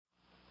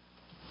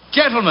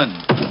Gentlemen,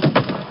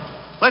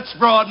 let's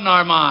broaden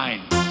our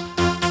minds.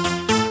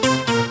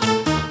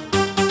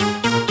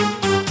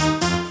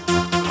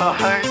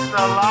 It's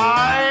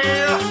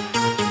alive!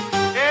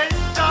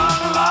 It's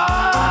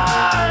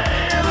alive!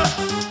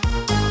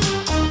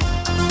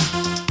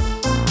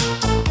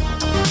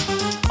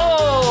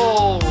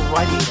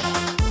 Alrighty then.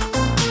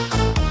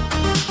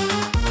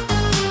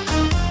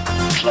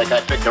 Looks like I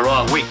picked the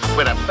wrong week to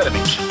quit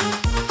amphetamines.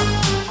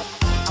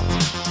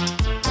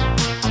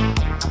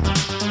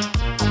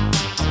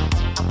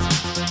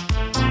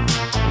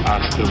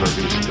 Hasta la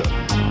vista,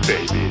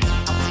 baby.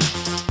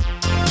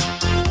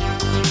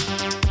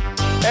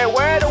 Hey,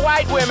 where are the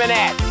white women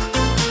at?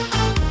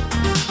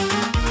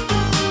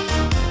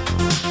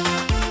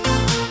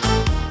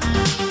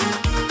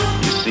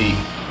 You see,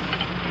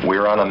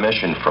 we're on a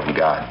mission from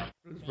God.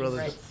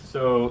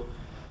 So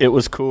it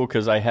was cool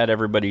because I had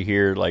everybody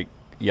here like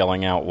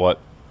yelling out what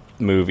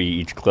movie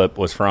each clip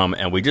was from,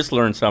 and we just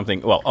learned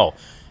something. Well,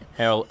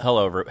 hail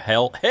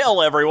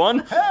everyone!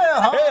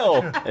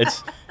 Hail!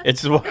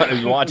 It's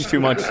you watch too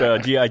much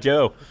G.I.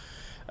 Joe.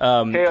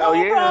 Hell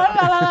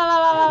yeah.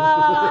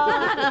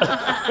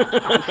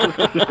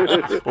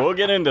 We'll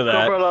get into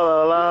that. La,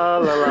 la, la,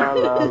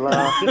 la,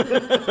 la.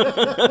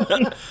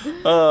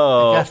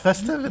 Oh, Got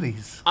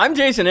festivities. I'm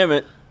Jason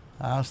Emmett.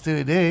 I'm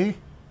Stewie D.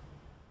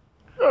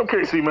 I'm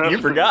Casey Master.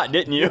 You forgot,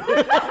 didn't you? You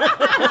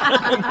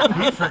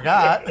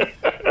forgot.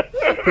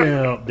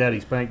 Yeah, Daddy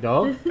Spank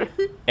Dog.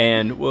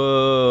 And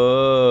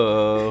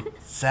whoa,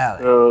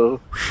 Sally.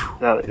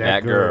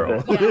 that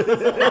girl. Yes,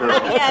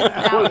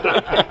 Sally.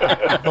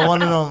 The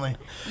one and only.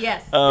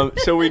 Yes. So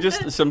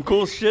some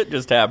cool shit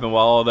just happened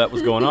while all that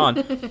was going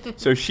on.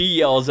 So she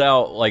yells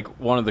out, like,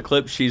 one of the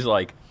clips, she's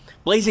like,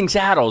 Blazing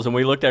Saddles, and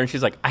we looked at her and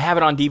she's like, I have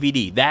it on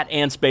DVD. That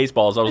and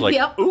Spaceballs. I was like,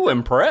 Yep. Ooh,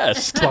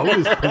 impressed.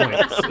 Bonus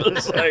points. I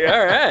was like,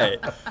 all right.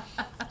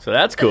 So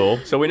that's cool.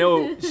 So we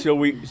know,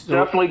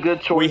 Definitely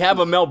good choice. we have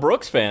a Mel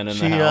Brooks fan in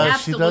the house.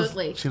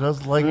 Absolutely. She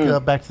does like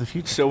Back to the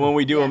Future. So when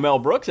we do a Mel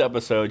Brooks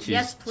episode,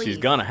 Yes, please. she's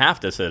gonna have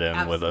to sit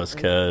in with us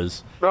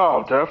because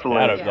Oh,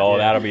 definitely.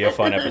 that'll be a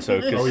fun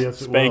episode because Oh,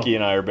 yes, it Spanky will.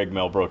 and I are big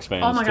Mel Brooks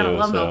fans Oh my God, too. I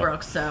love so, Mel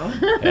Brooks, so.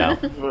 Yeah.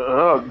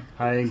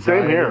 High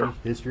Anxiety. Same here.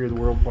 History of the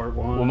World Part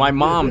 1. Well, my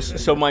mom,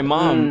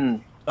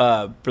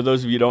 for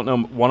those of you who don't know,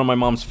 one of my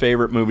mom's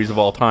favorite movies of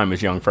all time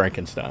is Young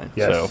Frankenstein.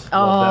 Yes. So, Love that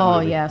Oh,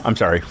 movie. yes. I'm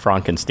sorry,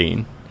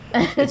 Frankenstein.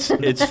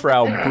 It's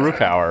Frau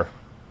Bruchauer.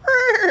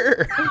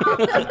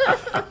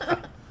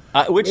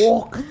 Which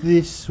Walk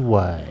this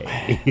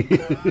way.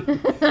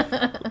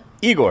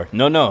 Igor?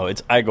 No,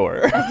 it's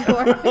Igor.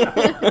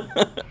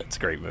 It's a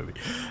great movie.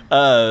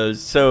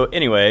 So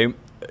anyway,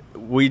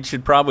 we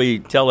should probably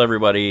tell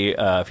everybody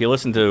if you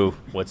listen to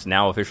what's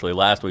now officially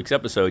last week's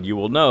episode, you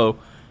will know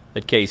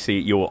that Casey.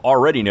 You will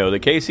already know that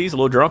Casey's a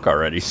little drunk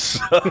already. So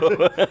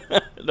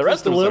the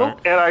rest of us aren't.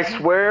 And I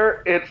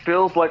swear it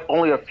feels like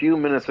only a few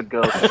minutes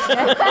ago.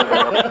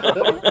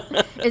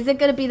 Is it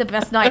going to be the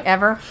best night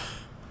ever?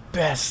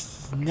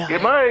 Best night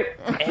It might.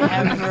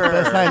 ever.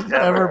 Best night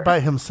ever by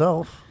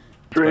himself.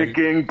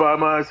 Drinking by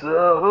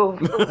myself.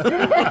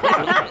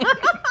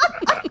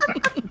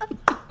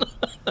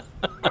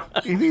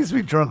 He needs to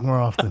be drunk more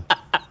often.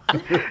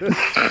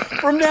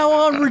 From now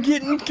on, we're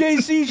getting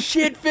Casey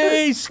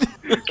shit-faced.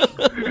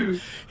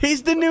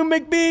 He's the new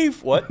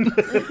McBeef. What?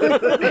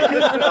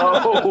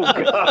 Oh,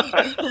 God.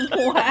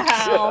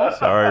 Wow.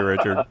 Sorry,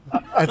 Richard.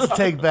 Let's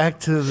take back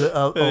to the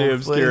old The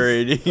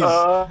obscure place. 80s.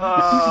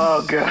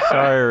 Oh, God.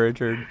 Sorry,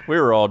 Richard. We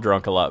were all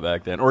drunk a lot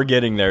back then, or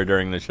getting there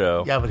during the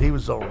show. Yeah, but he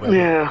was already.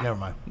 Yeah. Never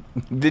mind.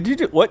 Did you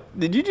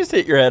Did you just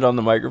hit your head on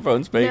the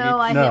microphone, Spanky? No,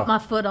 I No. hit my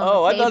foot on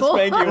Oh, the I table. thought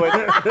Spanky went.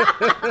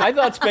 I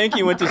thought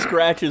Spanky went to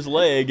scratch his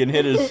leg and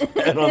hit his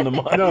head on the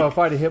mic. No, if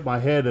I'd have hit my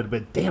head, it'd have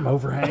been damn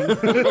overhang. No,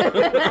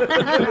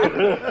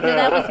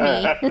 that was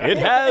me. It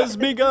has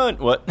begun.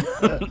 What?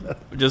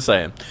 Just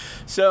saying.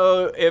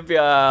 So, if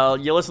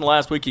you listened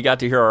last week, you got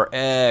to hear our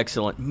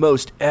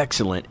most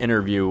excellent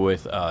interview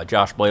with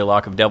Josh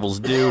Blaylock of Devil's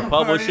Due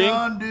Publishing.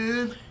 Party on,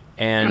 dude.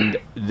 And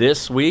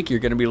this week, you're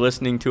going to be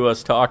listening to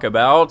us talk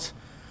about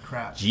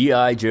Crap.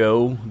 G.I.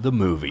 Joe, the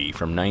movie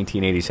from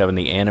 1987,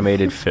 the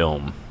animated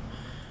film.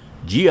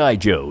 G.I.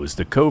 Joe is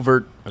the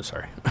covert... Oh,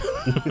 sorry.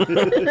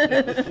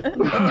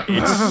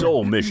 Its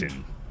sole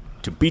mission,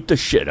 to beat the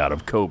shit out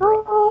of Cobra.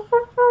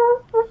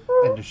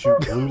 And to shoot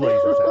blue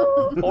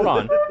lasers at him. Hold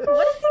on.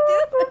 What is he doing?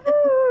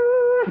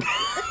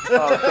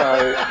 Oh,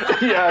 sorry.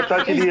 Yeah, I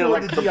thought you needed doing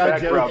like the the G.I.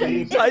 Joe background.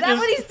 theme. that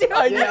what he's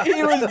doing?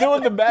 He was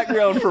doing the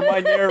background for my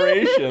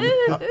narration,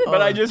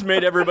 but I just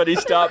made everybody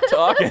stop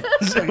talking.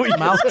 So we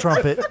Mouth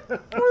trumpet.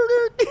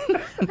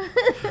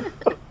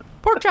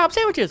 pork chop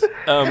sandwiches.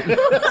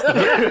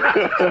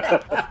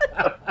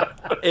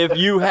 If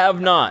you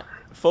have not,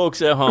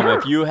 folks at home,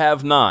 if you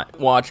have not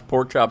watched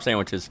Pork Chop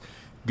Sandwiches,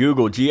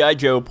 Google G.I.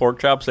 Joe Pork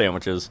Chop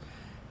Sandwiches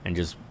and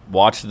just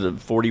watch the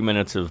 40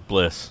 minutes of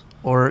bliss.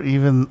 Or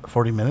even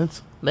 40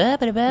 minutes.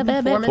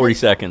 40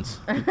 seconds.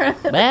 Or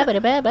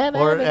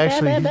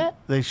actually,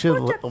 they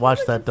should watch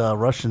that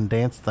Russian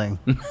dance thing.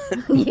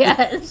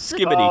 Yes. Oh,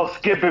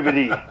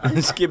 Skibbity.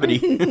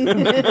 skippity.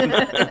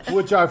 Skibbity.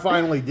 Which I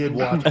finally did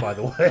watch, by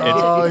the way.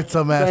 Oh, it's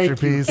a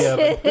masterpiece.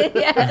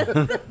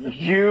 Yes.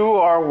 You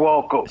are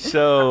welcome.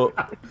 So,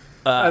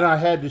 And I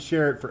had to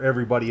share it for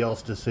everybody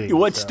else to see.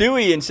 what so.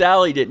 Stewie and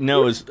Sally didn't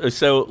know is,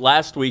 so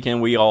last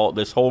weekend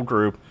this whole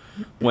group,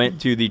 went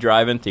to the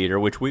drive-in theater,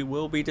 which we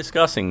will be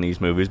discussing these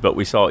movies, but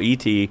we saw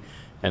E.T.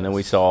 and then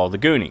we saw The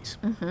Goonies.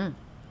 Mm-hmm.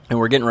 And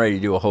we're getting ready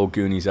to do a whole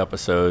Goonies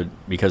episode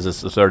because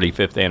it's the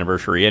 35th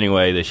anniversary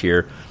anyway this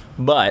year.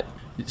 But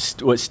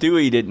what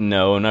Stewie didn't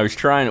know, and I was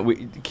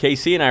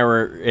Casey and I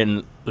were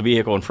in the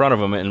vehicle in front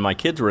of him, and my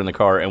kids were in the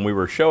car, and we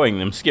were showing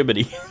them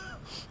Skibbity.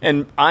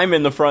 And I'm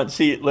in the front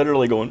seat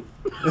literally going,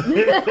 like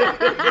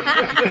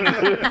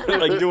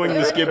doing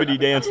the Skibbity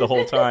dance the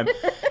whole time.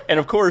 And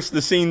of course,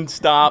 the scene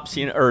stops,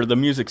 or the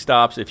music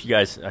stops. If you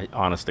guys,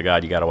 honest to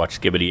God, you got to watch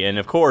Skibbity. And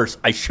of course,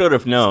 I should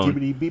have known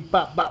Skibbity beep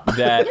bop bop.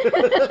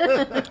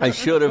 that I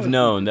should have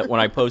known that when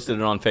I posted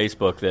it on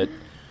Facebook that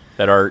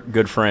our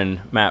good friend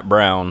Matt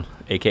Brown,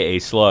 aka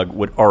Slug,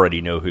 would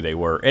already know who they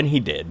were, and he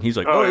did. He's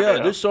like, "Oh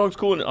yeah, this song's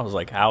cool." And I was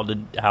like, "How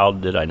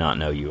did I not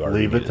know you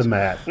already?" Leave it to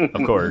Matt.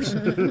 Of course,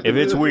 if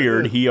it's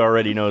weird, he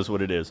already knows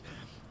what it is.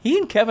 He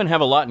and Kevin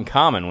have a lot in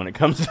common when it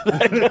comes to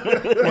that.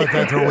 What,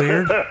 that's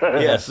weird?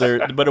 Yes,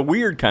 but a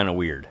weird kind of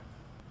weird,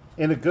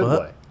 In a good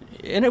What? way.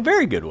 in a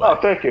very good way. Oh,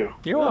 thank you.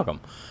 You're welcome.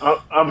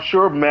 I'm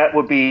sure Matt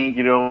would be,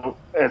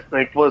 as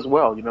thankful as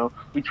well.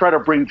 We try to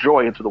bring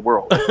joy into the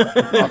world.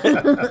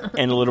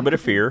 And a little bit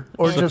of fear.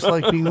 Or just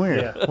like being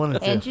weird. Yeah. One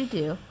of the And two. you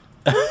do.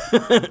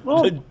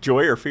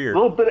 Joy or fear. A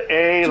little bit of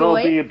A, a little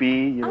Joy. B, a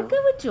B. I'm good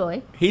with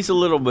joy. He's a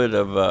little bit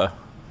of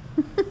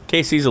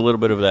Casey's a little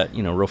bit of that,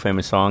 real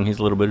famous song. He's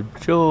a little bit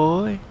of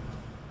joy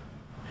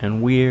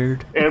and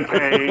weird. And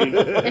pain.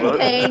 And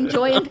pain,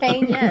 joy and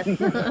pain, yes.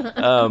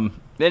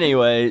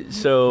 Anyway,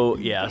 so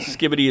yeah,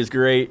 Skibbity is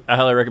great. I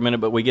highly recommend it.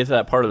 But we get to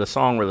that part of the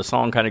song where the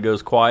song kind of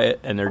goes quiet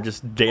and they're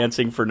just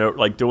dancing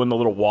doing the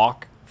little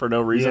walk for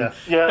no reason. Yeah.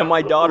 Yeah, And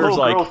my daughter's little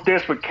like, girls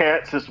dance with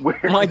cats is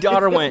weird. my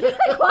daughter went,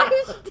 Why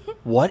is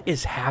 "What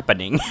is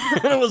happening?"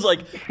 And I was like,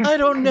 "I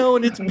don't know,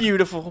 and it's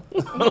beautiful."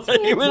 Like,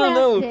 we don't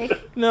know.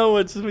 fantastic. No,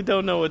 we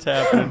don't know what's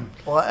happening.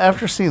 Well,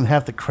 after seeing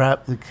half the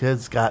crap the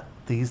kids got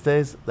these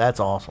days, that's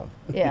awesome.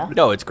 Yeah.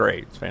 No, it's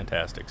great. It's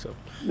fantastic. So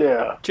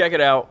Yeah. check it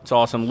out. It's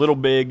awesome. Little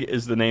Big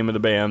is the name of the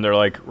band. They're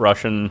like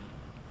Russian.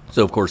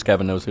 So of course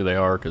Kevin knows who they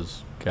are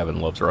because Kevin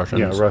loves Russians.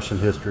 Yeah, Russian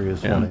history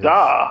is one of his.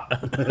 Da.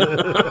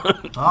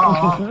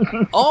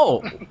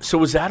 Oh, so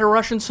was that a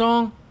Russian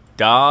song?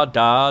 Da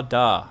da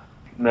da.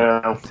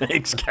 No.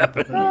 Thanks,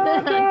 Kevin.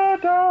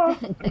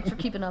 Thanks for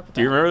keeping up with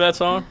Do you that. remember that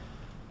song?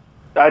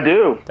 I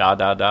do. Da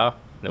da da.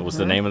 That was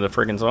the name of the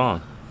freaking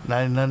song.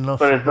 99 no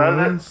But it's not,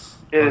 balloons?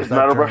 it Or is that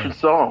not a German? Russian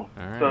song.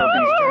 All right. So it'd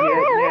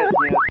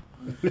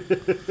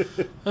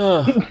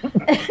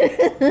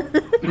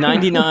be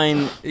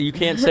 99. You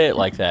can't say it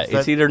like that.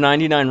 It's that- either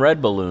 99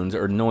 red balloons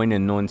or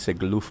 99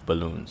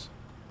 Luftballons.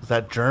 Is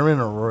that German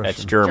or Russian?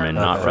 That's German,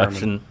 not German.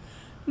 Russian.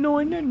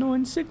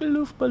 99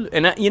 Luftballons.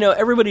 And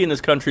everybody in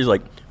this country is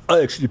like,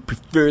 I actually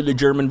prefer the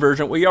German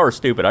version. Well, y'all are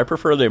stupid. I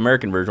prefer the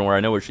American version where I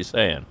know what she's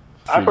saying.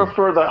 I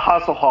prefer the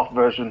Hasselhoff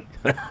version.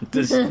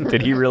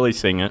 Did he really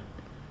sing it?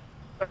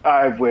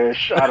 I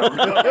wish. I don't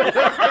know.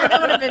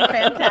 That would have been It's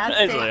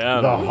fantastic. like, I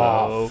The don't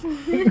Hoff.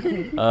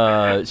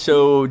 know.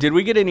 So did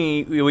we get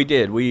any? We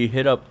did. We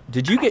hit up.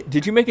 Did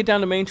you make it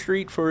down to Main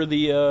Street for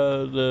the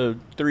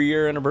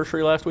 3-year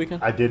anniversary last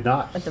weekend? I did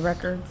not. With the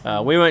records.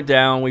 We went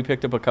down. We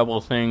picked up a couple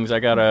of things. I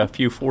got a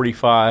few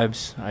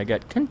 45s. I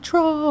got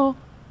Control.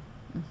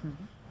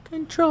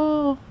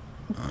 Control.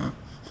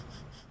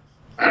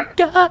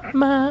 Got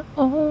my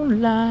own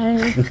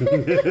life.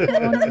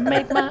 Gonna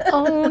make my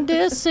own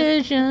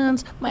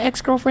decisions. My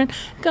ex-girlfriend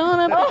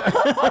gonna.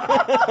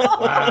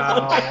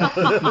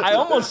 I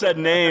almost said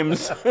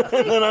names, and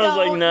I was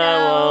like,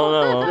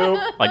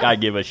 no. Like I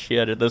give a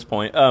shit at this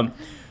point.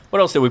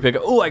 What else did we pick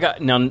up? Oh, I got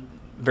now.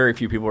 Very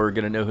few people are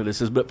gonna know who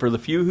this is, but for the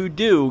few who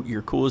do,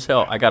 you're cool as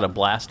hell. I got a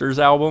Blasters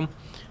album,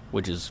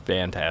 which is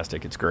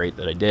fantastic. It's great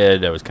that I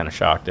did. I was kind of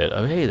shocked that,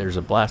 oh, hey, there's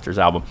a Blasters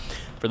album.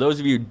 For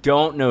those of you who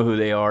don't know who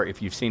they are, if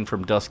you've seen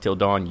From Dusk Till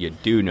Dawn, you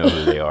do know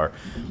who they are.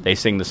 They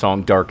sing the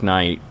song Dark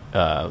Knight,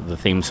 the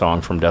theme song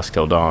from Dusk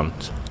Till Dawn.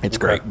 It's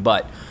great.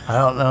 But I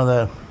don't know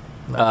that.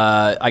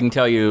 I can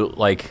tell you,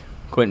 like,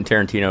 Quentin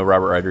Tarantino,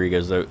 Robert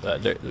Rodriguez,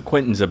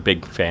 Quentin's a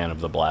big fan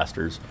of the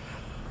Blasters.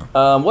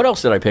 What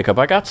else did I pick up?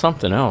 I got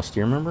something else.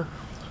 Do you remember?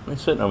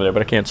 It's sitting over there,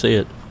 but I can't see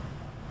it.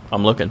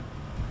 I'm looking.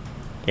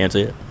 Can't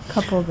see it.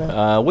 Couple of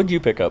the. What'd you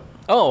pick up?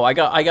 Oh, I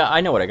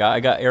know what I got. I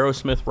got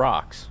Aerosmith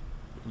Rocks.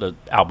 The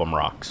album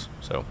Rocks.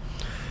 So,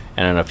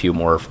 and then a few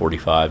more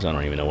 45s. I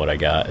don't even know what I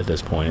got at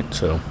this point.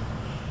 So,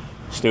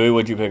 Stewie,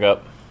 what'd you pick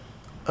up?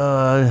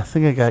 I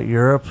think I got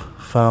Europe,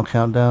 Final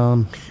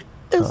Countdown.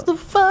 It's the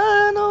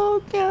final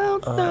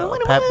countdown.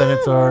 Pat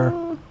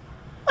Benatar.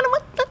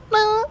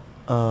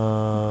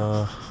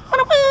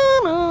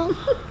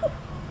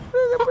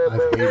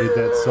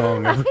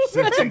 song ever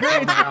since it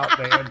came out,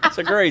 man. It's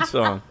a great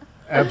song.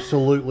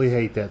 Absolutely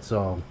hate that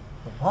song.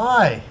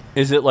 Why?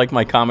 Is it like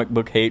my comic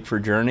book hate for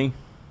Journey?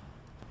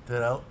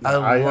 Dude, I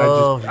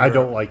I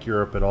don't like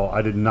Europe at all.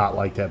 I did not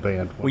like that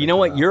band. Well, you know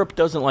what? Europe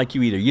doesn't like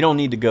you either. You don't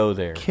need to go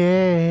there.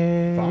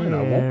 Fine,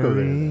 I won't go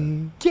there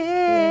then.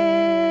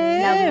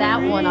 Now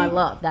that one I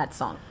love, that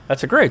song.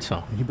 That's a great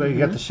song. Anybody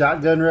got the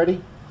shotgun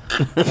ready?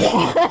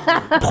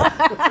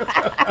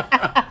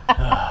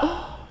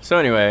 So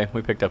anyway,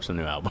 we picked up some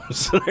new albums.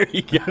 So there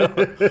you go.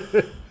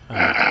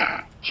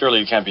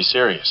 Surely you can't be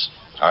serious.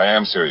 I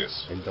am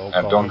serious. And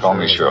don't call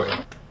me Shirley.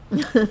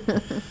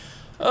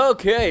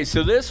 Okay,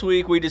 so this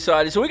week we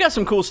decided... So we got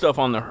some cool stuff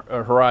on the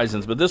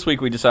horizons, but this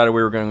week we decided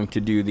we were going to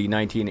do the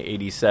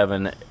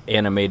 1987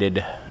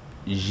 animated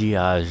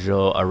G.I.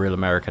 Joe, A Real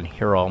American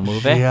Hero movie.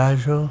 G.I.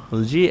 Joe?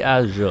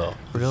 G.I. Joe.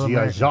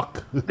 G.I.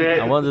 Jacques.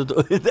 I wanted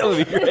to, that would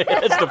be great.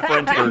 That's the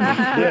French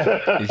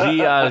version.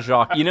 G.I.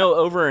 Jacques. You know,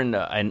 over in,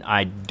 and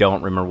I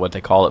don't remember what they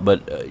call it,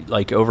 but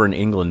like over in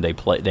England, they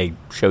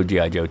showed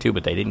G.I. Joe too,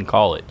 but they didn't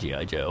call it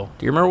G.I. Joe.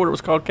 Do you remember what it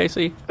was called,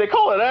 Casey? They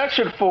call it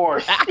Action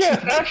Force.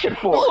 Yes, Action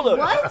Force. Hold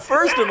on.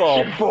 First of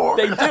all,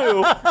 they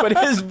do, but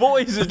his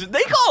voice is,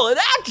 they call it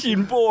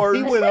Action Force.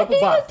 He went up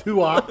about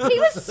 2 octaves. He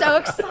was so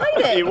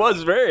excited. He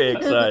was very excited.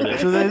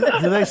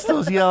 Do they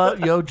still yell out,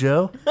 "Yo,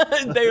 Joe"?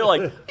 They were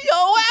like,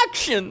 "Yo,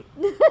 action!"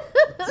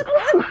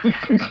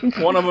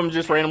 One of them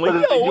just randomly,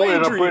 But they "Yo, do it in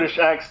a Adrian." British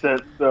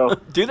accent, though.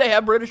 Do they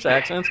have British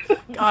accents?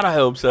 God, I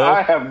hope so.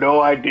 I have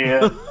no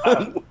idea.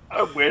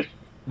 I wish.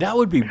 That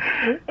would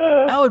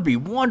be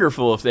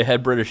wonderful if they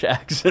had British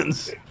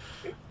accents.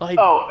 Like,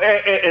 Oh,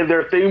 and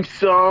their theme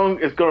song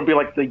is going to be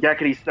like the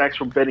Yakety Sax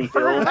from Benny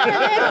Hill.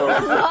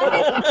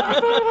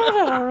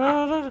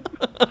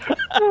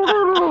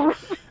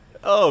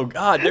 oh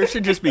God, there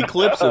should just be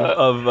clips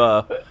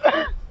of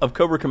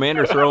Cobra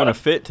Commander throwing a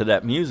fit to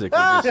that music.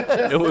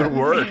 It would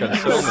work on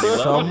so many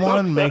levels.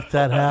 Someone make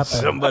that happen.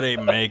 Somebody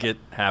make it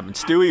happen.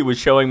 Stewie was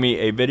showing me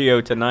a video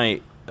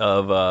tonight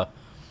of.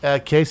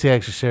 Casey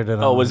actually shared it.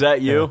 Oh, was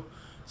that you? Yeah.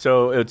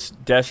 So it's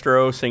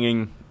Destro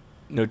singing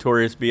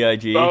Notorious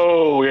B.I.G.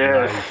 Oh,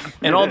 yes.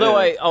 And although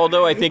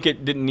I think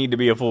it didn't need to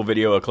be a full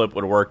video, a clip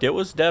would have worked. It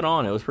was dead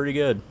on. It was pretty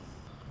good.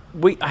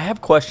 I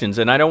have questions,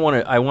 and I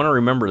want to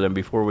remember them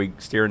before we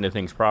steer into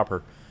things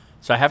proper.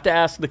 So I have to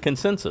ask the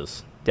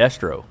consensus.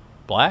 Destro,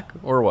 black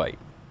or white?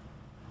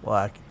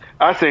 Black.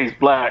 I say he's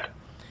black.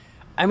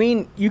 I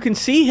mean, you can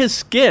see his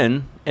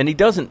skin, and he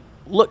doesn't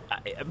look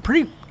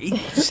pretty. He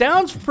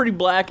sounds pretty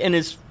black, and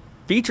his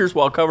features,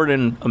 while covered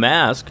in a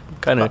mask,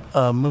 kind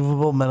of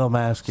movable metal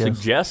mask. Yes.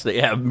 Suggest that,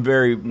 yeah,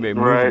 very, very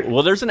right. Movable.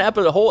 Well, there's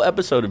a whole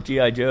episode of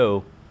G.I.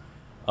 Joe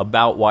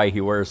about why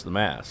he wears the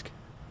mask.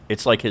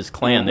 It's like his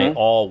clan; they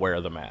all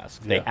wear the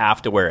mask. They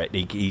have to wear it.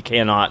 He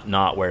cannot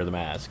not wear the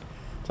mask.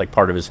 It's like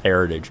part of his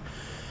heritage.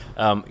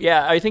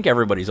 Yeah, I think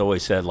everybody's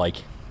always said like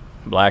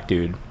black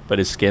dude, but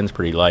his skin's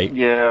pretty light.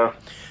 Yeah.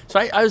 So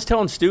I was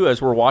telling Stu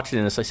as we're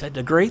watching this, I said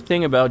the great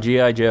thing about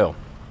G.I. Joe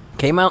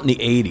came out in the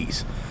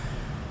 80s,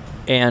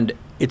 and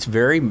it's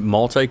very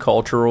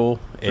multicultural.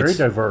 Very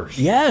diverse.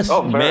 Yes.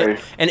 Oh, very.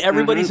 And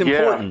everybody's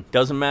important. Yeah.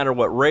 Doesn't matter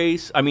what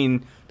race. I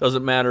mean,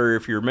 doesn't matter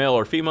if you're male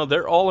or female.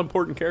 They're all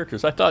important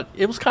characters. I thought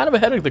it was kind of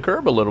ahead of the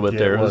curve a little bit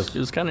there. It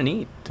was kind of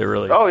neat to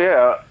really... Oh,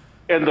 yeah.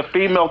 And the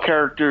female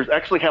characters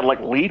actually had,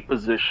 like, lead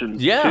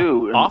positions,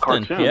 too, in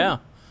often, the cartoon. Yeah.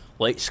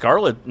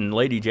 Scarlet and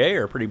Lady J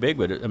are pretty big,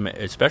 but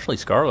especially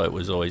Scarlet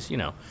was always,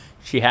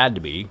 she had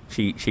to be.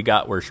 She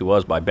got where she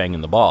was by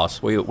banging the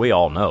boss. We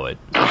all know it.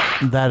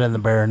 That and the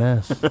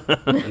Baroness.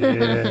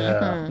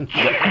 Yeah.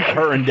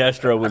 Her and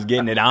Destro was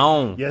getting it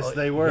on. Yes,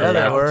 they were. Yeah,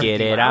 they were.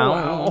 Get it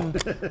on. They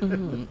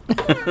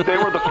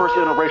were the first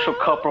interracial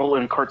couple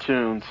in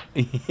cartoons.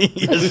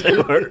 Yes, they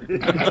were.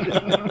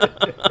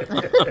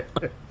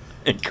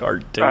 In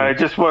cartoon. I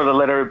just wanted to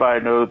let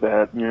everybody know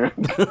that. Yeah.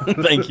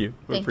 Thank you.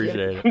 We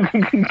appreciate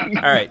it.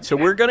 All right, so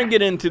we're going to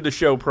get into the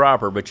show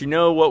proper, but you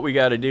know what we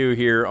got to do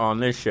here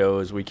on this show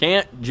is we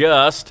can't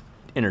just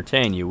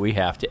entertain you. We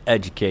have to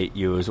educate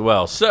you as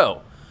well.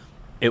 So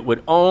it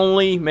would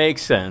only make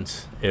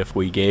sense if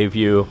we gave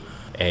you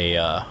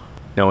a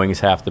Knowing is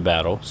Half the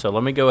Battle. So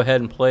let me go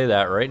ahead and play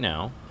that right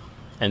now,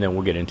 and then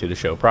we'll get into the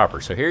show proper.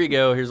 So here you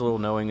go. Here's a little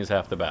Knowing is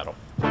Half the Battle.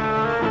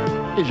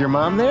 Is your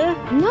mom there?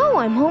 No,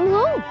 I'm home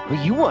alone.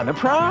 Well, you won a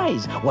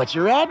prize. What's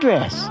your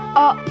address?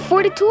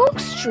 42 Oak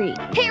Street.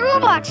 Hey,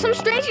 Roblox, some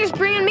stranger's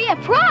bringing me a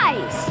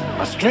prize.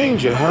 A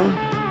stranger, huh?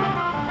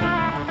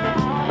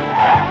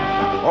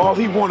 All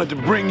he wanted to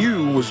bring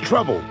you was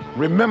trouble.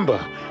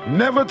 Remember,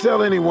 never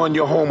tell anyone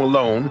you're home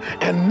alone,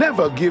 and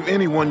never give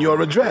anyone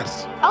your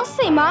address. I'll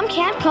say Mom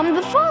can't come to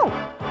the phone.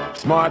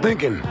 Smart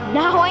thinking.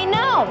 Now I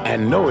know.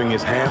 And knowing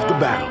is half the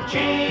battle.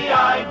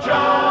 G.I.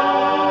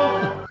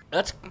 Joe!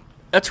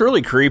 That's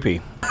really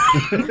creepy.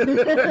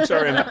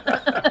 Sorry,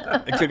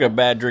 I took a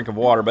bad drink of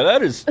water, but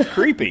that is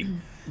creepy.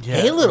 Yeah.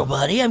 Hey, little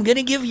buddy, I'm going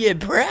to give you a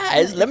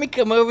prize. Let me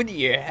come over to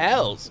your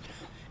house.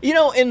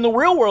 In the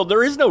real world,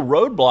 there is no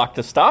roadblock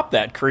to stop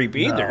that creep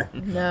either.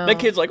 No. That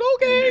kid's like,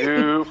 okay.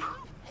 Nope.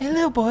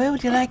 Hello, boy.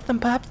 Would you like some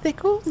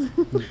popsicles?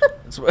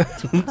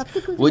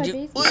 Would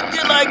you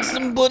like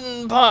some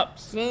pudding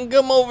pops? And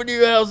come over to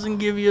your house and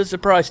give you a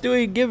surprise.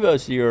 Stewie, give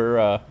us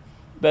your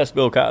best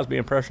Bill Cosby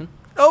impression.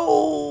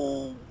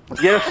 Oh,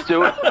 Yes,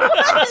 Stuart.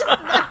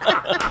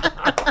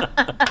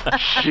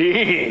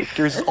 Jeez.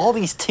 There's all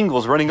these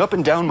tingles running up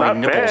and down my Not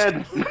nipples.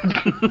 bad.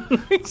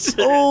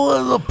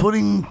 oh, the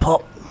pudding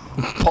pop.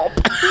 Pop.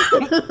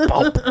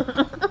 Pop.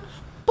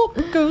 Pop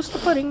goes the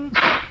pudding.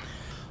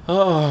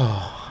 Oh,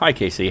 hi,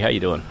 Casey. How you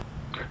doing?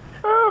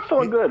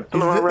 Feeling good.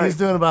 Feeling all right. He's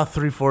doing about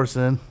 3/4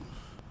 in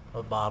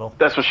a bottle.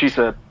 That's what she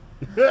said.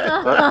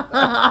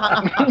 I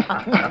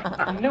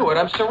knew it.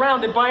 I'm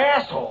surrounded by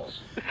assholes.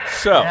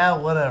 So, Yeah,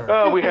 whatever.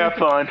 Oh, we have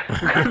fun.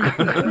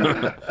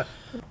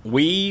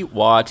 we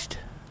watched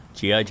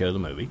G.I. Joe the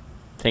movie.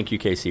 Thank you,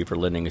 Casey, for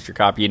lending us your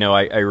copy. You know,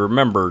 I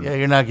remembered Yeah,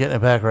 you're not getting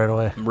it back right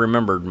away.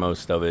 remembered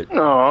most of it.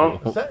 No.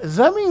 Does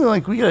that mean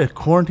like we gotta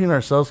quarantine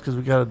ourselves because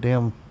we got a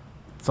damn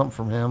something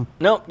from him?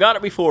 Nope, got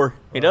it before.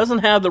 He doesn't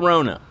have the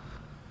Rona.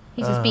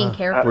 He's just being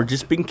careful. We're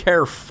just being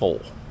careful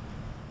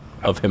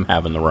of him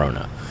having the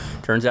Rona.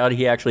 Turns out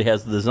he actually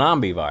has the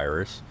zombie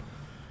virus,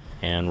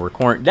 and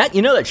we're that.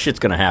 You know that shit's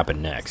gonna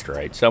happen next,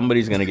 right?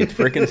 Somebody's gonna get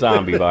the freaking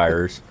zombie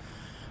virus.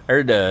 I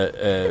heard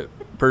a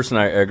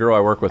girl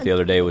I work with the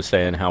other day was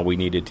saying how we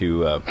needed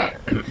to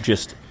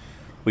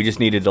we just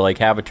needed to like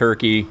have a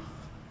turkey,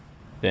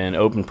 then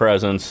open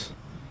presents,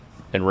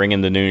 and ring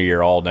in the new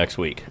year all next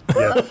week.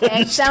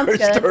 Okay, sounds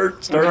good.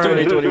 Start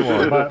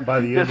 2021. By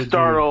the end Just of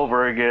start June.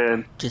 over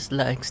again. Just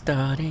like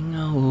starting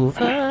over.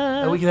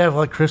 And we can have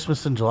like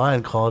Christmas in July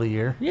and call it a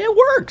year. Yeah, it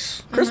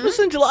works. Christmas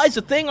in July is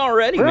a thing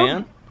already,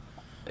 man.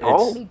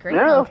 Oh, It'd be great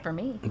yeah. month for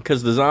me.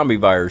 Because the zombie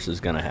virus is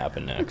going to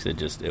happen next.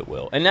 It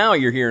will. And now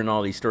you're hearing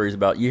all these stories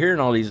about, you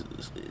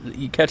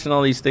catching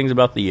all these things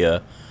about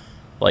the,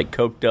 like,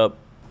 coked up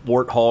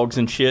warthogs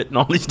and shit in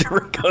all these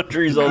different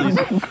countries. All these,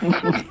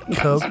 it's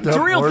a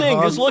real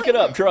thing. Just look it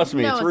up. Trust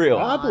me, No, it's real.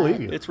 I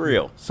believe you. It's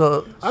real.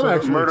 So I'm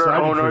actually Murder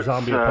excited for owners,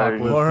 zombie sorry.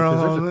 apocalypse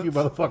because there's a few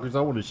motherfuckers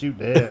I want to shoot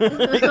dead.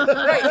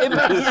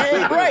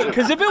 Right.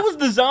 Because if it was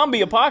the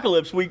zombie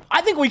apocalypse,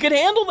 I think we could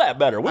handle that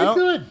better. We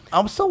could.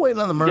 I'm still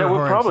waiting on the murder Yeah, we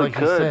hornets, probably like you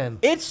could. said.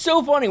 It's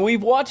so funny.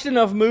 We've watched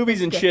enough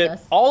movies and Skip shit.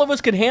 this. All of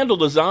us can handle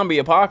the zombie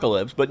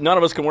apocalypse, but none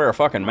of us can wear a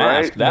fucking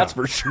mask. Right? That's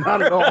for sure.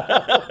 Not at all.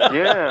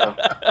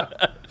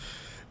 Yeah.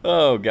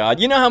 Oh,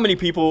 God. You know how many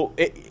people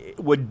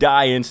would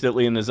die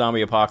instantly in the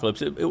zombie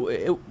apocalypse? It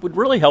would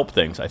really help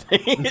things, I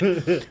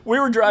think. We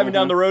were driving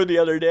down the road the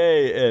other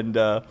day, and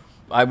I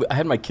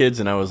had my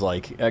kids, and I was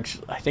like,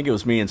 actually, I think it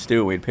was me and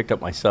Stu. We had picked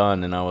up my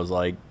son, and I was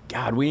like,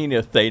 God, we need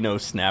a Thanos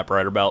snap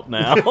right about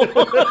now.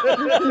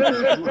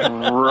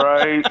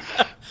 Right.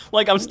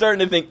 Like, I'm starting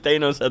to think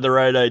Thanos had the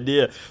right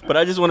idea, but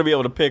I just want to be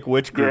able to pick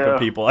which group of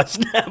people I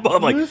snap.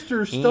 I'm like,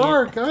 Mr.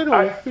 Stark, I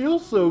don't feel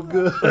so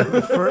good.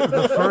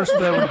 The first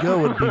that would go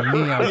would be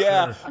me. I'm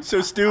yeah. sure.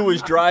 So Stu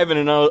was driving,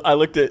 and I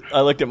looked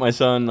at my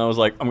son, and I was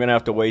like, I'm gonna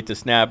have to wait to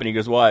snap. And he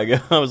goes, Why?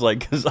 I was like,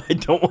 because I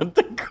don't want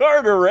the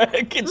car to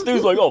wreck. And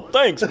Stu's like, Oh,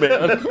 thanks,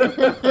 man.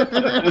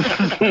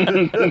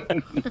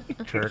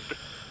 Jerk.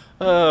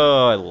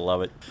 Oh, I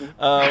love it.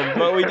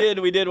 But we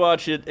did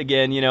watch it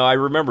again. You know, I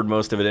remembered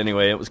most of it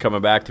anyway. It was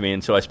coming back to me,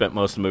 and so I spent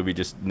most of the movie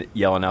just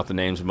yelling out the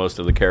names of most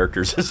of the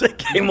characters as they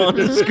came on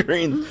the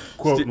screen.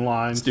 Quoting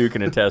lines. Stu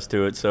can attest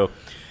to it. So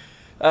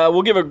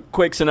we'll give a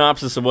quick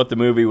synopsis of what the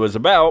movie was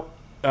about,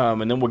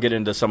 and then we'll get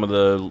into some of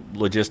the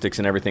logistics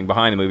and everything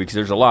behind the movie, because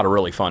there's a lot of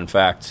really fun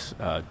facts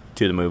to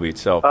the movie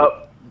itself.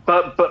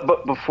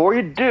 But before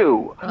you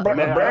do,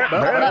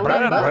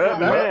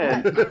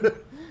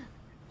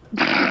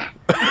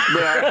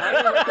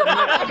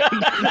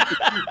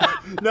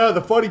 No,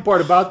 the funny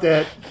part about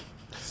that,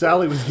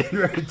 Sally was getting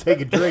ready to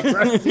take a drink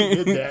right as he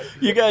did that.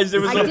 You guys,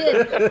 there was I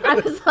did. I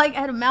was like,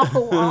 I had a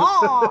mouthful.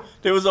 Oh.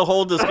 There was a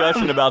whole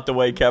discussion about the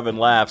way Kevin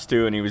laughs,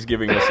 too, and he was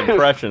giving us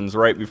impressions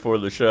right before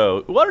the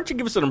show. Why don't you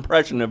give us an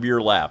impression of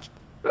your laughs?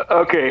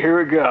 Okay,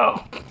 here we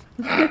go.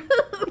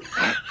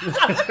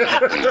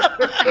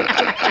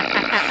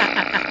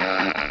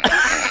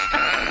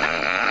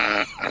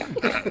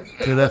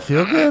 Did that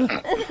feel good?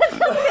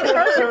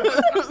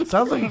 It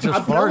sounds like you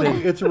just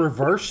farted. It's a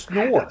reverse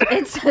snore.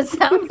 It sounds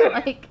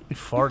like You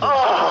farted.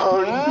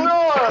 Oh,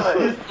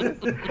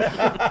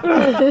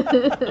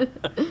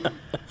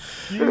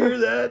 You hear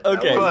that?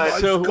 Okay,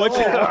 so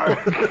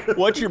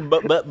what's your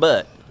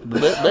butt?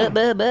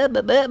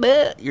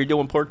 You're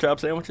doing pork chop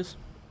sandwiches?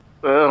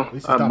 Well, least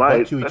it's I not might.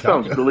 butt chewy That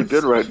sounds chocolate. really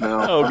good right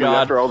now. Oh,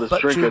 God. After all this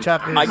Butt chewy drinking.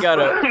 chocolate. I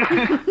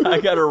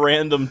got a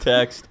random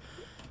text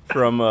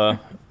from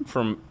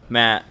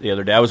Matt the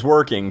other day. I was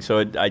working, so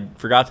I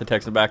forgot to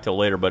text him back till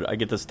later. But I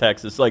get this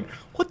text. It's like,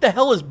 what the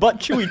hell is butt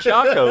chewy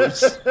chacos?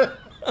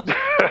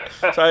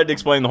 So I had to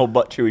explain the whole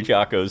butt chewy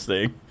chacos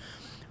thing.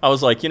 I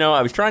was like,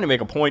 I was trying to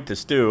make a point to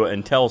Stu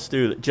and tell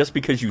Stu that just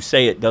because you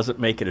say it doesn't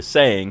make it a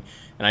saying.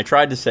 And I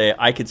tried to say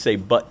I could say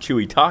butt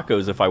chewy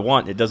tacos if I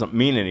want. It doesn't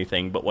mean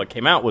anything. But what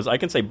came out was I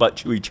can say butt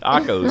chewy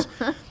chacos.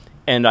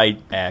 And I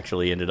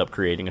actually ended up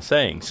creating a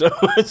saying. So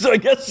I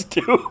guess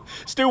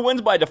Stu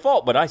wins by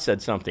default, but I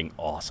said something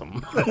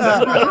awesome.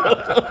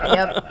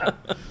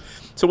 Yep.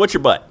 So what's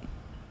your butt?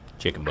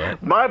 Chicken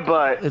butt. My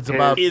butt It's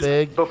about is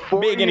big.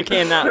 big and it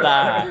cannot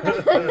lie.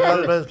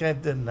 Everybody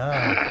can't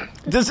deny.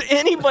 Does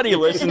anybody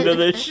listen to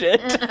this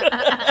shit?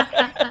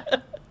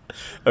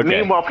 Okay.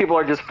 Meanwhile, people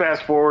are just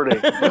fast forwarding.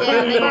 Yeah,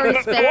 they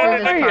already sped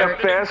through this Before you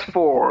part. fast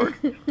forward,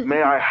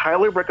 may I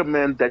highly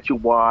recommend that you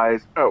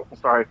watch.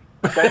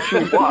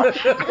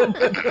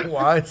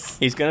 Wise.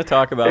 He's going to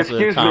talk about the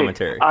Excuse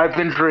commentary. me. I've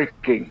been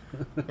drinking.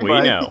 We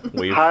But know.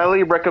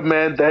 highly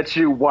recommend that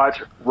you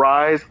watch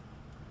Rise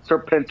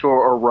Serpentor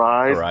or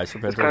Rise. Rise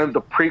Serpentor. It's kind of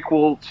the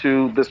prequel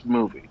to this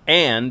movie.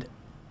 And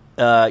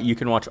you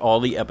can watch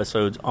all the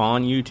episodes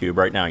on YouTube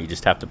right now. You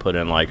just have to put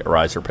in like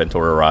Arise Serpentor,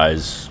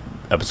 Arise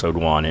Episode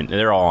 1, and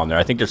they're all on there.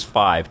 I think there's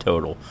 5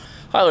 total.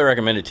 Highly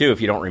recommend it too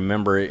if you don't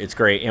remember it. It's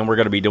great. And we're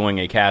going to be doing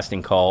a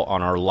casting call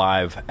on our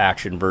live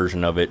action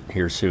version of it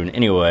here soon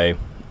anyway.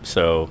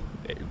 So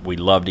we'd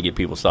love to get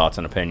people's thoughts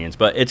and opinions.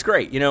 But it's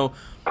great. You know,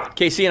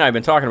 KC and I have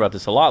been talking about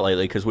this a lot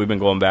lately because we've been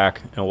going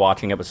back and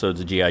watching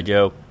episodes of G.I.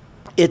 Joe.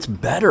 It's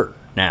better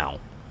now.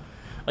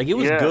 Like, it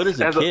was good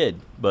as a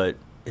kid, but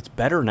it's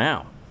better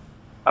now.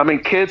 I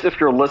mean, kids, if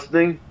you're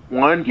listening,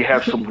 one, you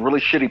have some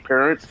really shitty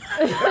parents.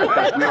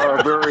 Because we are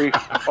a very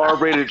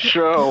R-rated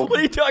show. What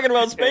are you talking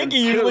about? Spanky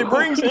usually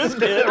brings his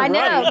kid. I know.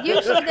 Right.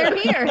 Usually they're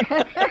here.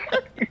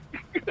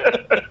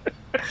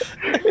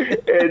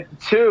 And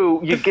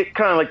 2, you get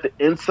kind of like the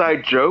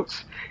inside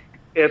jokes.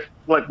 If,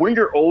 like, when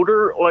you're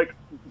older, like,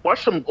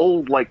 watch some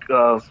old, like,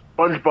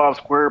 SpongeBob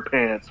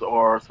SquarePants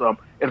or some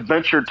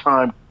Adventure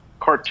Time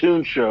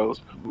cartoon shows.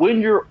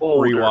 When you're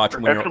older,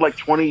 after like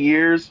 20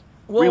 years,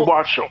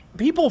 rewatch them.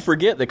 People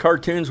forget that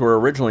cartoons were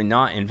originally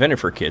not invented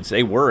for kids.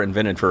 They were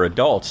invented for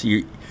adults.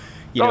 You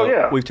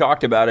know, we've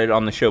talked about it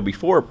on the show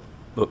before.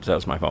 Oops, that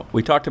was my fault.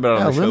 We talked about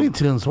it on the show. Looney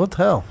Tunes, what the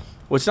hell?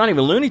 Well, it's not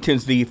even Looney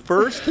Tunes. The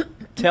first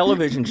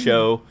television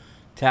show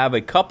to have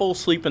a couple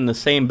sleep in the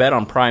same bed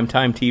on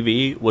primetime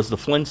TV was the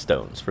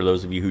Flintstones, for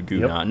those of you who do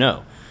not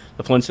know.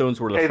 The Flintstones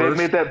were the first. Hey, they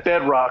made that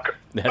bedrock.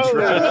 That's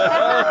right.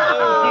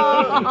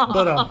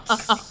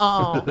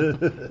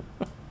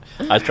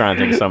 I was trying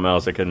to think of something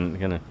else that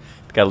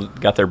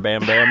got their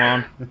Bam Bam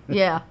on.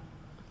 Yeah.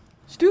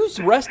 Stu's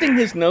resting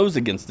his nose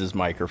against his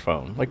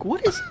microphone. Like,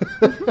 what is...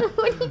 What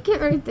are you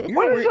getting right there?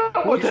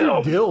 What's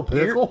your deal,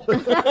 Pickle?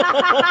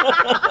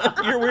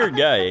 You're a weird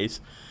guy,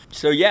 Ace.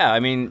 So, yeah, I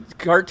mean,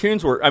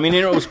 cartoons were... I mean,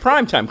 it was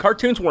prime time.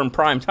 Cartoons were in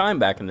prime time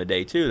back in the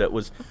day, too. That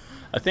was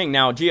a thing.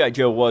 Now, G.I.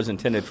 Joe was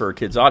intended for a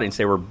kid's audience.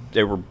 They were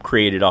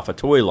created off a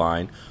toy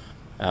line.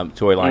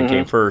 Toy line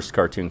came first,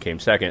 cartoon came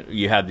second.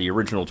 You had the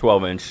original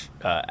 12-inch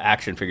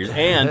action figures.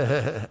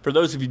 And for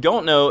those of you who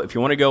don't know, if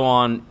you want to go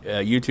on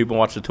YouTube and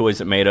watch The Toys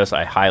That Made Us,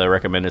 I highly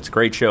recommend it. It's a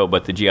great show,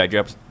 but the G.I.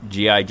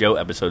 Joe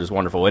episode is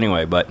wonderful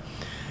anyway. But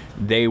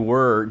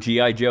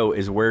G.I. Joe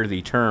is where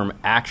the term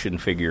action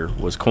figure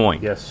was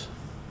coined. Yes.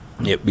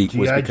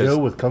 G.I. Joe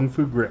with Kung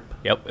Fu grip.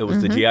 Yep, it was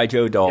the G.I.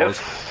 Joe dolls.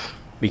 Yep.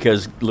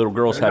 Because little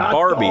girls had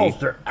Barbie. Dolls,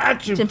 they're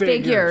action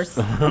figures.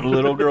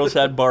 Little girls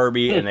had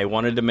Barbie, and they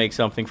wanted to make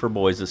something for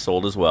boys that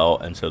sold as well,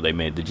 and so they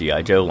made the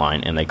G.I. Joe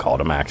line, and they called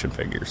them action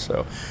figures.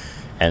 So,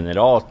 and it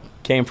all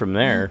came from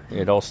there.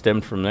 It all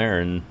stemmed from there,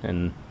 and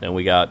then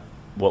we got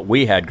what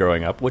we had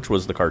growing up, which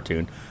was the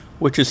cartoon,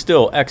 which is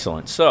still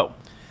excellent. So,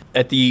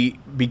 at the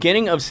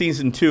beginning of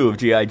Season 2 of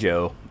G.I.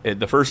 Joe,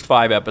 the first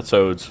 5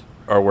 episodes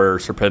are where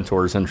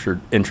Serpentor is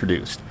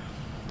introduced.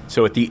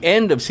 So, at the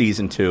end of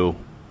Season 2,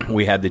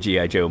 we had the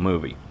G.I. Joe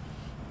movie,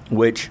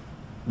 which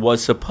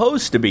was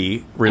supposed to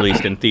be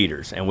released in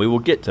theaters, and we will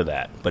get to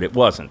that, but it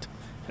wasn't,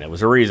 and there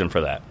was a reason for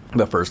that.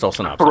 But first, I'll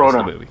synopsize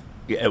the movie.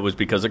 Yeah, it was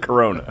because of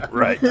Corona,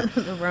 right?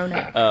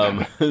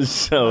 Corona.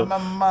 So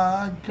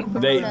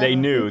they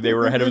knew they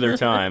were ahead of their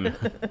time.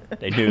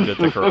 They knew that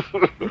the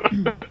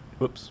Corona.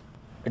 Whoops!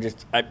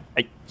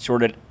 I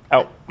shorted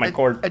out my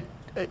cord.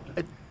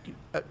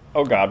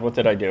 Oh God! What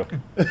did I do?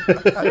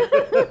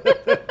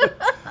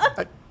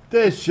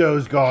 This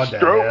show's gone to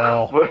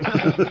hell.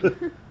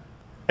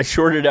 I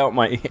shorted out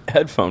my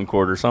headphone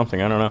cord or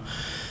something. I don't know.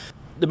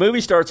 The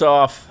movie starts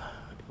off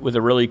with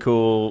a really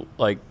cool,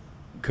 like,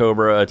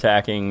 Cobra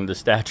attacking the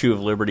Statue of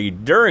Liberty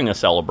during a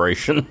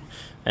celebration.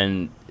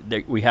 And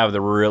we have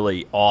the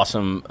really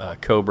awesome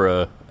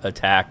Cobra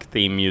attack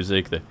theme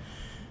music. The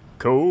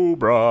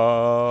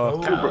Cobra.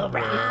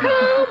 Cobra.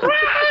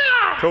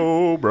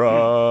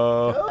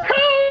 Cobra.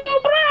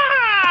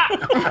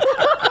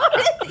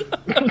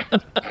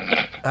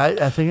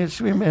 I think it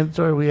should be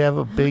mandatory. We have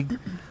a big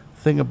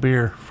thing of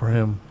beer for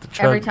him to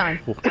chug. Every time.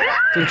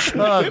 To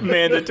chug.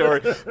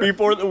 Mandatory.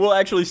 Before we'll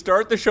actually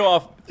start the show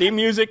off, theme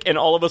music, and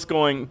all of us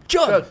going,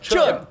 chug,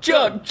 chug,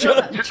 chug,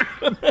 chug,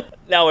 chug.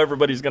 Now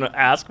everybody's going to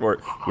ask for it.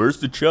 Where's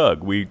the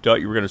chug? We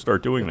thought you were going to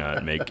start doing that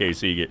and make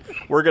KC get...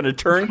 We're going to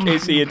turn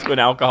KC into an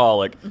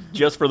alcoholic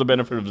just for the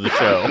benefit of the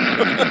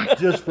show.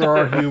 Just for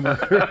our humor.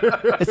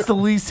 It's the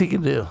least he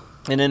can do.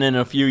 And then in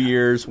a few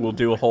years, we'll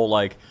do a whole,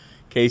 like,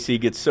 Casey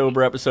gets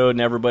sober episode, and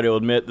everybody will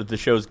admit that the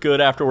show's good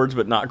afterwards,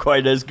 but not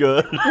quite as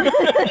good.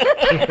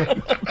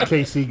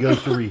 Casey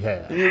goes to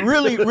rehab.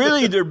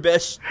 Really, their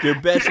best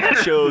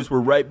shows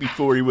were right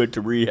before he went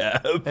to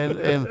rehab.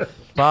 And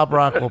Bob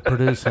Rock will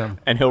produce him.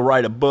 And he'll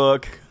write a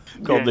book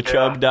called The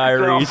Chug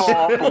Diaries. You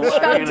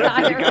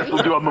guys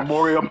will do a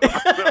memoriam.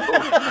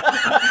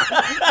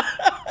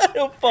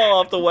 He'll fall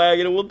off the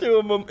wagon, and we'll do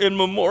him in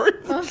memoriam.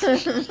 Oh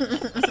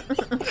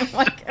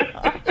my God.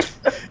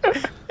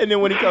 And then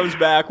when he comes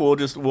back, we'll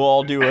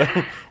all do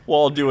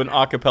an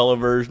a cappella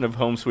version of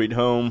Home Sweet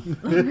Home.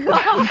 You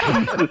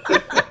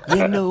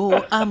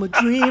know I'm a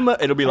dreamer.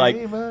 It'll be like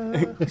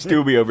Stu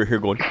will be over here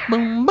going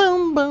boom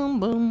boom boom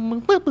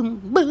boom boom boom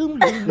boom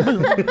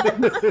boom.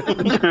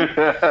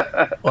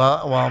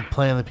 While I'm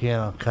playing the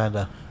piano,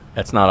 kinda.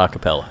 That's not a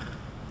cappella.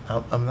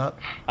 I'm not.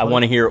 I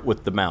want to hear it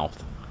with the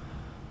mouth.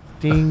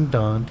 Ding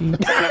dong ding.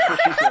 That's what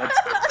she said.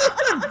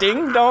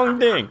 Ding dong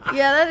ding.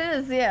 Yeah, that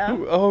is, yeah.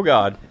 Oh,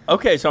 God.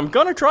 Okay, so I'm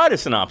going to try to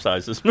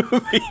synopsize this movie.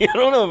 I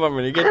don't know if I'm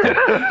going to get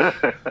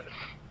there.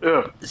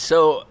 Yeah.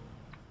 So,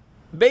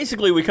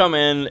 basically, we come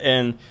in,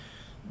 and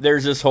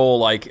there's this whole,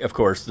 like, of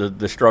course,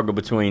 the struggle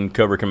between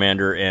Cobra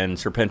Commander and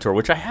Serpentor,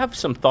 which I have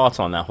some thoughts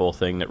on that whole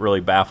thing that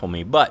really baffle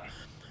me. But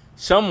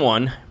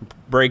someone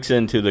breaks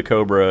into the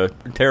Cobra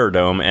Terror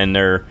Dome, and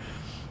they're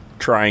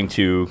trying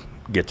to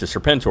get to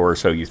Serpentor,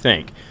 so you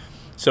think.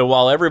 So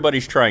while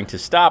everybody's trying to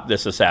stop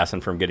this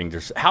assassin from getting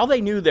to... How they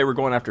knew they were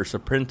going after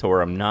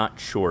Serpentor, I'm not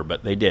sure,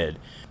 but they did.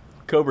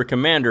 Cobra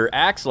Commander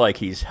acts like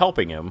he's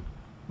helping him,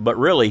 but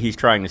really he's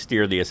trying to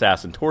steer the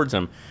assassin towards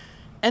him.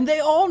 And they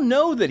all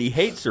know that he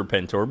hates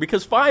Serpentor,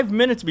 because 5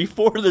 minutes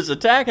before this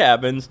attack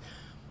happens,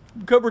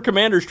 Cobra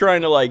Commander's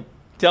trying to, like,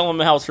 tell him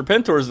how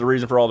Serpentor is the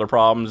reason for all their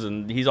problems,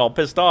 and he's all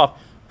pissed off.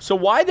 So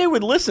why they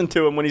would listen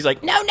to him when he's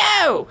like,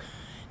 no!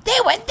 They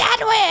went that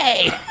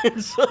way!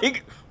 It's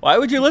like... Why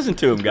would you listen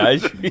to him,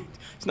 guys?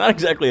 He's not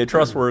exactly a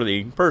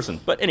trustworthy person.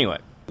 But anyway,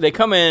 they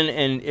come in,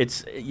 and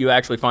you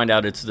actually find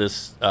out it's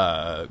this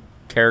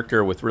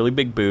character with really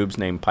big boobs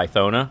named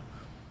Pythona.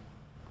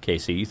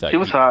 Casey, you thought she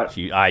was hot.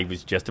 I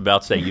was just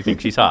about to say, you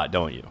think she's hot,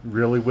 don't you?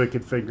 Really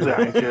wicked finger.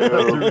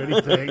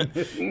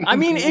 Anything. I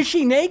mean, is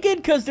she naked?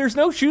 Because there's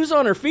no shoes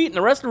on her feet, and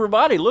the rest of her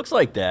body looks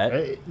like that.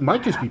 It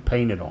might just be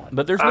painted on.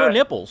 But there's no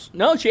nipples.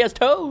 No, she has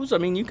toes. I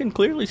mean, you can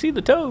clearly see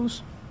the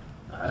toes.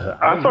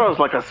 I thought it was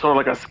like a sort of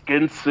like a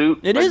skin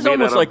suit. It is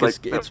almost like a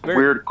skin. It's very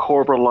weird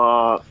Cobra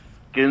Law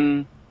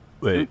skin.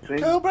 Wait, thing.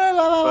 Cobra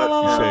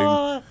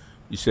la.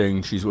 You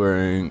saying she's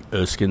wearing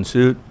a skin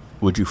suit?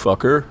 Would you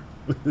fuck her?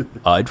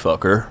 I'd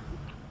fuck her.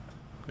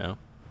 No.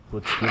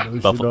 Put lotion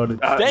Buffalo. on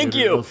it. Thank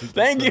you.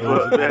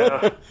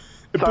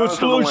 It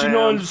puts lotion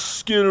on his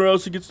skin, or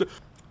else it gets the.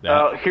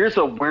 Here's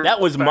a weird. That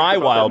was my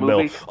Wild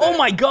Bill. Oh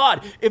my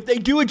God! If they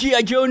do a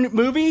G.I. Joe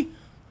movie,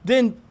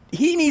 then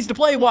he needs to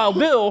play Wild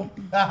Bill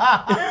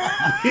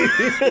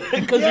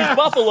because he's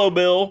Buffalo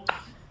Bill.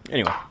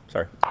 Anyway,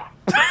 sorry.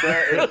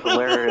 That is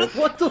hilarious.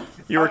 What the?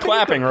 You were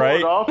clapping, right?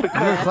 You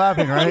were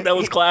clapping, right? That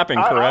was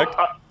clapping, correct?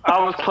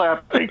 I was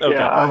clapping. Okay.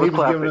 Yeah, I he was was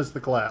clapping. giving us the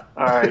clap.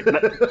 All right.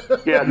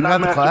 Yeah,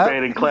 not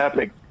masturbating,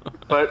 clapping.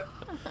 But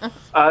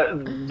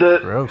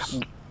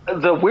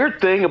the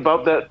weird thing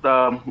about that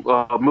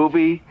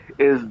movie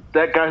is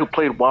that guy who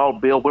played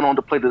Wild Bill went on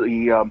to play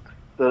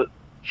the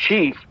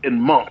chief in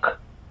Monk.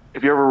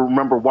 If you ever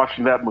remember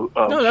watching that movie,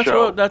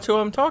 no, that's who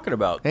I'm talking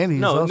about. And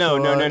he's no, also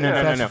in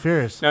Fast and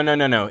Furious.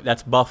 No.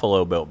 That's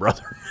Buffalo Bill,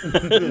 brother.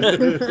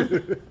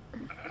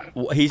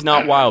 He's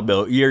not Wild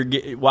Bill.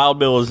 Wild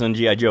Bill is in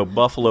G.I. Joe.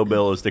 Buffalo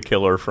Bill is the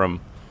killer from.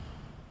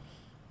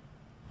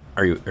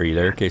 Are you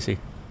there, Casey?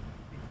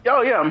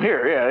 Oh yeah, I'm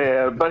here.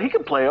 Yeah. But he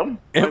can play him.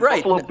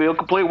 Right. Buffalo Bill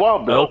can play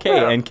Wild Bill. Okay,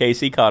 yeah. And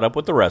Casey caught up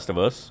with the rest of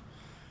us.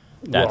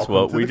 That's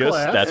what we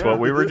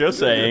were just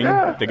saying.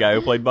 Yeah. The guy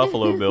who played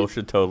Buffalo Bill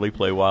should totally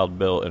play Wild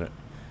Bill in it.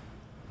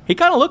 He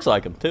kind of looks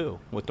like him too,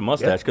 with the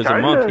mustache, because in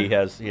Monk he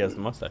has the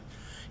mustache.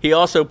 He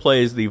also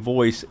plays the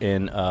voice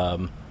in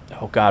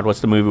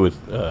what's the movie with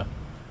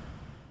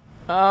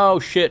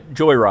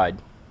Joyride.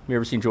 You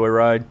ever seen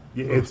Joyride?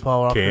 Yeah, it's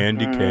Paul Walker.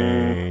 Candy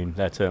Cane.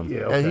 That's him.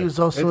 Yeah, Yeah, he was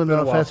also It's in been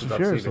a while Fast since and I've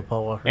Furious seen with it.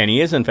 Paul Walker. And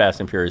he is in Fast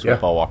and Furious Yeah. with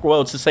Paul Walker.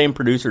 Well, it's the same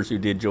producers who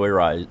did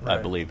Joyride, I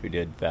Right. believe, who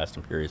did Fast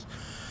and Furious.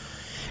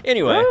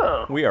 Anyway,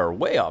 Oh. we are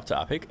way off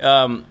topic.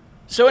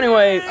 So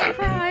anyway,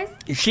 Surprise.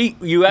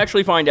 you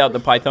actually find out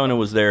that Pythona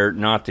was there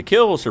not to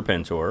kill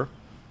Serpentor,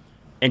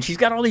 and she's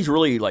got all these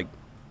really like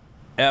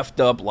effed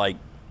up like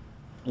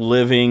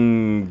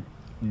living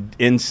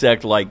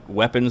insect like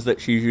weapons that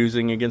she's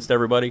using against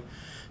everybody.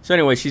 So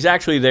anyway, she's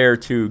actually there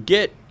to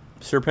get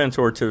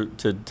Serpentor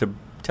to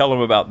tell him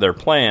about their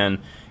plan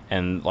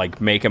and like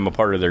make him a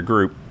part of their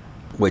group,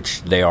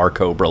 which they are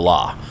Cobra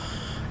Law.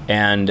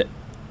 And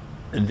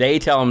they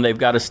tell him they've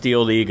got to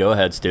steal the... Go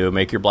ahead, Stu.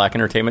 Make your Black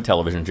Entertainment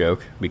Television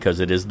joke, because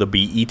it is the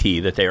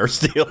BET that they are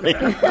stealing.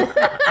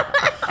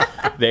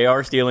 They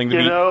are stealing the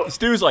BET.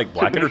 Stu's like,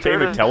 Black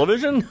Entertainment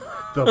Television?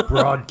 The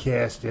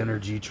broadcast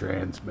energy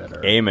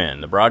transmitter.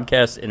 Amen. The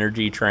broadcast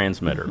energy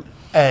transmitter.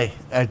 Hey,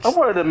 I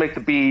wanted to make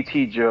the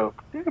BET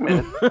joke. Damn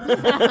it.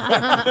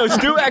 No,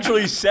 Stu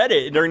actually said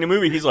it during the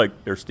movie. He's like,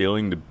 they're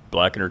stealing the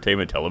Black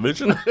Entertainment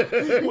Television?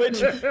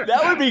 Which,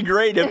 that would be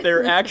great if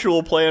their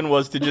actual plan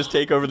was to just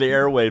take over the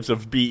airwaves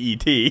of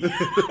BET.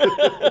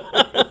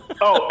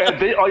 Oh,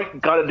 and then all you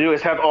gotta do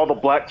is have all the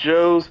Black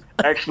Joes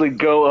actually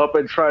go up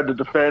and try to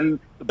defend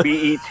the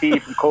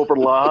BET from Cobra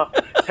La,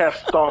 have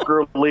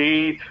Stalker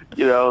lead,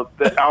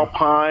 the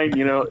Alpine,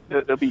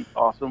 it'd be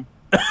awesome.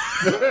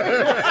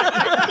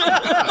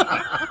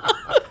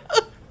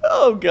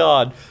 Oh,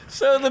 God.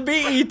 So the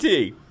BET.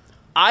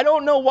 I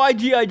don't know why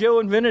G.I. Joe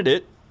invented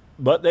it,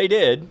 but they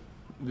did.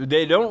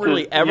 They don't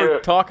really ever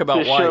talk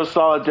about why. To show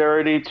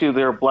solidarity to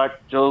their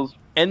Black Joes.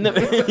 And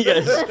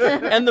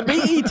the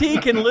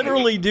BET can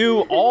literally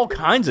do all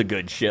kinds of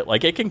good shit.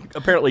 Like, it can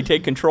apparently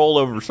take control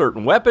over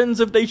certain weapons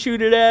if they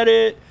shoot it at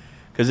it.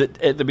 Because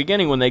at the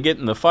beginning, when they get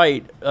in the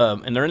fight,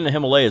 and they're in the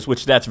Himalayas,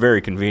 which that's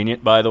very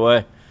convenient, by the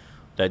way,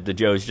 that the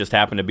Joes just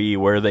happen to be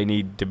where they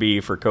need to be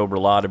for Cobra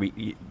La to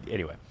be.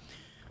 Anyway.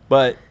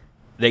 But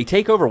they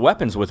take over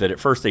weapons with it. At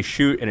first, they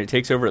shoot, and it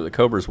takes over the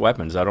Cobra's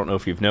weapons. I don't know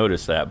if you've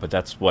noticed that, but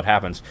that's what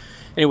happens.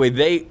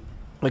 Anyway,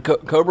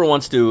 Cobra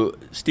wants to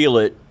steal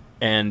it,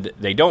 and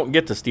they don't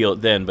get to steal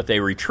it then, but they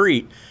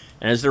retreat.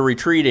 And as they're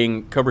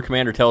retreating, Cobra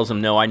Commander tells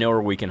them, no, I know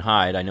where we can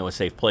hide. I know a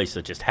safe place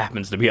that just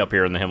happens to be up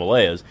here in the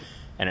Himalayas,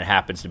 and it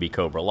happens to be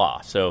Cobra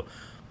La. So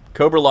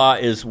Cobra La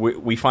is,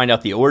 we find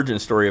out the origin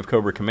story of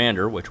Cobra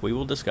Commander, which we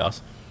will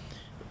discuss.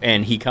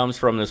 And he comes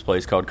from this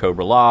place called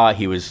Cobra La.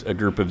 He was a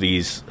group of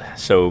these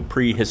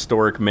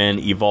prehistoric men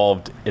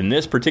evolved in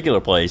this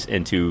particular place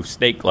into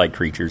snake-like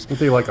creatures. Aren't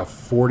they like a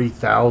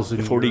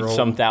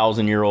 40,000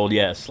 thousand year old,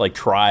 yes, like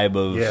tribe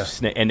of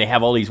snake, and they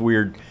have all these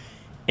weird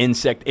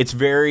insect. It's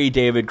very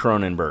David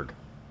Cronenberg.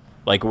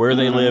 Like where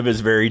they live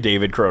is very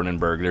David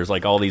Cronenberg. There's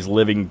like all these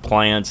living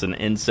plants and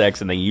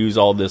insects, and they use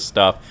all this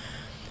stuff.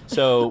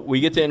 So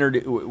we get to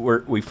introduce.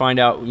 We find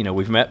out,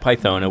 we've met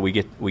Pythona. We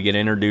get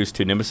introduced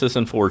to Nemesis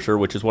Enforcer,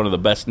 which is one of the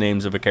best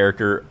names of a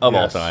character of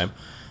all time.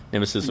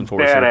 Nemesis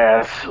Enforcer,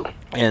 badass,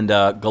 and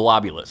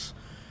Globulus,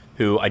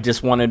 who I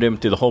just wanted him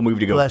to the whole movie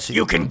to go.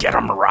 You can get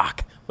him,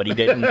 Rock, but he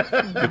didn't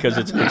because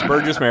it's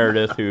Burgess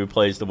Meredith who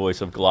plays the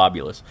voice of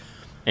Globulus,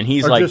 and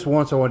he's like. Just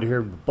once I wanted to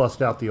hear him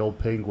bust out the old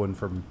penguin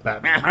from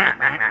Batman.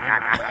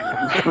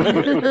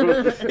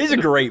 He's a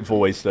great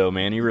voice, though,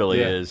 man. He really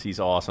is. He's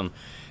awesome.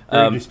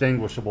 Very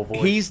distinguishable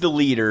voice. He's the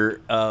leader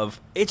of...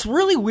 It's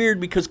really weird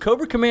because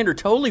Cobra Commander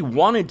totally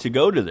wanted to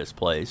go to this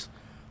place,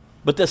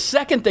 but the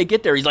second they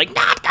get there, he's like,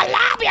 not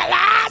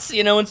Globulus!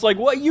 It's like,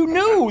 well, you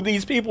knew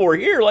these people were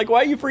here. Like,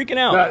 why are you freaking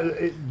out?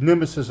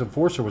 Nemesis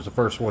Enforcer was the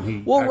first one he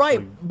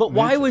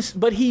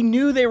But he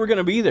knew they were going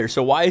to be there,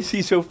 so why is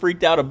he so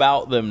freaked out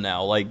about them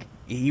now? Like,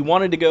 he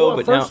wanted to go,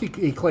 but first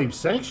he claims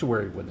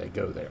sanctuary when they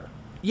go there.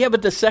 Yeah,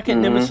 but the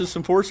second Nemesis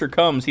Enforcer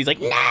comes, he's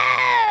like, no!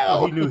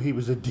 Well, he knew he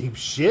was in deep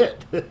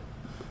shit.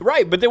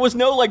 Right, but there was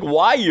no,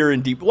 why you're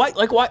in deep... Why?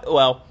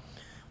 Well,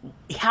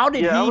 how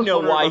did he know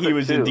why he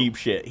was in deep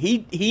shit?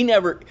 He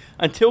never...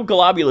 Until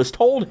Globulus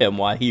told him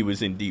why he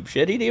was in deep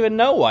shit, he didn't even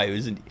know why he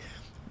was in...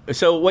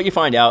 So what you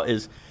find out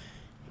is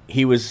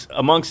he was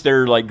amongst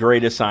their,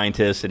 greatest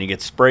scientists, and he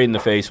gets sprayed in the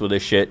face with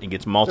this shit, and he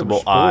gets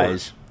multiple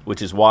eyes,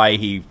 which is why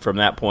he, from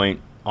that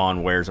point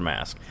on, wears a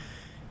mask.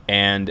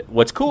 And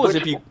what's cool is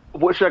if you...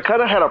 Which I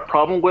kind of had a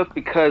problem with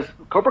because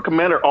Cobra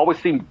Commander always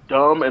seemed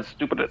dumb and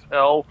stupid as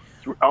hell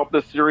throughout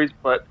this series,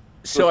 but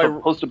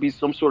supposed to be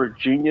some sort of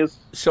genius.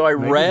 So I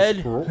read...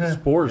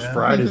 Spores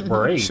fried his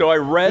brain. So I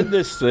read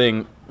this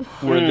thing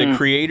where the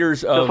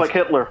creators of... Just like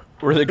Hitler.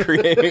 Where the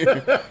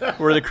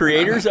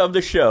creators of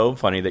the show,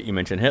 funny that you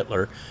mentioned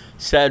Hitler,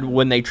 said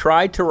when they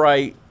tried to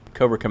write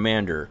Cobra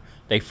Commander,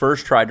 they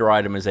first tried to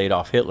write him as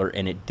Adolf Hitler,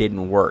 and it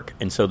didn't work.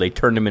 And so they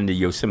turned him into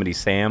Yosemite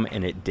Sam,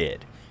 and it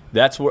did.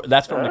 That's from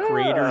the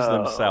creators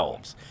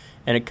themselves,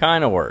 and it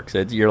kind of works.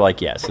 You're like,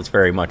 yes, it's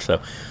very much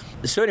so.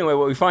 So anyway,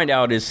 what we find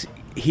out is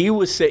he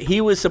was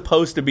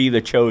supposed to be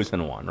the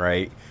chosen one,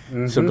 right?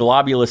 Mm-hmm. So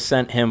Globulus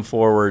sent him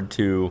forward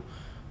to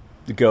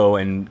go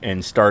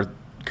and start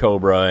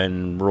Cobra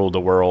and rule the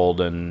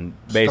world, and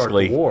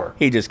basically start the war.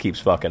 He just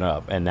keeps fucking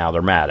up, and now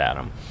they're mad at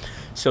him.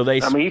 So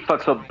he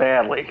fucks up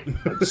badly.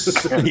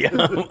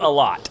 Yeah, a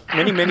lot,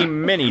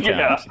 many times.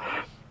 Yeah.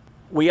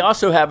 We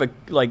also have a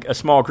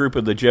small group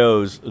of the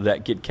Joes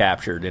that get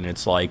captured, and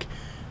it's like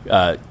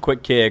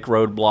Quick Kick,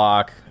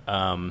 Roadblock.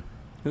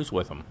 Who's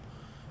with them?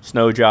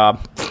 Snow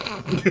Job.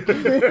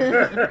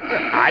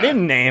 I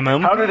didn't name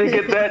him. How did he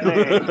get that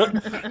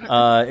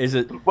name? Is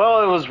it?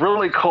 Well, it was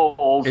really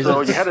cold, so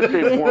you had to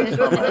stay warm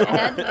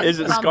somehow. Is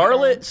it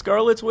Scarlet?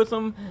 Scarlet's with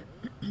them,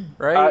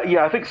 right?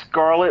 Yeah, I think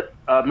Scarlet.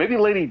 Maybe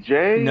Lady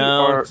J.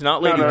 No, it's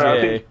not Lady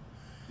J.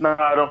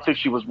 I don't think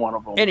she was one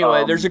of them.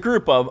 Anyway, there's a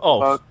group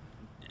of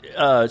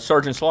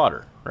Sergeant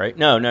Slaughter, right?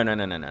 No. No,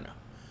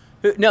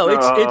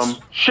 it's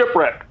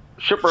Shipwreck.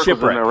 Shipwreck was in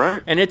there,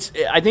 right? And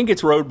I think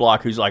it's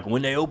Roadblock who's like,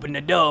 when they open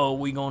the door,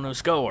 we gonna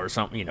score or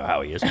something. You know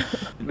how he is.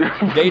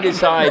 They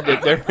decide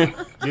that they're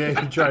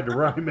he tried to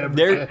rhyme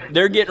everything.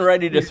 They're getting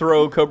ready to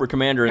throw Cobra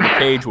Commander in the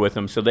cage with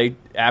them. So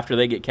after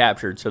they get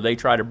captured, so they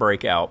try to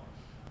break out.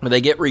 But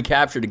they get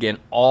recaptured again,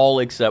 all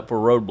except for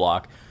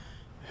Roadblock,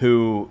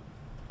 who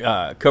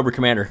Cobra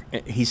Commander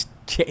he's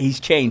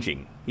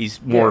changing, he's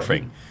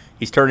morphing.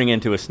 He's turning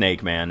into a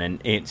snake man,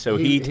 and so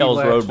he tells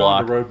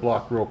Roadblock.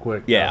 Roadblock real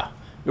quick. Yeah.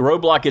 The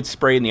Roadblock gets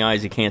sprayed in the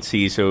eyes he can't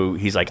see, so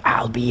he's like,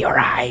 I'll be your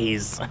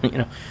eyes.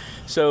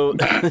 So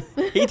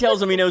he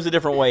tells them he knows a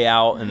different way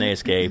out, and they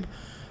escape.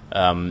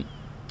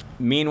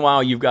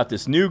 Meanwhile, you've got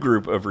this new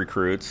group of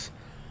recruits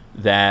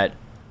that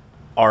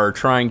are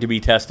trying to be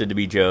tested to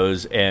be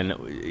Joes, and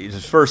the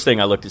first thing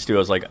I looked at, Stu, I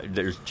was like,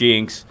 there's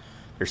Jinx,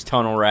 there's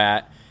Tunnel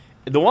Rat.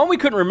 The one we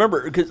couldn't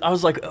remember, because I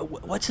was like,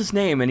 what's his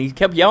name? And he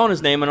kept yelling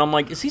his name, and I'm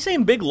like, is he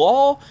saying Big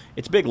Law?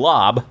 It's Big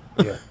Lob.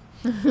 Yeah.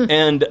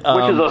 And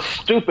which is a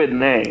stupid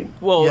name.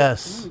 Well,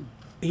 yes,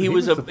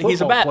 he's a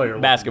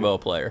basketball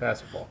player.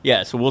 Basketball.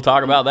 Yeah, so we'll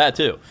talk about that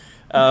too.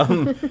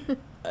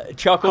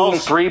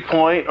 Chuckles,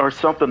 3-point or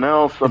something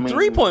else. I mean,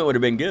 3-point would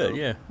have been good.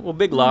 Yeah. Well,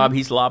 Big Lob,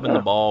 he's lobbing the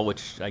ball,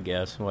 which I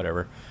guess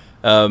whatever.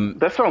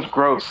 That sounds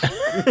gross.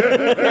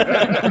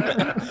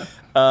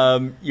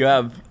 You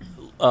have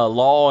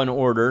Law and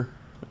Order,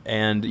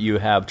 and you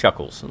have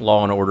Chuckles.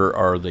 Law and Order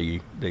are the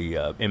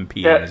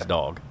MP and his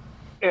dog.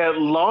 And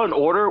Law and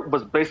Order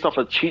was based off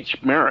of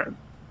Cheech Marin.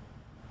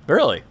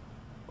 Really?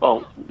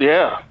 Oh,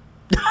 yeah.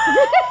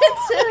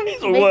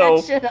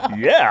 Well,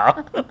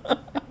 yeah.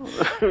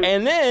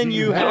 And then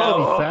you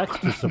have facts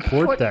to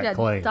support that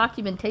claim.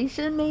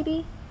 Documentation,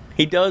 maybe?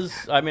 He does.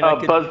 I mean,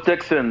 Buzz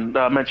Dixon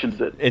mentions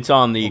it. It's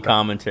on the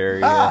commentary.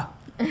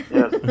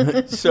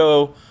 Yes.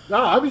 So. No,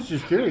 I was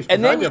just curious,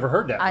 because I've never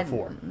heard that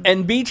before.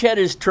 And Beachhead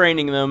is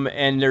training them,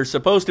 and there's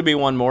supposed to be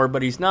one more,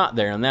 but he's not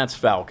there, and that's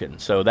Falcon.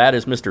 So that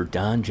is Mr.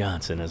 Don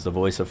Johnson as the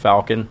voice of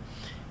Falcon.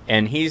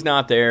 And he's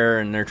not there,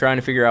 and they're trying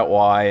to figure out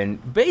why.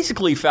 And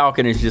basically,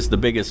 Falcon is just the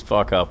biggest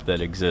fuck-up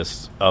that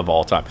exists of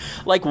all time.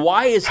 Like,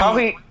 why is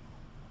he...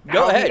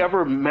 Go ahead. He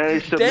ever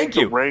managed to make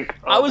the rank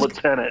of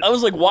lieutenant? I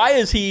was like, why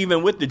is he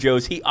even with the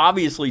Joes? He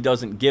obviously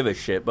doesn't give a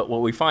shit, but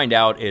what we find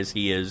out is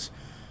he is,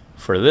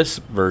 for this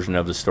version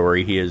of the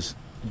story, he is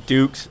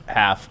Duke's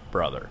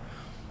half-brother.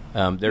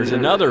 There's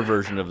another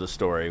version of the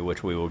story,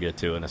 which we will get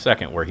to in a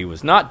second, where he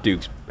was not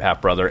Duke's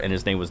half-brother, and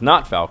his name was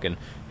not Falcon.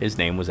 His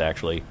name was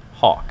actually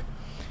Hawk.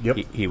 Yep.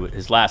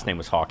 His last name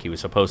was Hawk. He was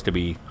supposed to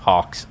be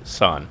Hawk's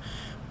son,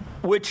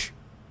 which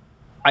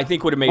I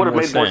think would have made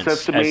more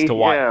sense to as me. to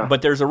why. Yeah.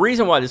 But there's a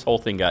reason why this whole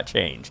thing got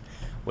changed,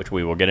 which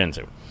we will get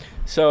into.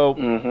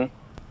 So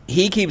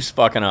he keeps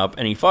fucking up,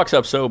 and he fucks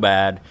up so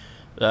bad.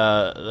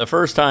 The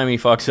first time he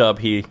fucks up,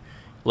 he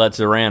lets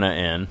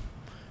Zorana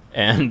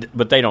in,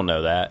 but they don't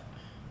know that.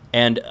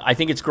 And I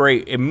think it's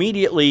great.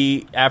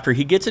 Immediately after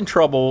he gets in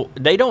trouble,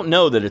 they don't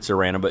know that it's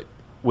Zorana,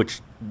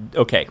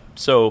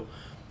 so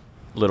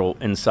little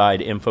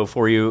inside info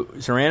for you.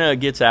 Zorana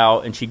gets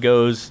out, and she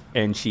goes,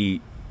 and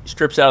she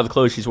strips out of the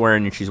clothes she's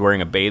wearing, and she's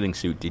wearing a bathing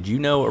suit. Did you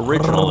know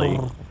originally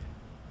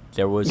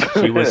she was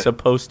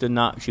supposed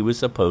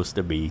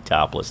to be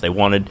topless? They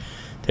wanted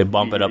to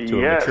bump it up to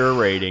a mature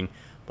rating,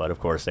 but of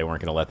course they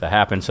weren't going to let that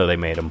happen, so they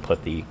made them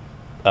put the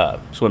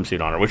swimsuit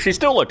on her, which she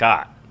still looked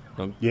hot.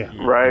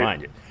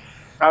 Right.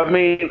 I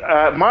mean,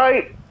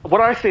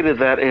 what I say to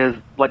that is,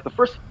 like, the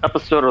first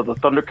episode of the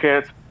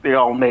Thundercats, they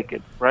all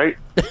naked, right?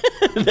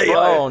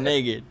 all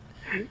naked.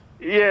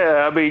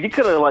 Yeah, I mean, you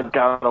could have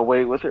got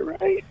away with it,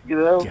 right? You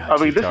know, I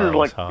mean, this is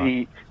like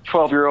the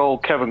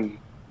 12-year-old Kevin,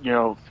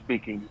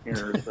 speaking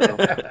here. So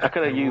I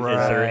could have used. Is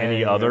there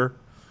any other?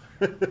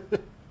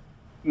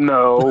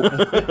 No,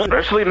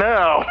 especially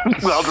now.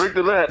 I'll drink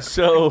to that.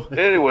 So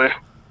anyway.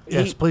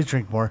 Yes, please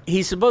drink more.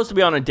 He's supposed to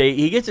be on a date.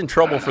 He gets in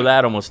trouble for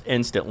that almost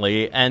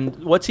instantly. And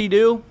what's he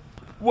do?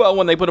 Well,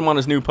 when they put him on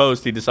his new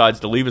post, he decides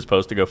to leave his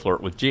post to go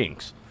flirt with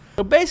Jinx.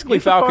 So basically,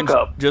 Falcon's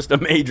just a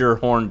major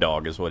horn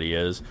dog is what he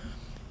is.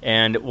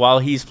 And while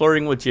he's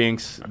flirting with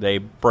Jinx, they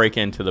break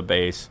into the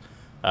base.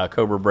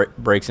 Cobra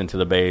breaks into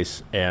the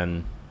base,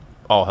 and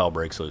all hell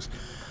breaks loose.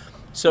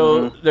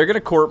 So they're going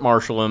to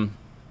court-martial him,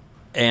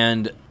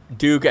 and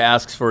Duke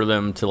asks for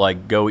them to,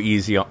 go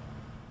easy on...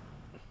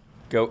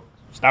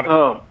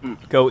 Stop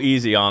it. Go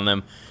easy on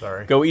them.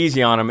 Sorry. Go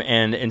easy on him,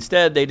 and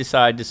instead they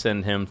decide to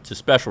send him to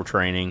special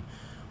training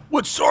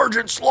with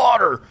Sergeant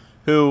Slaughter,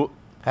 who...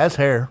 has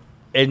hair.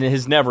 And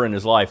has never in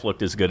his life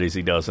looked as good as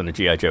he does in a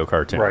G.I. Joe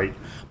cartoon. Right.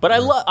 But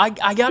I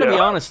got to be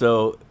honest,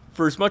 though,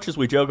 for as much as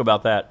we joke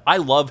about that, I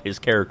love his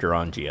character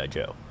on G.I.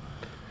 Joe.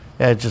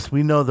 Yeah,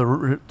 we know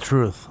the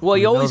truth. Well,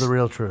 we know the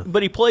real truth.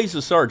 But he plays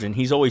the sergeant.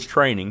 He's always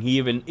training. He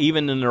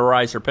even in the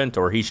Arai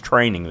Serpentor, he's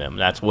training them.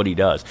 That's what he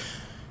does.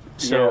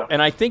 So, and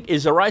I think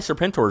Arai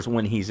Serpentor is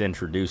when he's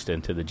introduced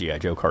into the G.I.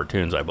 Joe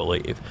cartoons, I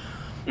believe.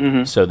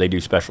 Mm-hmm. So they do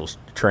special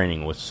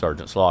training with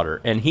Sergeant Slaughter.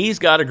 And he's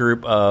got a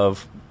group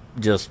of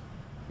just...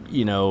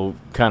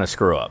 kind of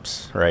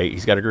screw-ups, right?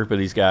 He's got a group of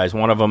these guys.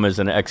 One of them is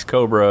an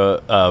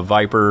ex-Cobra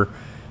Viper.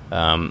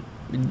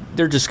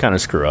 they're just kind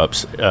of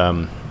screw-ups.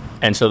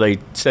 And so they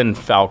send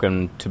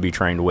Falcon to be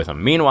trained with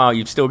him. Meanwhile,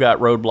 you've still got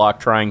Roadblock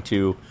trying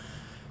to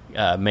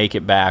make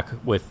it back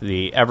with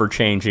the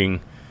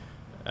ever-changing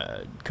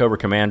Cobra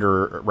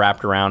Commander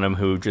wrapped around him,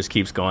 who just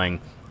keeps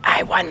going,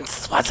 I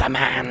once was a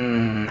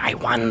man. I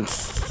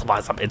once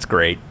was a... It's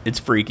great. It's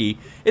freaky.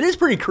 It is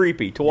pretty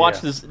creepy to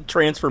watch this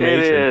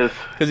transformation. It is.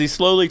 Because he's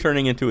slowly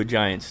turning into a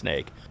giant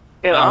snake.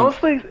 And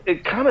honestly,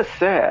 it's kind of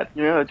sad.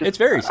 You know, it's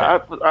very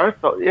sad. I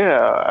felt,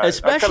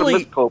 especially I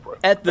miss Cobra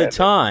at the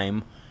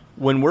time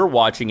when we're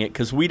watching it,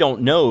 because we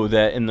don't know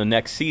that in the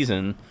next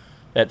season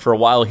that for a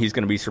while he's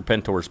going to be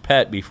Serpentor's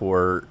pet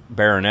before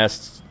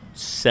Baroness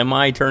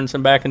turns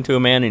him back into a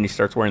man and he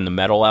starts wearing the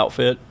metal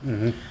outfit.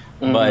 Mm-hmm.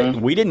 But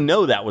we didn't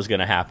know that was going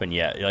to happen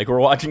yet. Like, we're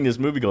watching this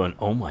movie going,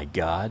 oh my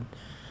God,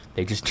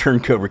 they just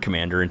turned Cobra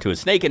Commander into a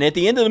snake. And at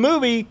the end of the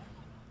movie,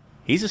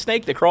 he's a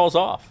snake that crawls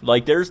off.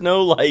 Like, there's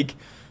no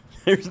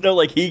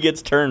he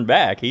gets turned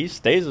back. He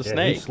stays a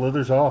snake. He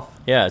slithers off.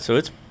 Yeah, so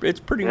it's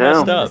pretty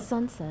messed up. The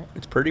sunset.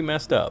 It's pretty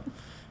messed up.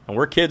 And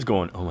we're kids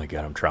going, oh my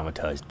God, I'm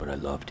traumatized, but I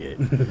loved it.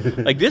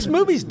 Like, this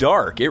movie's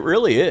dark. It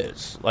really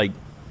is. Like,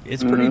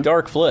 it's a pretty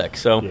dark flick.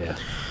 So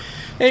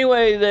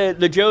anyway,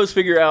 the Joes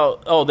figure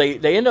out,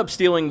 they end up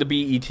stealing the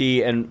BET,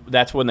 and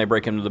that's when they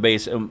break into the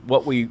base. And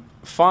what we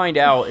find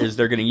out is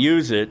they're going to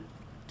use it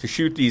to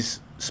shoot these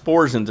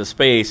spores into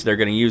space. They're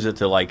going to use it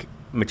to, like,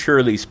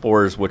 mature these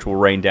spores, which will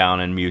rain down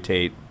and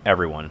mutate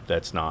everyone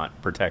that's not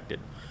protected.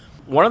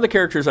 One of the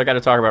characters I got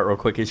to talk about real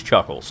quick is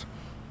Chuckles.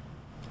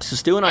 So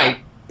Stu and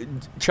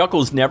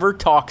Chuckles never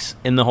talks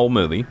in the whole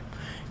movie.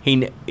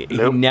 He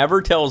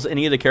never tells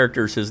any of the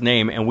characters his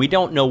name, and we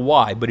don't know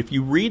why. But if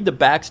you read the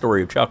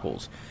backstory of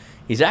Chuckles,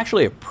 he's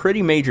actually a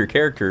pretty major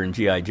character in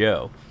G.I.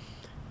 Joe.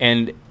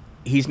 And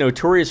he's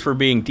notorious for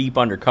being deep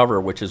undercover,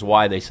 which is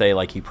why they say,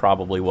 like, he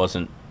probably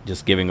wasn't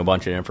just giving a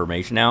bunch of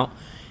information out.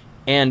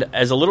 And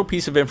as a little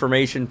piece of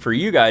information for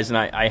you guys, and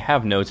I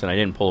have notes, and I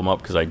didn't pull them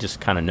up because I just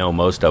kind of know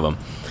most of them.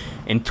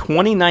 In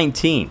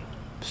 2019,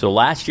 so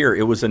last year,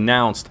 it was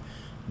announced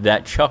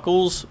that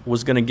Chuckles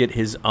was going to get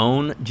his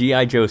own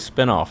G.I. Joe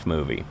spinoff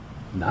movie.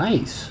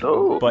 Nice.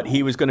 Oh. But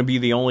he was going to be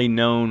the only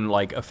known,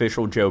 like,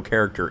 official Joe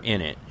character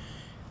in it.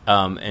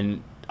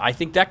 And I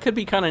think that could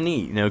be kind of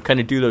neat, you know, kind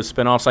of do those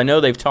spinoffs. I know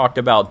they've talked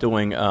about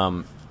doing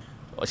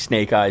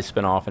Snake Eyes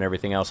spinoff and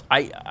everything else.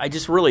 I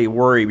just really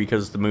worry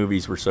because the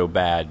movies were so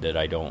bad that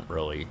I don't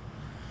really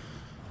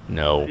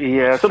know.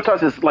 Yeah,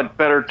 sometimes it's like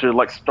better to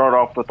like start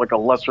off with like a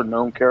lesser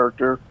known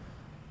character,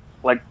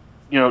 like,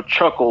 you know,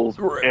 Chuckles,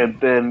 and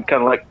then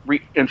kind of like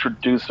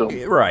reintroduce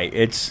him. Right.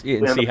 And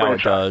see how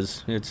it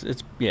does.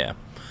 It's yeah.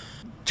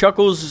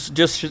 Chuckles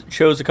just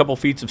shows a couple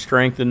feats of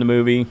strength in the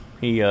movie.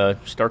 He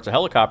starts a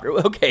helicopter.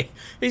 Okay,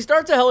 he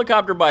starts a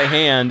helicopter by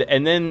hand,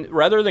 and then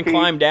rather than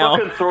climb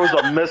down, he throws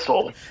a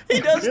missile.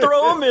 He does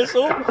throw a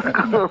missile,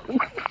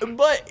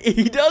 but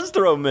he does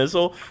throw a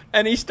missile,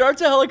 and he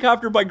starts a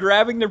helicopter by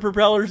grabbing the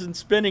propellers and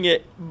spinning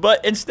it.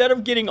 But instead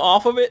of getting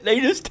off of it, they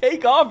just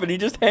take off, and he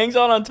just hangs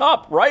on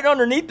top, right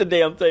underneath the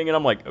damn thing. And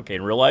I'm like, okay,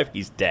 in real life,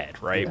 he's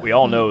dead, right? We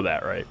all know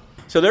that, right?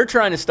 So they're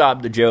trying to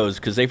stop the Joes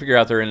because they figure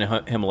out they're in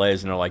the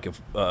Himalayas, and they're like, if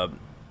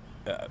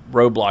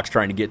Roadblock's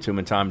trying to get to him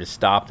in time to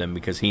stop them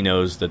because he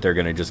knows that they're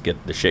going to just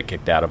get the shit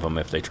kicked out of them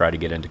if they try to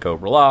get into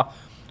Cobra-La,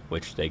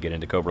 which they get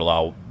into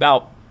Cobra-La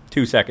about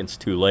 2 seconds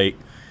too late,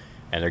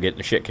 and they're getting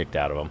the shit kicked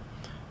out of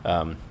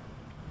them.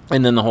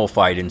 And then the whole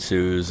fight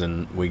ensues,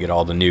 and we get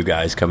all the new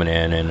guys coming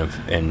in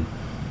and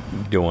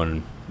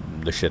doing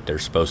the shit they're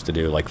supposed to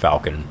do, like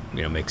Falcon,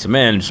 you know, makes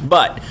amends,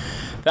 but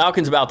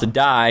Falcon's about to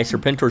die.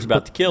 Serpentor's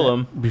about to kill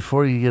him.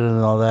 Before you get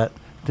into all that,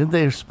 didn't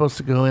they supposed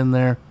to go in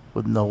there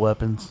with no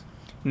weapons?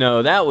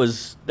 No,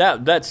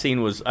 that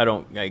scene was I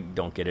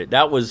don't get it.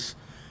 That was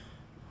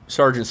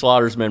Sergeant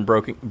Slaughter's men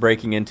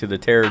breaking into the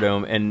Terror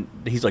Dome, and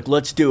he's like,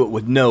 "Let's do it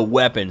with no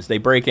weapons." They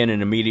break in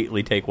and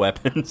immediately take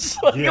weapons.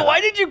 Yeah. Why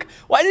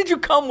did you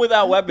come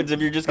without weapons if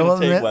you're just going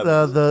to take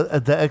weapons?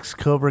 The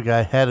ex-Cobra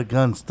guy had a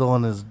gun still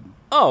in his.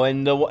 Oh,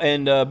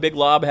 and Big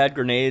Lob had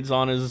grenades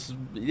on his.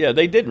 Yeah,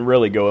 they didn't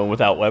really go in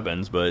without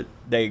weapons, but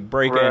they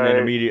break in and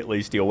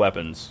immediately steal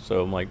weapons.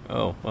 So I'm like,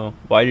 oh, well,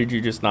 why did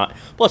you just not?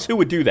 Plus, who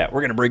would do that? We're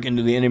going to break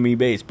into the enemy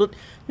base, but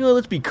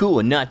let's be cool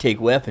and not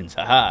take weapons.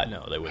 Haha!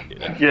 No, they wouldn't do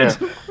that. Yeah,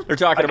 they're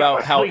talking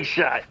about how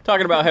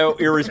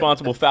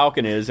irresponsible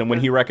Falcon is, and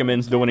when he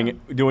recommends doing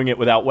it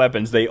without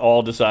weapons, they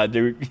all decide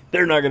they're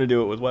not going to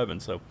do it with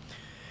weapons. So.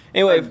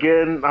 Anyway,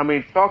 again, I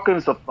mean,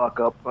 Falcon's a fuck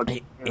up.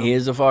 He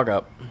is a fuck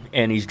up,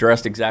 and he's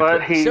dressed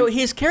exactly. So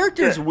his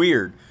character's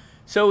weird.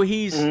 So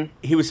he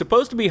was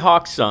supposed to be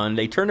Hawk's son.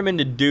 They turned him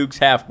into Duke's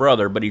half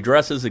brother, but he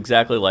dresses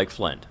exactly like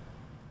Flint.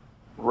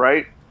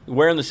 Right.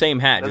 Wearing the same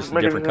hat, just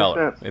a different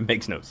color. It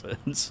makes no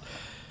sense.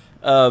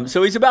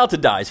 So he's about to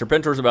die.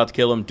 Serpentor's about to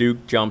kill him.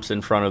 Duke jumps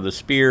in front of the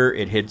spear.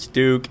 It hits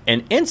Duke,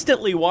 and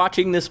instantly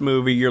watching this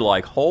movie, you're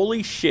like,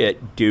 "Holy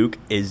shit, Duke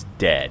is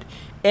dead,"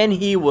 and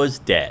he was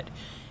dead.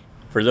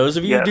 For those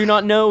of you who do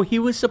not know, he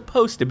was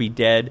supposed to be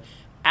dead.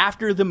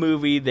 After the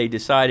movie, they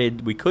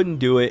decided we couldn't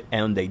do it,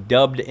 and they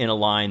dubbed in a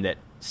line that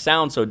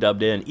sound so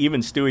dubbed in.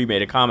 Even Stewie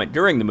made a comment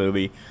during the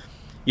movie.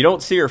 You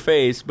don't see her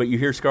face, but you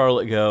hear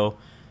Scarlett go,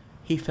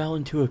 "He fell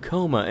into a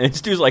coma." And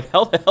Stew's like,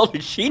 how the hell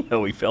did she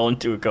know he fell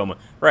into a coma?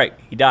 Right,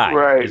 he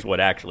died, is what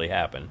actually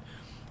happened.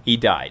 He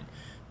died.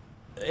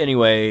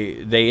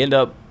 Anyway, they end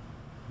up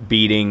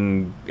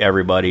beating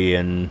everybody,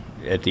 and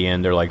at the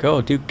end, they're like,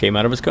 "Oh, Duke came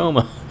out of his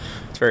coma."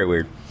 It's very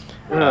weird.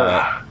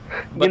 I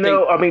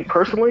mean,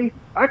 personally,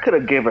 I could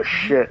have gave a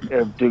shit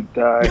if Duke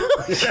died.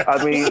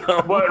 I mean,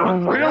 but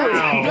really,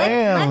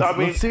 damn. I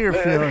mean, let's see your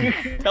feelings.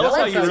 Tell us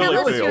how you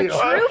really feel. Your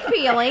true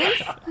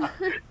feelings.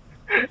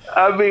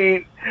 I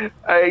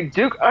mean,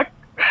 Duke.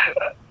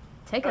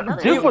 Take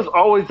another. Duke was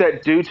always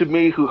that dude to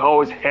me who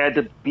always had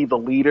to be the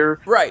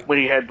leader. Right. When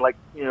he had, like,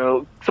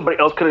 somebody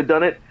else could have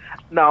done it.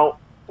 Now,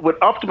 when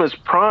Optimus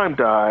Prime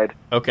died,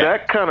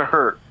 that kind of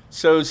hurt.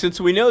 So since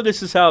we know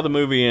this is how the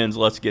movie ends,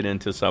 let's get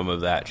into some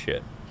of that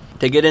shit.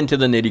 To get into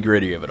the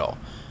nitty-gritty of it all.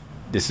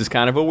 This is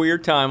kind of a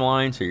weird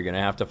timeline, so you're going to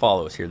have to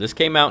follow us here. This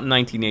came out in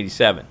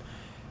 1987.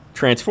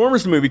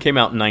 Transformers the movie came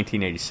out in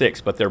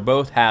 1986, but they're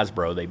both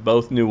Hasbro. They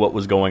both knew what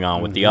was going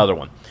on with the other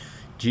one.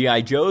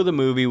 G.I. Joe the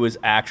movie was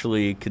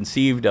actually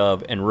conceived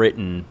of and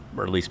written,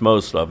 or at least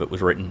most of it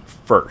was written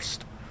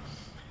first.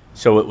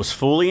 So it was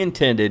fully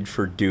intended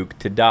for Duke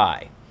to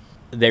die.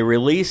 They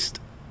released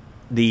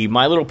the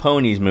My Little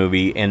Ponies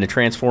movie and the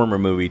Transformer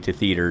movie to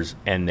theaters,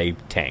 and they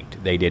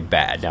tanked. They did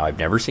bad. Now, I've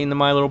never seen the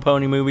My Little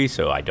Pony movie,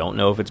 so I don't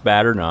know if it's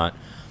bad or not.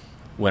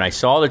 When I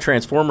saw the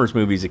Transformers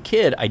movie as a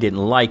kid, I didn't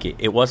like it.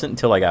 It wasn't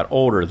until I got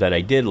older that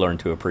I did learn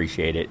to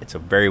appreciate it. It's a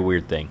very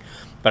weird thing.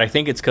 But I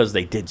think it's because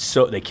they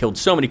killed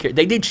so many characters.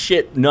 They did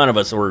shit none of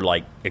us were,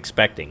 like,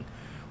 expecting.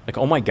 Like,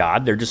 oh my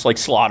God, they're just, like,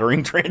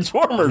 slaughtering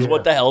Transformers.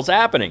 What the hell's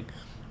happening?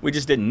 We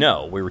just didn't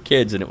know. We were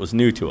kids, and it was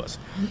new to us.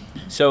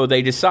 So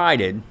they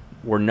decided,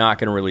 we're not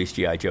going to release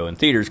G.I. Joe in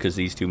theaters because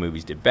these two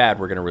movies did bad.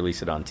 We're going to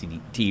release it on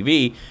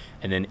TV.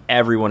 And then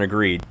everyone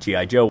agreed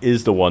G.I. Joe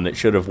is the one that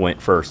should have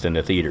went first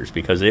into theaters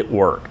because it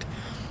worked.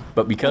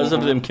 But because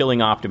of them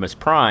killing Optimus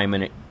Prime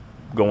and it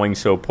going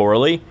so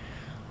poorly,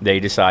 they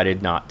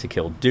decided not to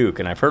kill Duke.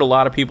 And I've heard a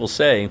lot of people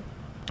say,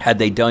 had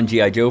they done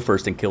G.I. Joe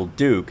first and killed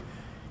Duke,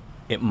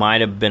 it might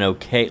have been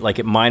okay. Like,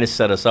 it might have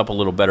set us up a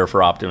little better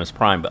for Optimus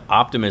Prime. But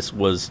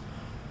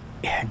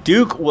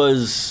Duke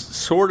was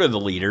sort of the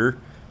leader,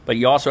 but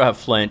you also have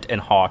Flint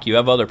and Hawk. You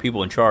have other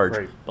people in charge.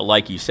 Right. But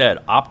like you said,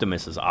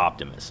 Optimus is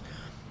Optimus.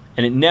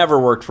 And it never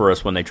worked for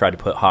us when they tried to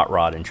put Hot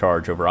Rod in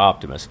charge over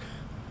Optimus,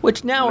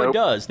 which now it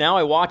does. Now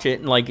I watch it,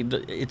 and like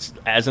it's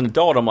as an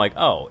adult, I'm like,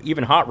 oh,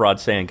 even Hot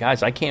Rod's saying,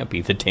 guys, I can't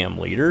be the damn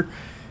leader.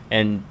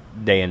 And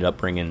they ended up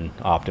bringing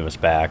Optimus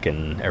back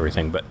and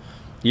everything. But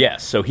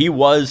yes, so he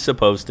was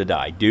supposed to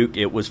die. Duke,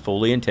 it was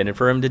fully intended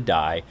for him to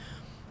die.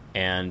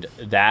 And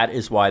that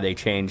is why they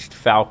changed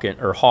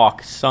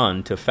Hawk's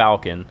son to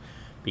Falcon,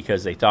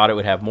 because they thought it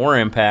would have more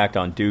impact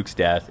on Duke's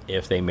death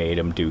if they made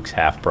him Duke's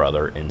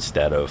half-brother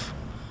instead of...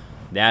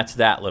 That's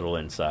that little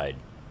inside.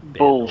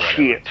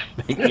 Bullshit.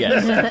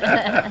 Yes.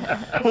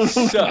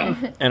 So,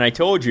 and I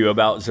told you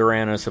about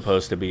Zorana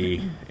supposed to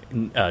be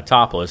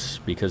topless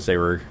because they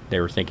were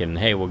thinking,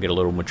 hey, we'll get a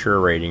little mature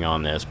rating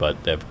on this,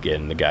 but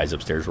again, the guys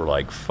upstairs were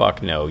like,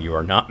 fuck no, you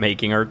are not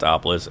making her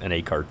topless in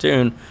a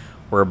cartoon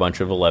where a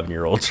bunch of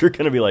 11-year-olds are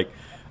going to be like,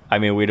 I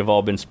mean, we'd have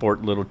all been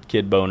sport little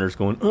kid boners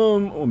going,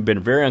 we've been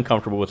very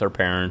uncomfortable with our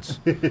parents.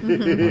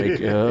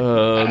 Like,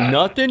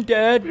 nothing,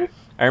 Dad.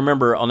 I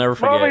remember, I'll never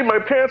forget. Mommy, my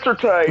pants are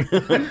tight.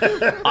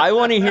 I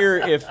want to hear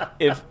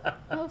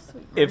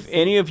if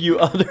any of you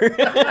other...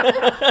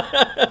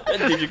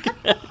 Did you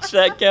catch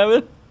that,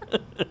 Kevin?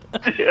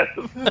 Yes.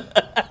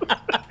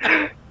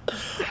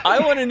 I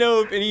want to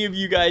know if any of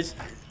you guys,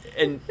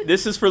 and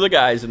this is for the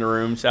guys in the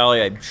room,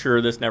 Sally, I'm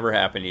sure this never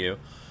happened to you.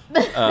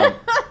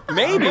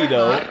 Maybe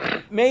though.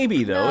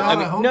 I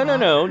mean,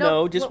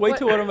 no. Just wait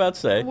till what I'm about to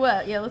say.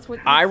 What? Yeah, let's wait.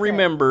 I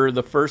remember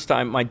the first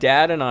time my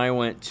dad and I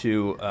went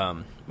to...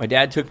 my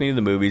dad took me to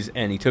the movies,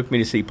 and he took me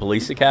to see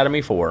Police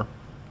Academy 4.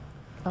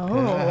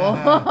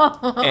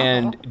 Oh.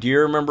 And do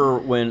you remember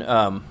when...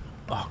 oh,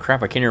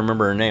 crap, I can't even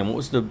remember her name. What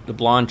was the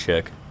blonde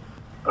chick?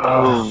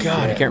 Oh,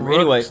 God, I can't remember.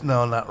 Anyway.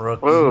 No, not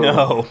Rooks.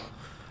 No.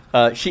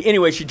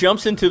 She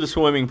jumps into the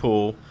swimming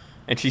pool,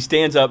 and she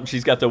stands up, and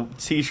she's got the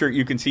T-shirt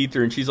you can see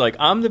through, and she's like,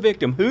 I'm the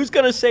victim. Who's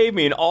going to save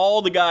me? And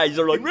all the guys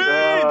are like,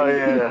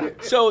 yeah.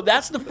 So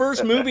that's the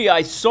first movie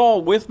I saw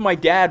with my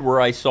dad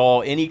where I saw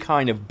any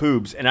kind of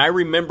boobs. And I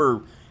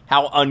remember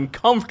how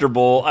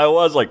uncomfortable I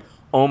was. Like,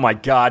 oh, my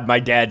God,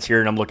 my dad's here,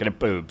 and I'm looking at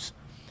boobs.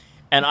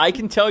 And I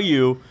can tell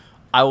you,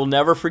 I will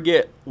never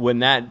forget when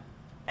that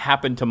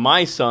happened to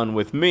my son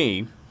with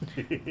me.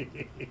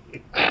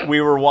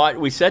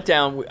 We sat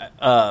down...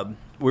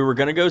 we were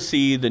going to go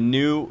see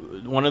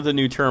one of the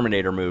new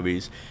Terminator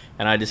movies,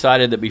 and I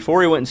decided that before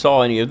we went and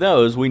saw any of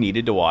those, we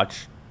needed to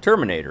watch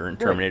Terminator and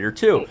Terminator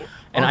 2.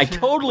 And I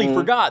totally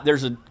forgot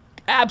there's an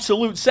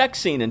absolute sex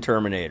scene in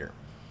Terminator.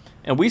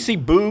 And we see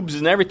boobs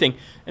and everything.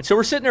 And so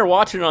we're sitting there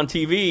watching it on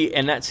TV,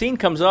 and that scene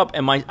comes up,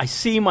 and I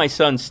see my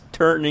son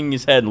turning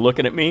his head and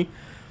looking at me.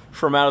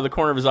 from out of the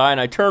corner of his eye, and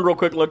I turned real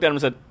quick, looked at him,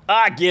 and said,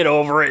 get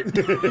over it.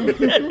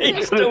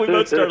 We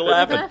both started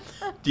laughing.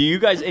 Do you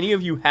guys, any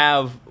of you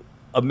have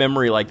a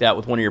memory like that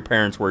with one of your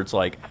parents where it's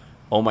like,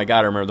 oh my God,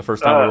 I remember the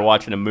first time we were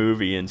watching a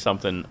movie and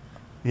something.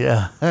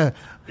 Yeah.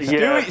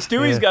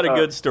 Stewie's got a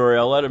good story.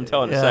 I'll let him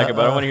tell it in a second,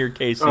 but I want to hear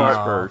Casey's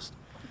first.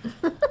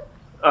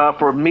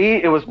 For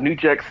me, it was New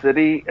Jack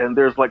City, and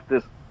there's like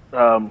this,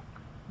 I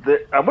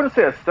wouldn't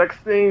say a sex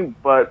scene,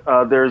 but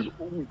there's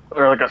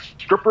like a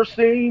stripper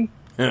scene,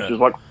 which is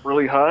like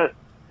really hot,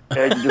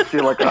 and you just see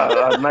like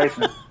a nice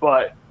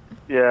butt.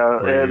 Yeah,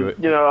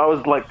 and I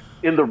was like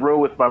in the room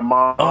with my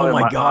mom. Oh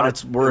my God,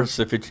 it's worse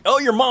if it's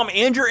your mom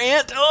and your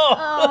aunt.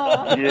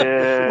 Oh,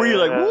 yeah. Were you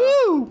like,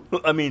 woo?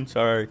 I mean,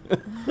 sorry.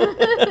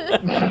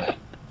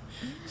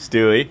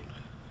 Stewie.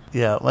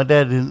 Yeah, my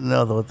dad didn't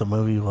know what the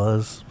movie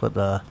was, but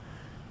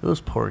it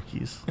was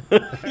Porky's.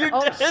 Your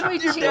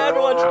dad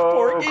watched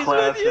Porky's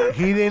with you?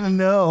 He didn't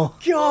know.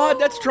 God,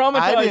 that's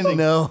traumatizing. I didn't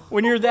know.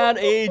 When you're that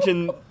age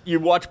and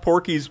you watch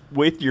Porky's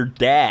with your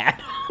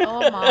dad.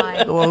 Oh,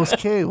 my. Well, it was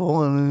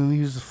cable, and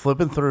he was just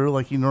flipping through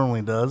like he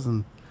normally does,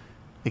 and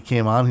it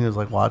came on. He was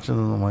like watching,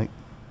 and I'm like,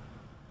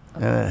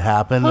 and it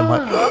happened. I'm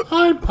like,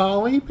 I'm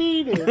Polly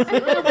Penis.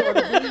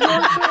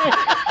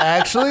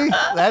 Actually,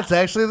 that's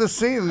actually the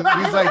scene.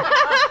 He's like,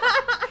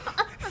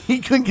 he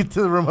couldn't get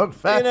to the remote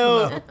fast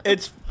enough.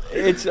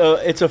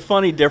 It's a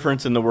funny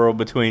difference in the world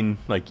between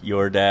like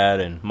your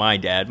dad and my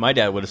dad. My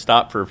dad would have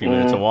stopped for a few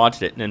minutes and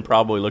watched it, and then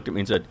probably looked at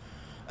me and said,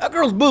 "That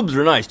girl's boobs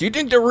are nice. Do you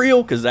think they're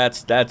real?" Because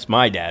that's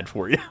my dad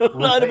for you.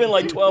 I'd have been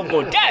like 12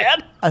 going,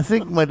 "Dad." I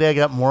think my dad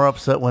got more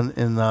upset when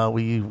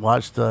we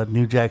watched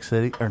New Jack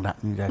City, or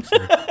not New Jack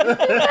City.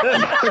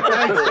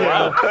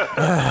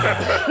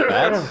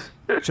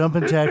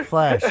 Jumpin' Jack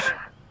Flash.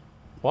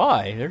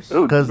 Why? Because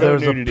no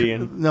there's nudity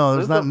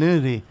there's not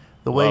nudity.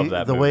 The way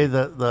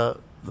movie.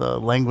 the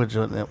language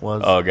in it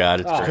was. Oh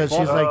God, it's because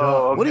she's like,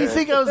 "What do you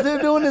think I was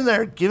doing in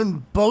there?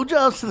 Giving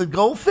blowjobs to the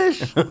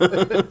goldfish?"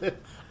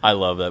 I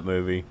love that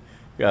movie.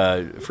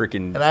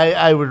 Freaking. And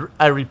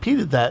I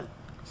repeated that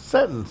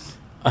sentence.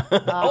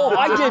 Oh,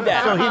 I did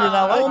that. So he did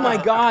not like Oh my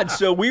God!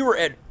 So we were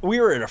at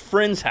a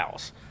friend's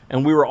house,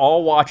 and we were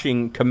all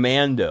watching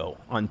Commando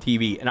on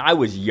TV, and I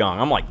was young.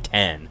 I'm like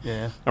 10.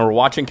 Yeah. And we're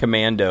watching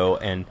Commando,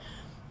 and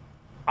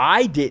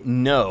I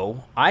didn't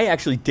know. I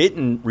actually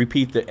didn't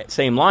repeat the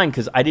same line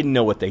because I didn't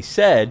know what they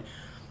said.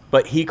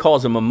 But he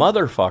calls him a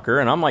motherfucker,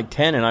 and I'm like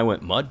 10, and I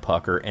went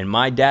mudpucker, and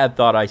my dad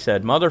thought I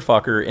said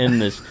motherfucker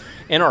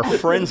in our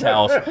friend's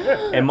house,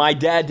 and my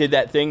dad did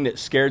that thing that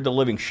scared the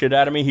living shit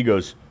out of me. He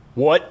goes,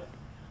 "What?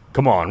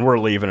 Come on, we're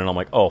leaving." And I'm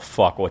like, "Oh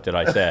fuck, what did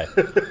I say?"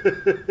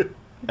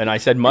 And I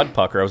said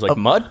mudpucker. I was like,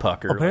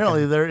 mudpucker.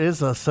 Apparently, there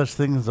is a such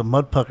thing as a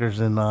mudpuckers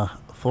in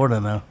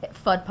Florida now.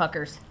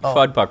 Fudpuckers.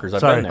 Fudpuckers.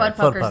 I've been there.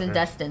 Fudpuckers in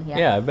Destin. Yeah.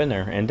 Yeah, I've been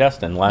there in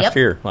Destin last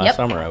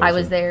summer. I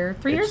was there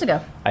 3 years ago.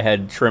 I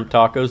had shrimp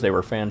tacos. They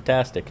were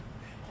fantastic.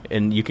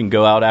 And you can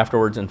go out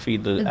afterwards and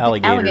feed the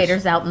alligators.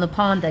 Alligators out in the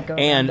pond that go.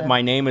 And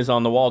my name is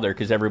on the wall there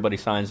because everybody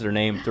signs their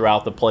name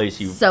throughout the place.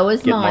 You so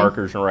is get mine.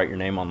 markers and write your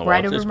name on the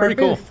right wall. Over It's pretty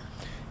cool.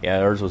 Yeah,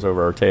 ours was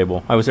over our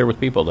table. I was there with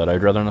people that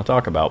I'd rather not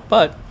talk about,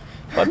 but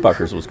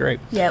Fudpuckers was great.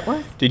 Yeah, it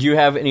was. Did you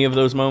have any of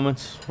those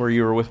moments where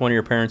you were with one of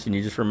your parents and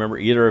you just remember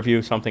either of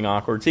you something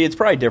awkward? See, it's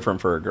probably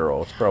different for a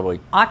girl. It's probably.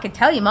 I could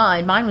tell you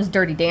mine. Mine was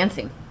Dirty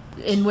Dancing.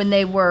 And when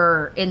they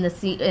were in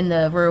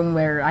the room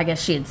where I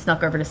guess she had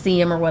snuck over to see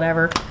him or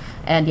whatever.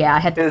 And yeah, I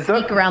had to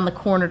sneak around the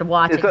corner to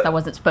watch it because I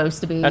wasn't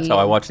supposed to be. That's how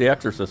I watched The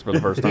Exorcist for the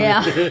first time.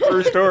 Yeah.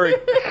 True story.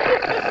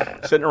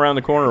 Sitting around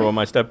the corner while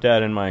my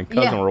stepdad and my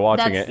cousin were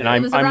watching it. And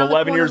I'm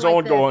 11 years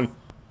old going,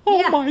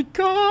 oh my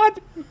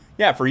God.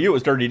 Yeah, for you it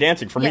was Dirty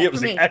Dancing. For me it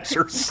was The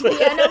Exorcist.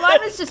 Yeah, no, mine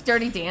was just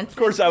Dirty Dancing. Of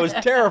course, I was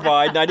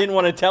terrified, and I didn't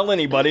want to tell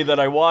anybody that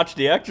I watched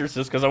The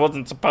Exorcist because I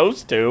wasn't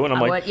supposed to. And I'm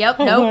like,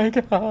 my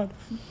God.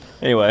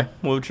 Anyway,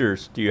 what's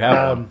yours? Do you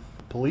have one?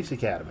 Police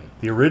Academy,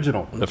 the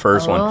original, the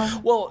first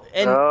one. Well,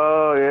 and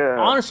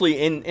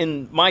honestly,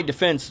 in my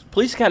defense,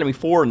 Police Academy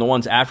 4 and the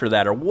ones after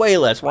that are way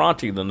less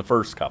raunchy than the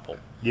first couple.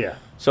 Yeah.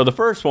 So the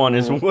first one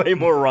is way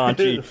more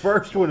raunchy. The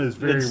first one is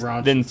very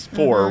raunchy. Than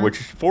 4, which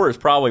 4 is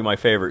probably my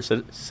favorite.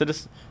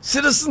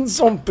 Citizens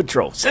on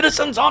Patrol.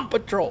 Citizens on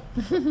Patrol.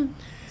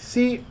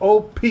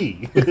 COP.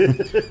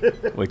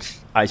 Which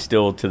I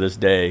still, to this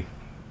day,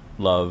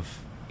 love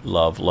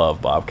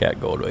Bobcat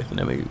Goldthwait. And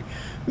I mean,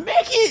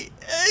 Mickey!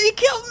 He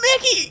killed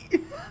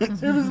Mickey!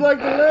 It was like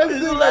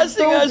the last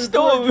thing I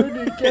stole.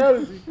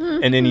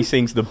 And then he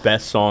sings the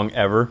best song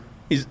ever.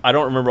 I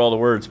don't remember all the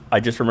words. I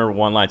just remember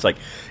one line. It's like,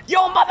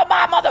 "Yo, mother,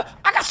 my mother,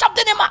 I got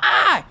something in my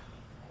eye.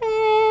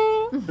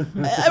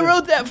 I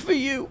wrote that for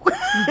you."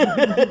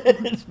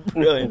 It's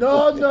brilliant.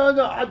 No,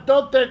 I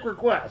don't take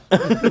requests.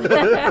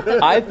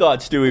 I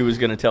thought Stewie was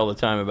going to tell the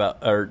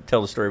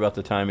story about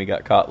the time he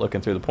got caught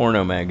looking through the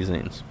porno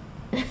magazines.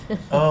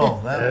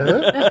 Oh,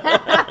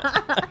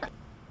 that.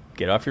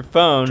 Get off your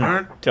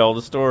phone. Tell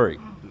the story.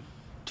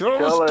 Tell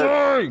the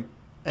story.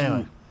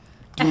 Anyway.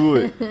 Do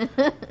it.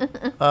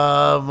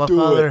 My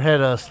father had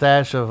a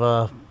stash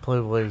of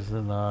Playboys,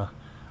 and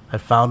I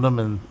found him,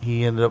 and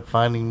he ended up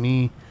finding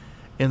me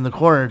in the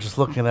corner, just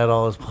looking at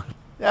all his.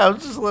 Yeah, I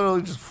was just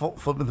literally just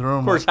flipping through them.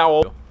 Of course, how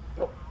old?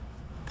 I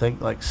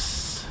think like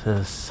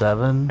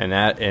 7.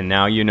 And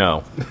now you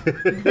know.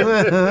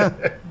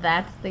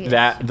 That's the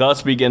That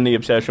thus begin the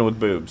obsession with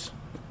boobs.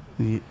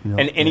 You know,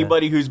 And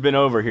anybody who's been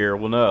over here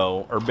will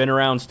know, or been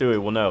around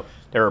Stewie will know,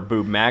 there are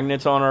boob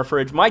magnets on our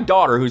fridge. My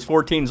daughter, who's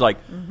 14, is like,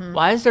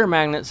 why is there a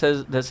magnet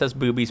that says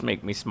boobies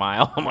make me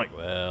smile? I'm like,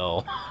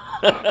 well.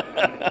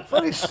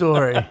 Funny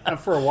story. And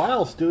for a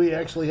while, Stewie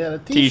actually had a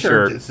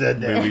T-shirt that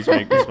said that. Boobies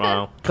make me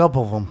smile.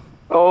 Couple of them.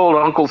 Old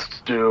Uncle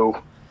Stu.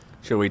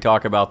 Should we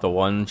talk about the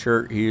one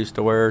shirt he used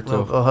to wear?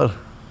 Oh, God.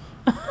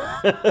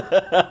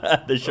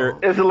 The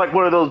shirt. Is it like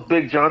one of those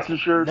Big Johnson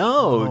shirts?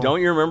 No,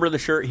 don't you remember the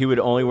shirt he would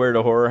only wear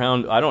to Horror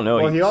Hound? I don't know.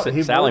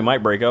 Well, Sally might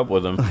break up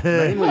with him.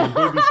 Mainly the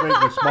Boobies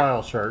Make Me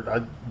Smile shirt.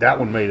 That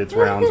one made its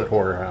rounds at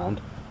Horror Hound.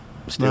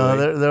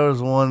 No, there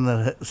was one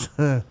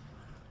that.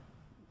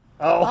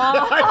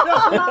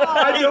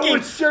 I know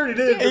which shirt it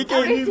is. Me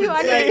too.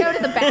 I gotta go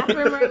to the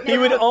bathroom right now. He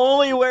would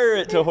only wear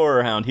it to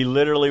Horror Hound. He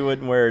literally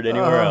wouldn't wear it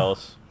anywhere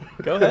else.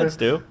 Go ahead,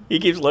 Stu. He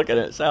keeps looking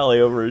at Sally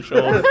over his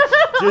shoulder.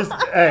 Just,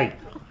 hey,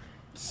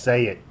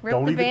 say it. Rip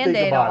Don't the even think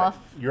Band-Aid about off.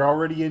 it. You're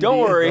already in. Don't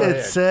deep. worry. Go It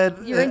ahead. said.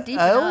 You're in deep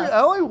I enough.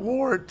 only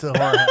wore it to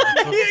Horror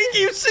Hound. He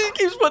keeps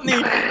putting the.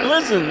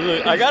 Listen,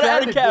 look, I gotta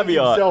add a He's trying to dig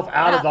caveat. himself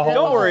out of the hole.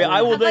 Don't worry,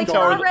 I will then Like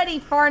tell we're her. already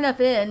far enough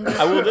in.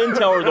 I will then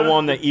tell her the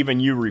one that even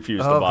you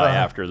refused to buy Okay.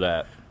 after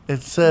that.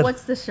 It said.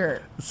 What's the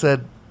shirt? It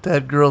said,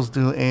 "Dead girls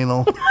do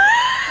anal."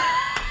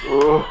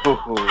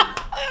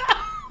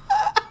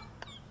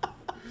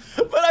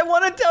 But I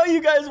want to tell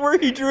you guys where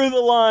he drew the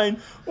line,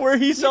 where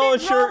he saw You a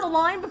didn't draw shirt. the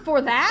line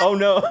before that. Oh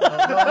no!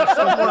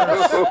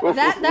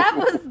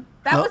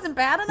 That wasn't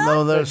bad enough.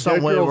 No, there's Dead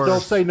some way girls worse.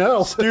 don't say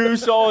no. Stu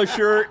saw a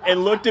shirt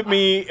and looked at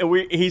me, and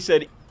he's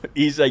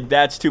like,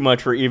 that's too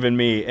much for even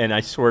me. And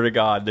I swear to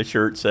God, the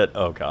shirt said,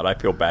 oh God, I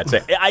feel bad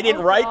saying, I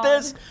didn't write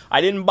this.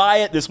 I didn't buy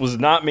it. This was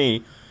not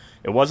me.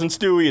 It wasn't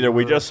Stu either.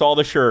 We just saw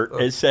the shirt.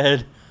 It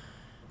said,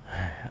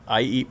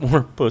 I eat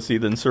more pussy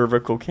than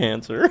cervical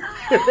cancer.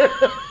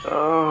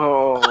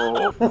 Oh.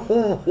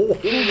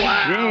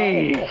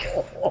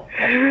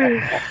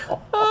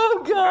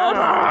 Oh God.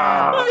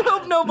 I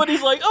hope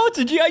nobody's like, oh, it's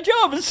a G.I. Joe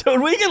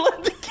episode. We can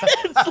let the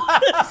kids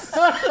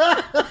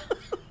listen.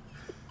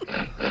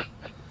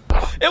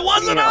 It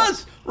wasn't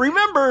us.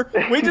 Remember,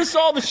 we just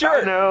saw the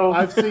shirt. No,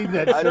 I've seen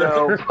that I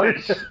know, shirt. but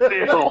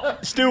still.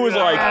 Stu was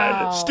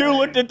like, Stu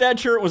looked at that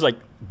shirt and was like,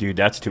 dude,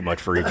 that's too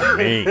much for even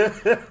me.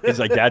 He's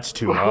like, that's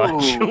too much.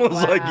 I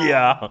was like,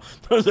 yeah.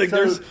 I was like,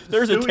 So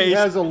there's a Stewie taste.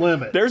 has a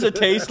limit. There's a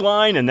taste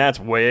line, and that's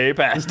way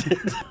past it.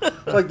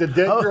 It's like the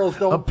dead girls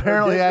don't.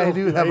 apparently dead I girls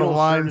do have a anal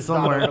line shirt is not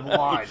somewhere. even a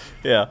line.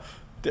 Yeah.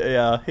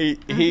 Yeah, he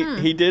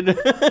did.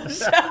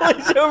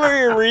 Sally's over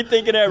here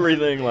rethinking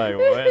everything. Like,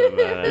 wait a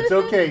minute. It's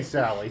okay,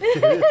 Sally.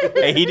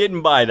 Hey, he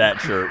didn't buy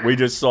that shirt. We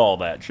just saw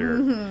that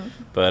shirt.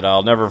 But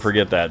I'll never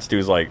forget that.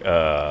 Stu's like,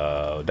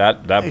 that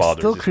It bothers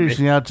still me. creeps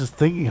me out just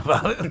thinking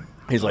about it.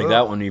 He's like,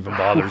 that one even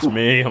bothers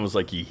me. I was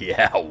like,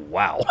 yeah,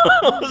 wow.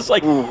 I was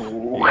like,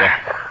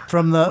 yeah.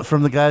 From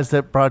the guys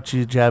that brought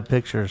you Jab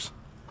Pictures.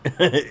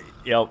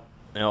 Yep.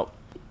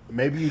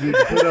 Maybe you need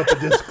to put up a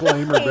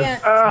disclaimer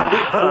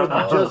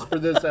just for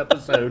this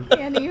episode.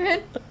 Can't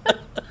even.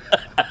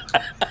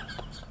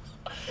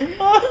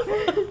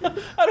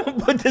 I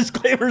don't put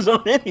disclaimers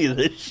on any of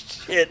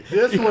this shit.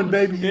 This one,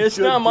 maybe you It's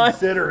should not my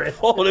consider it.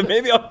 fault. And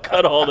maybe I'll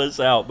cut all this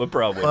out, but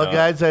probably Well, not.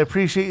 guys, I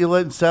appreciate you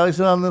letting Sally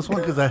sit on this one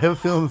because I have a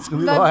feeling it's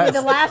going to be the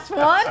That'd last. be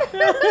the last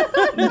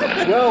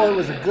one. Well, it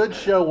was a good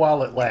show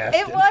while it lasted.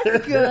 It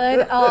was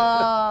good.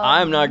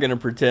 I'm not going to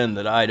pretend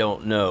that I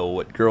don't know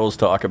what girls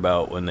talk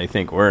about when they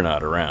think we're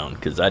not around,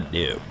 because I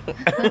do.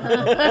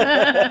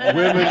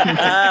 Women.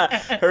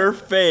 Her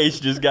face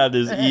just got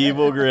this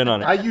evil grin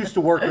on it. I used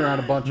to work around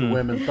a bunch of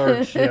women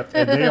third shift,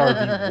 and they are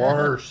the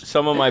worst.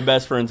 Some of my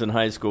best friends in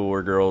high school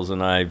were girls,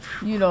 and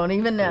You don't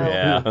even know.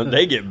 yeah,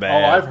 they get Oh,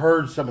 bad. I've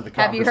heard some of the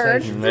Have you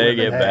heard? conversations. They women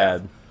get have.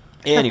 bad.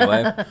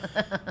 Anyway,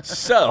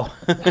 so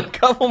a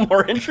couple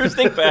more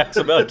interesting facts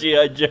about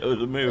G.I. Joe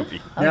the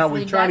movie. Now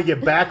we're trying to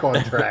get back on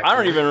track. I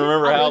don't even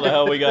remember how the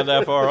hell we got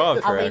that far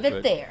off track. I'll leave it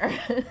but-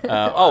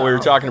 there. we were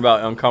talking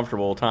about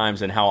uncomfortable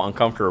times and how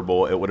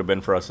uncomfortable it would have been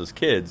for us as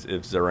kids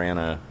if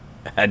Zorana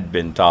had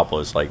been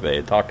topless like they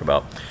had talked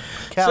about.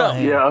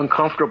 Callahan. Yeah,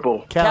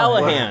 uncomfortable.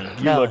 Callahan. You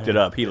Callahan. looked it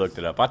up. He looked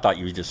it up. I thought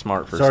you were just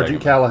smart for a Sergeant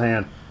second.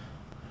 Callahan.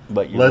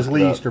 But you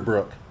Leslie looked it up.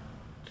 Easterbrook.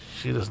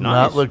 She does Nice.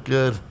 not look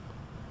good.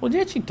 Well,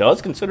 yeah, she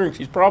does, considering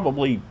she's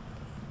probably,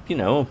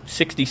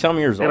 60-some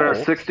years In old. our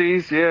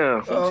 60s,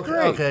 yeah.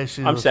 Okay,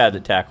 she I'm was- sad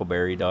that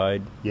Tackleberry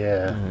died.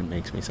 Yeah. It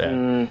makes me sad.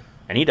 And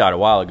he died a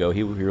while ago.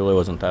 He really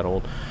wasn't that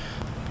old.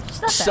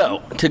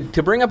 So,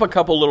 to bring up a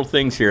couple little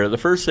things here, the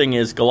first thing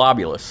is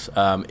Globulus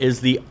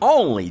is the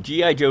only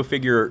G.I. Joe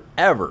figure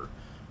ever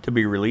to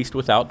be released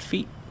without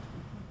feet.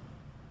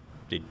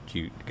 Did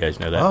you guys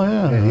know that? Oh,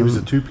 yeah. And he was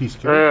a two-piece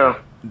character.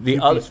 Yeah. The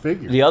two-piece other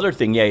figure. The other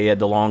thing, he had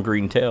the long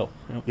green tail.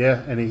 Yep.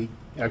 Yeah, and he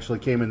actually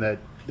came in that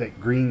that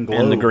green globe.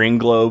 And the green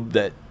globe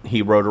that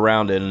he rode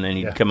around in, and then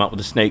he'd come out with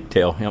a snake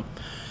tail. Yep.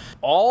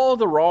 All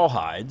the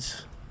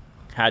Rawhides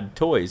had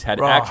toys, had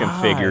action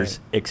figures,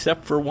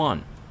 except for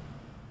one.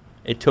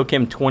 It took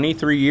him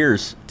 23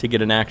 years to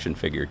get an action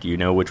figure. Do you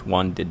know which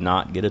one did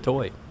not get a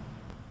toy?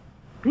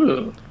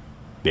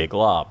 Big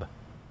Lob.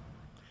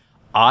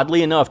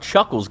 Oddly enough,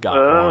 Chuckles got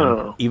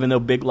one, even though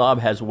Big Lob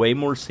has way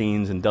more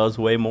scenes and does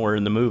way more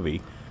in the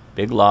movie.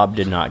 Big Lob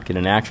did not get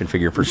an action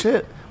figure for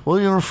shit.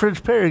 William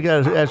Fridge Perry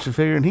got an action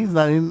figure, and he's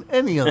not in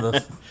any of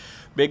this.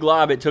 Big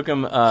Lob, it took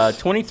him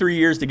 23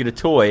 years to get a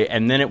toy,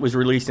 and then it was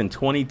released in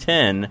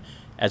 2010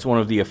 as one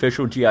of the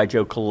official G.I.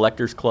 Joe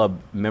Collectors Club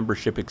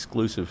membership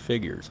exclusive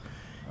figures.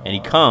 And he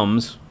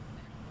comes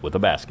with a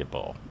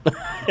basketball.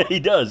 He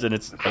does, and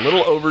it's a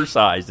little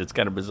oversized. It's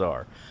kind of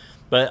bizarre.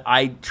 But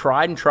I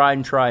tried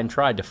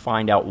to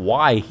find out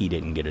why he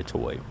didn't get a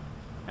toy.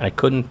 And I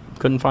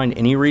couldn't find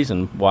any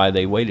reason why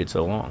they waited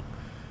so long.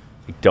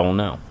 I don't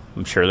know.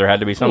 I'm sure there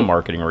had to be some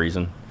marketing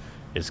reason.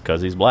 It's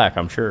because he's black,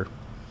 I'm sure.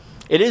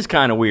 It is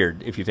kind of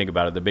weird if you think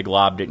about it. The Big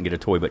Lob didn't get a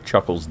toy, but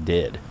Chuckles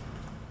did.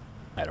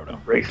 I don't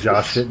know. Racist.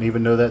 Josh didn't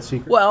even know that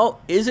secret.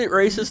 Well, is it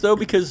racist, though?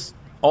 Because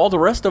all the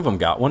rest of them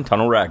got one.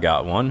 Tunnel Rat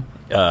got one.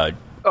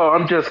 Oh,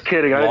 I'm just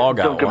kidding. I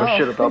don't give a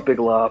shit about Big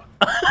Lob.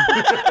 God.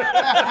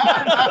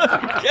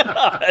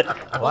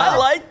 Wow. I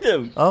liked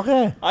him.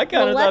 Okay. I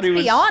kind of thought he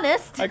was. Let's be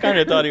honest. I kind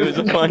of thought he was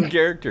a fun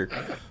character.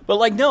 But,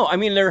 like, no, I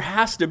mean, there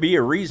has to be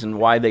a reason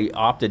why they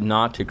opted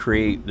not to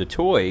create the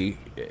toy.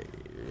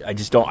 I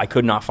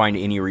could not find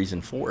any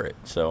reason for it.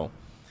 So,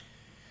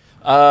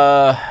 they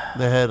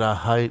had a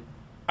height.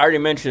 I already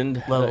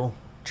mentioned level.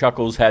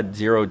 Chuckles had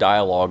 0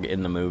 dialogue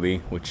in the movie,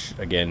 which,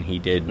 again, he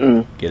did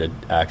get an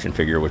action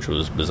figure, which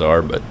was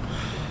bizarre, but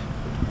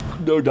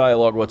no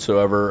dialogue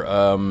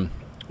whatsoever.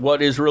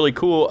 What is really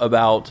cool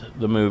about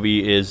the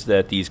movie is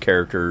that these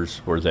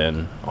characters were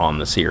then on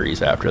the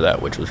series after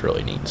that, which was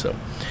really neat. So,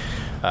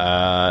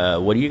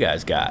 what do you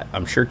guys got?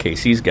 I'm sure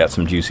Casey's got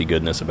some juicy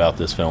goodness about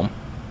this film.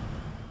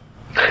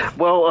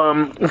 Well,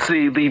 let's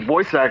see, the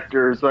voice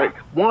actors, like,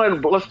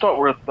 let's start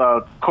with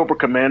Cobra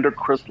Commander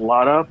Chris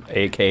Latta.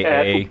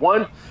 A.K.A.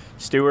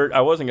 Stuart,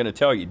 I wasn't going to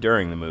tell you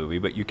during the movie,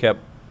 but you kept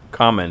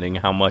commenting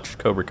how much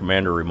Cobra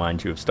Commander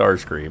reminds you of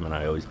Starscream, and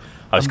I was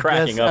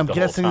cracking up the whole time. I'm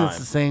guessing it's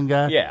the same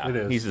guy? Yeah, it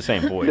is. He's the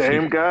same voice.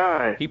 Same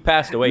guy. He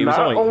passed away. He was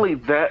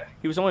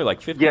only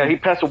like 50. Yeah, he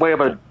passed away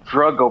of a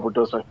drug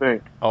overdose, I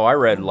think. Oh, I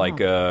read like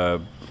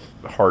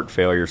heart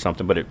failure or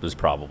something, but it was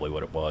probably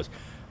what it was.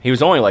 He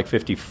was only like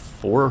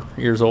 54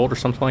 years old or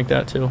something like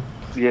that, too.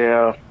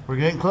 Yeah. We're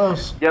getting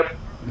close. Yep.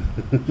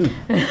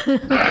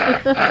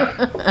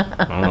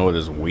 I don't know what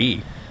this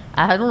Wii.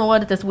 I don't know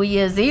what this Wii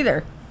is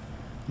either.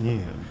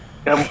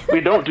 Yeah.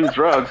 We don't do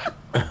drugs.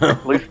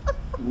 At least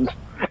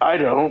I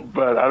don't,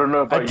 but I don't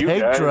know about you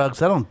guys. I take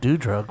drugs. I don't do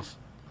drugs.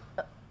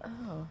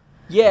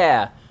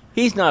 Yeah,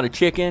 he's not a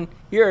chicken.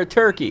 You're a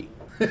turkey.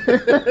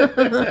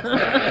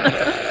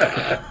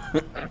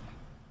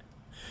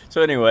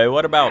 So anyway,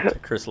 what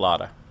about Chris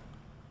Latta?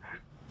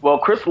 Well,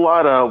 Chris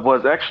Latta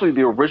was actually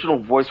the original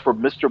voice for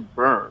Mr.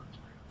 Burns.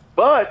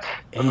 But,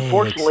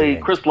 unfortunately,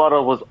 Chris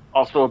Latta was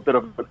also a bit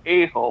of an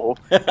a-hole,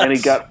 and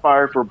he got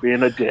fired for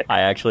being a dick.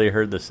 I actually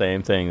heard the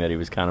same thing, that he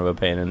was kind of a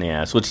pain in the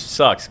ass, which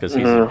sucks, because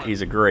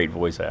he's a great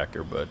voice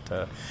actor. But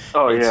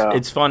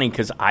it's funny,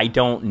 because I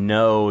don't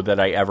know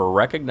that I ever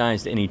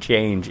recognized any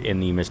change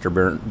in the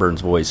Mr. Burns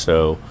voice,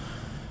 so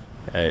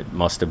it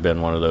must have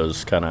been one of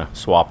those kind of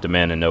swapped them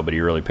in and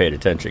nobody really paid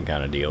attention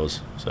kind of deals.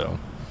 So,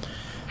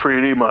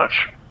 pretty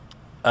much.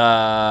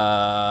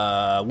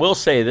 We'll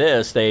say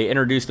this. They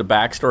introduced a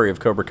backstory of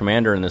Cobra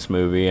Commander in this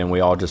movie, and we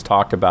all just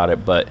talked about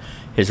it, but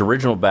his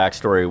original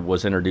backstory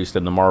was introduced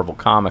in the Marvel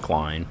comic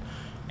line.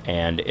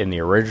 And in the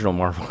original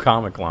Marvel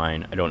comic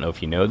line, I don't know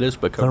if you know this,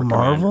 but Cobra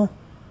Commander,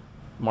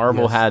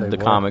 Marvel had the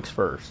comics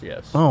first,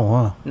 yes. Oh,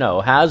 wow.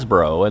 No,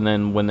 Hasbro, and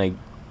then when they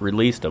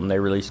released them, they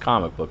released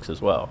comic books as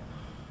well.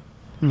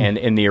 And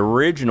in the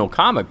original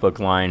comic book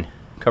line,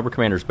 Cobra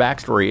Commander's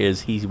backstory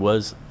is he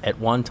was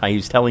telling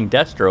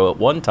Destro at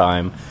one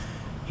time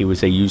he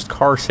was a used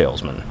car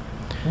salesman.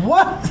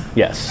 What?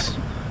 Yes.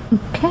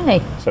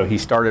 Okay. So he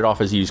started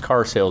off as a used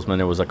car salesman.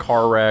 There was a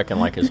car wreck,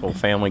 and like his whole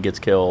family gets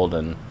killed.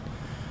 And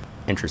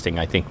interesting,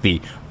 I think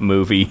the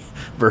movie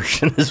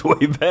version is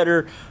way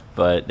better,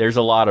 but there's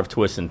a lot of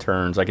twists and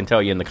turns. I can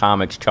tell you in the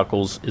comics,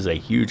 Chuckles is a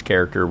huge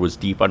character, was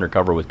deep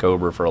undercover with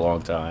Cobra for a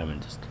long time,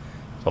 and just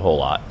it's a whole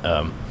lot.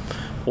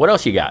 What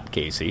else you got,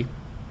 Casey?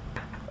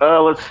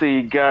 Let's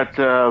see.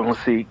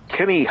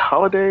 Kenny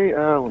Holiday.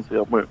 Let's see.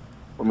 Let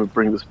me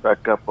bring this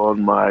back up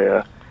on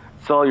my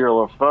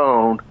cellular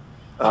phone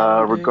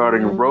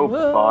regarding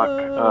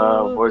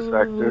Roadblock voice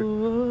actor.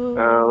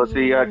 Let's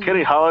see.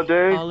 Kenny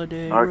Holiday.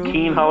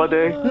 Keen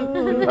Holiday.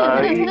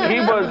 He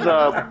was.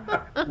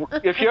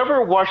 If you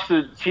ever watched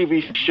the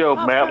TV show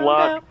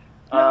Matlock.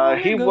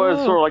 He was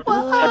sort of like the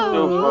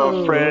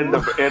detective friend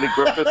of Andy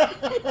Griffith.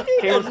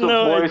 He was the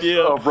voice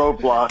of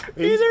Roadblock.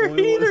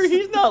 Either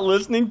he's not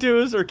listening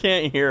to us or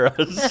can't hear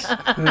us.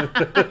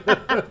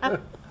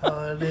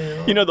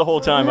 You know, the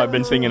whole time I've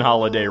been singing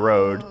Holiday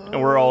Road,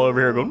 and we're all over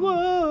here going,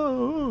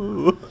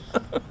 whoa.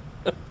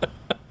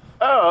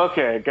 Oh,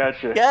 okay,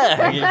 gotcha.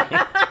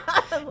 Yeah.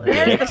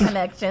 There's the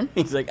connection.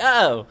 He's like,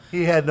 oh.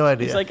 He had no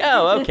idea. He's like,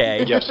 oh,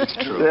 okay. Yes, it's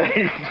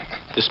true.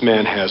 This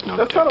man has no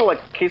That sounded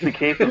like Casey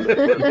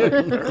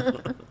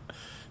Kasem.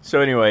 So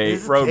anyway,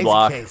 He's a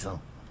Roadblock. Casey Kasem.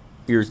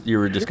 You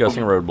were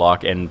discussing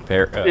Roadblock and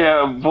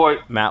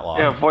Matlock.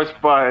 Yeah,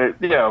 voiced by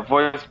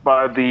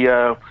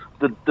the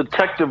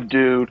detective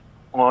dude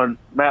on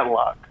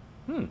Matlock.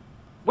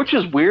 Which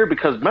is weird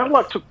because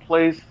Matlock took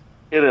place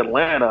in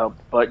Atlanta,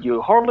 but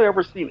you hardly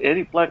ever seen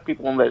any black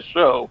people on that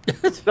show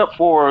except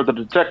for the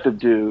detective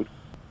dude.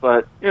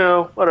 But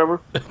whatever.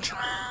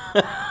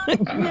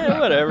 Yeah,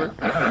 whatever.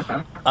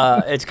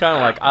 It's kind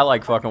of like I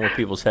like fucking with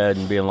people's head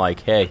and being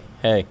like, hey,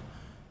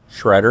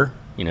 Shredder.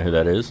 You know who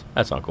that is?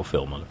 That's Uncle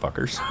Phil,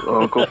 motherfuckers.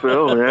 Uncle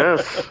Phil,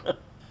 yes.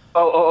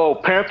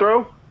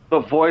 Panthro, the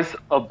voice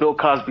of Bill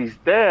Cosby's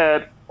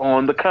dad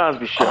on The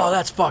Cosby Show. Oh,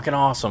 that's fucking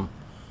awesome.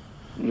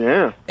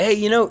 Yeah. Hey,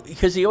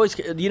 because he always,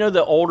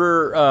 the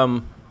older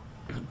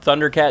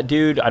Thundercat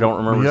dude, I don't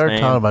remember We his are name.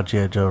 talking about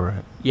G.I. Joe,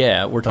 right?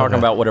 Yeah, we're talking Okay.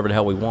 about whatever the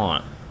hell we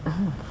want.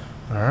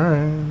 All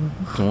right.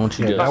 So won't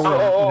you just... Now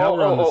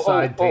we're on the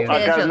side tangent.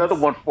 I got another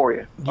one for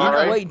you. Do you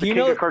know- wait, do you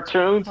know- King of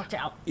Cartoons? Watch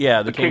out.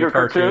 Yeah, the King of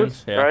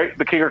Cartoons. Yeah. Right?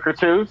 The King of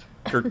Cartoons.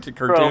 From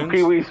Cartoons.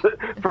 Pee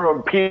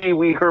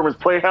Wee Herman's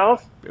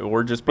Playhouse.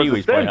 Or just Was Pee the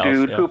Wee's same Playhouse.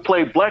 dude yeah. who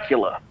played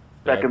Blackula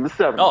back in the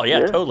 70s. Oh, yeah,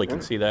 totally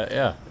can see that,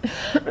 yeah.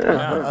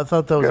 I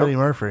thought that was Eddie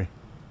Murphy.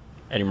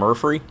 Eddie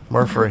Murphy?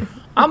 Murphy.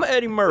 I'm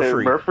Eddie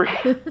Murphy.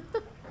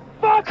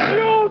 Fuck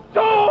you,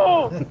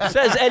 too!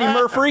 Says Eddie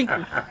Murphy.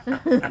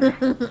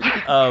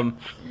 And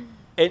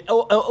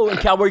and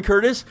Cowboy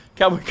Curtis.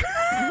 Take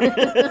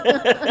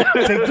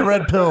the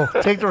red pill.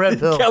 Take the red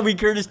pill. Cowboy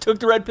Curtis took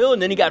the red pill,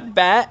 and then he got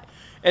fat,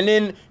 and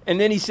then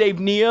he saved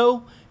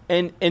Neo,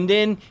 and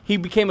then he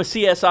became a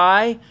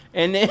CSI,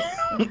 and then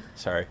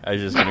sorry, I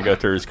was just gonna go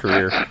through his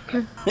career.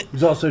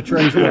 He's also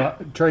Trey's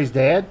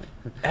dad.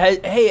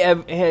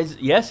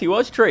 Yes, he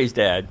was Trey's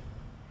dad.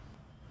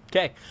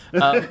 Okay.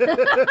 Which,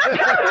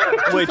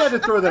 had to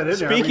throw that in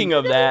Speaking there.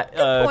 of that,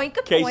 point,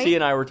 good Casey point.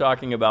 and I were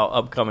talking about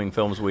upcoming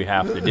films we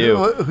have to do.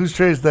 Who's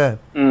Trey's dad?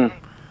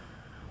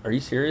 Are you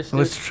serious? Dude?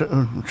 What's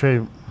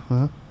Trey?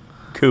 Huh?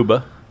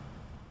 Cuba.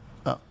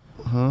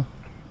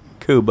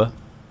 Cuba.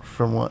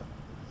 From what?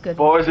 Good.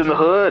 Boys in the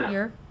Hood.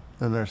 Here.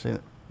 I've never seen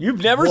it.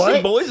 You've never What?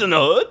 seen Boys in the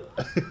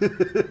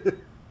Hood?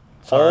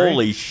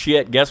 Holy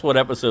shit! Guess what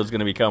episode's going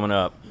to be coming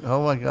up?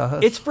 Oh my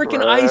god! It's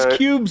freaking Ice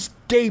Cube's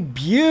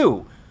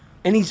debut,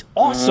 and he's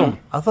awesome.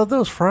 I thought that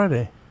was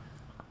Friday.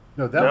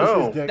 No,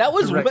 that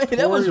was his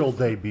directorial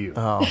debut.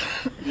 Oh,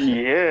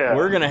 Yeah.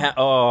 We're gonna have.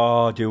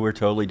 Oh, dude, we're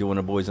totally doing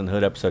a Boys in the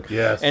Hood episode.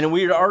 Yes. and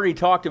we had already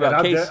talked And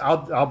about Casey.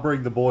 I'll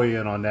bring the boy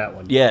in on that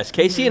one. Yes,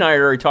 Casey and I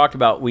had already talked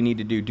about we need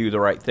to do the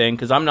right thing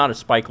because I'm not a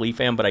Spike Lee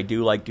fan, but I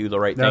do like Do the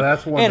Right No, Thing.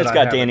 that's one and that it's I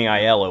got haven't- Danny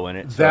Aiello in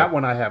it. So That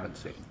one I haven't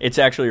seen. it's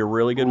actually a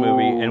really good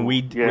movie, and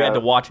we yeah. had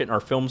to watch it in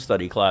our film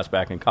study class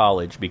back in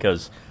college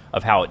because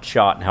of how it's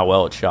shot and how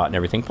well it's shot and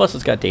everything. Plus,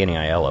 it's got Danny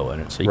Aiello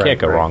in it, so you Right, can't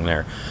go right. wrong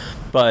there.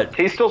 But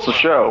He steals the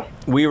show.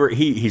 we were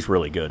he's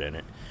really good in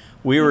it.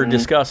 We were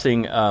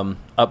discussing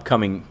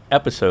upcoming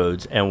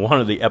episodes, and one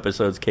of the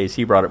episodes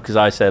Casey brought up because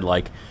I said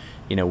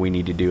we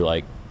need to do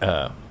I'm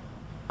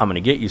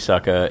gonna get you,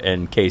 sucker,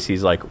 and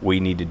Casey's like,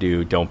 we need to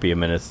do Don't Be a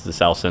Menace to the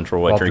South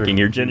Central while While drinking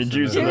your gin drinking and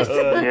juice in the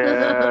hood.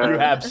 Yeah. You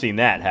have seen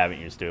that, haven't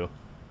you, Stu?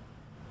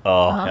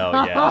 Oh hell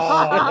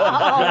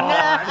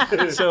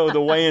yes! So the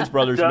Wayans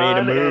brothers made a Done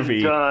and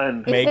movie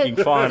done. making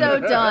fun. So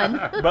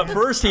done. But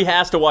first, he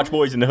has to watch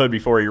Boys in the Hood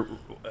before he.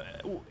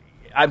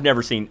 I've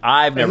never seen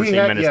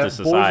Menace to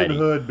Society. Boys in the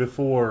Hood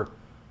before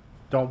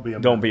Don't Be a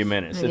Menace. Don't Be a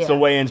Menace. It's Yeah. the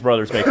Wayans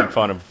brothers making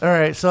fun of. all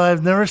right. So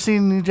I've never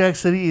seen New Jack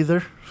City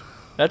either.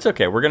 That's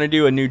okay. We're gonna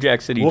do a New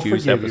Jack City We'll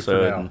Juice forgive you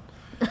for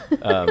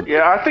episode,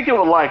 Yeah, I think it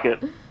would like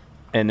it.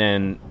 and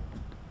then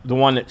the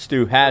one that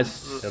Stu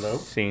has Hello?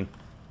 seen.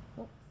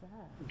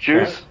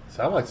 Juice.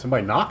 Sound like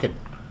somebody knocking.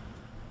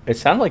 It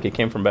sounded like it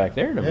came from back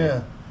there to me.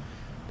 Yeah.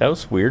 That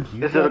was weird.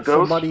 You Is it a got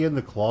ghost? somebody in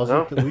the closet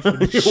No? that we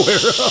should be aware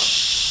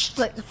of?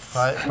 Like,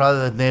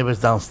 Probably the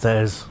neighbors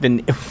downstairs.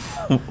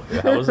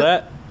 How was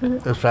that?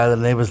 It was probably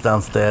the neighbors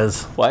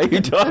downstairs. Why are you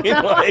talking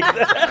like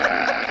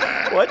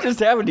that? What just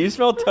happened? Do you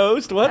smell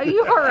toast? What? are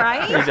you all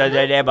right? He said,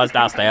 "That must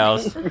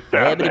downstairs."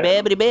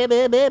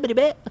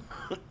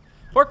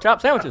 Pork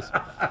chop sandwiches.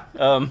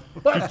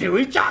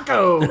 Chewy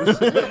Chacos.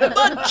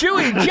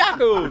 Chewy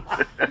Jocko.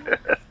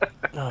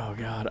 Oh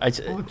God,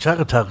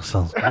 Choco Taco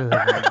sounds good.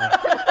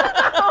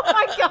 Oh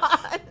my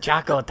god.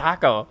 Choco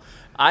Taco.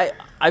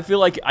 I feel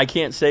like I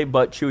can't say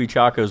but Chewy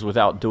Chacos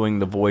without doing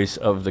the voice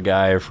of the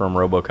guy from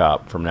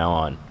RoboCop from now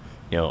on.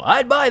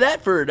 I'd buy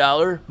that for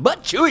 $1,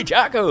 but Chewy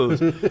Chacos.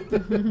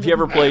 Have you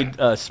ever played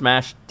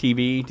Smash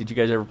TV? Did you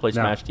guys ever play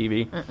Smash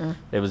TV?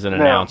 There was an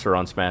announcer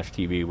on Smash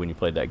TV when you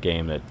played that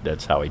game.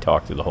 That's how he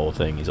talked through the whole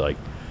thing. He's like,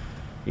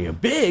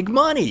 big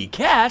money,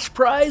 cash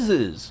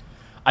prizes.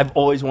 I've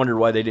always wondered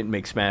why they didn't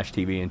make Smash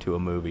TV into a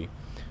movie.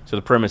 So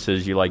the premise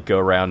is you like go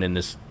around in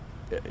this.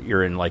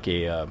 You're in like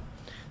a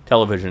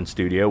television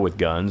studio with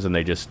guns, and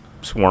they just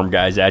swarm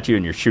guys at you,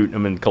 and you're shooting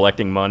them and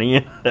collecting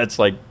money. That's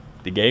like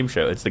the game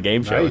show. It's the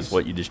game show. Nice. It's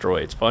what you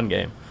destroy. It's a fun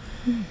game.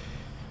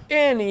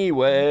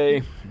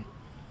 Anyway,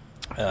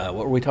 what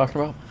were we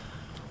talking about?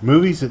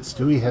 Movies that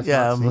Stewie has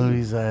not seen.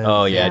 movies.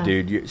 Oh yeah,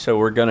 dude. So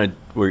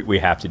we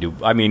have to do.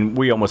 I mean,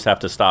 we almost have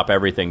to stop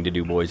everything to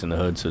do Boys in the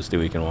Hood so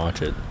Stewie can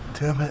watch it.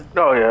 Damn it!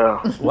 Oh yeah.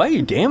 Why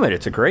you? Damn it!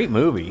 It's a great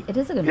movie. It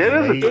is a good It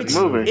movie. is a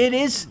good movie. It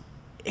is,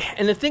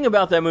 and the thing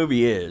about that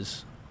movie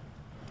is,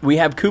 we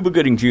have Cuba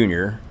Gooding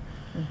Jr.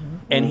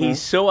 And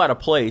he's so out of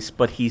place,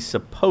 but he's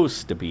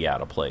supposed to be out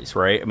of place,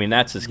 right? I mean,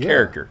 that's his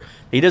character.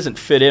 He doesn't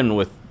fit in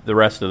with the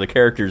rest of the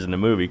characters in the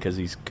movie because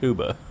he's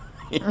Cuba,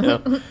 you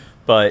know.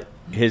 But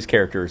his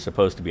character is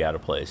supposed to be out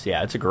of place.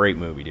 Yeah, it's a great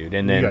movie, dude.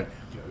 And then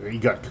you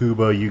got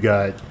Cuba, you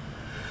got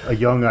a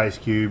young Ice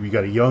Cube, you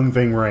got a young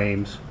Ving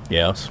Rhames.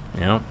 Yes,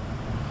 yeah,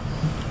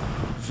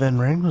 Ving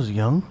Rhames was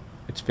young.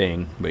 it's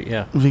Ving, but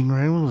yeah. Ving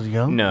Rhames was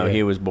young. No, Yeah.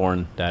 he was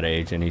born that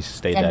age, and he's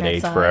stayed And that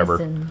age size forever.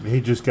 and-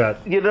 He just got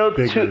You know,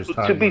 bigger as to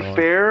time be went on.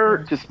 fair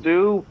to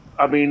Stu,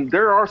 I mean,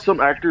 there are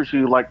some actors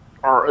who like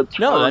are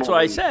eternally, No, that's what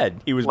I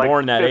said. He was like,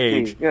 born that 50.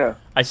 age. Yeah.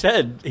 I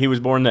said he was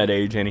born that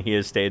age, and he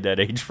has stayed that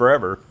age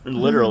forever.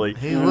 Literally,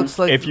 He looks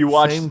like if you the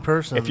watch, same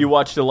person. If you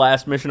watch the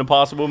last Mission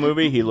Impossible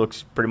movie, he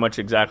looks pretty much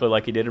exactly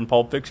like he did in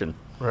Pulp Fiction.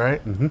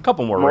 Right? A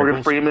couple more Morgan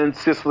wrinkles. Freeman,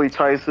 Cicely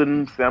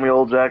Tyson, Samuel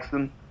L.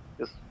 Jackson.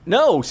 Just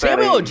No,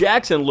 Samuel L. age.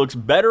 Jackson looks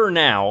better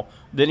now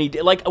than he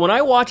did. Like when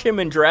I watch him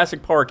in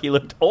Jurassic Park, he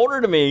looked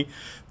older to me.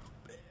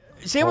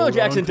 Samuel L. Hold on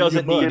Jackson to your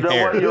doesn't butt. need You know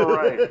hair. what? You're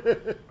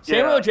right.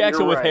 Samuel Yeah, L.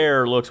 Jackson you're with right.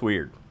 hair looks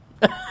weird.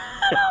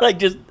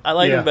 I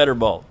like Yeah. him better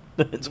bald.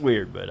 It's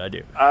weird, but I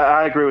do.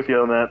 I agree with you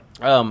on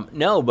that.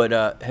 No, but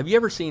have you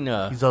ever seen?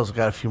 He's also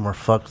got a few more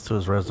fucks to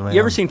his resume. You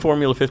ever seen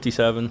Formula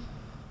 57?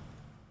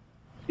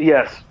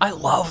 Yes. I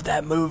love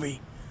that movie.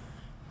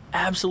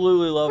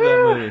 Absolutely love that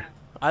movie.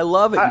 I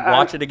love it.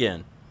 Watch it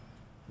again.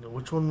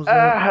 Which one was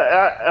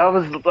that? I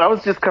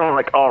was just kind of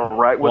like all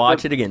right with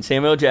Watch it again.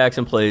 Samuel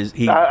Jackson plays.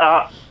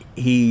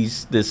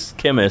 He's this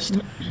chemist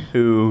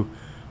who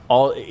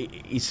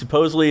he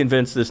supposedly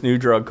invents this new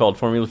drug called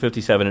Formula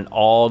 57, and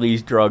all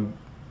these drug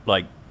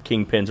like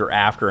kingpins are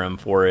after him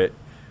for it.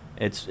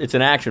 It's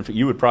an action film.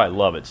 You would probably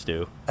love it,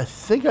 Stu. I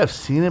think I've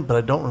seen it, but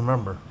I don't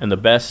remember. And the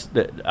best,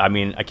 I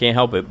mean, I can't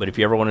help it, but if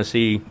you ever want to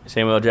see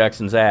Samuel L.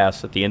 Jackson's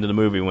ass at the end of the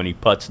movie when he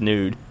putts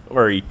nude,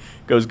 or he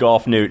goes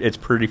golf nude, it's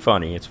pretty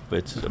funny.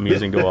 It's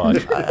amusing to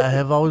watch. I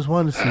have always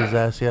wanted to see his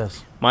ass,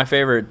 yes. My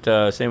favorite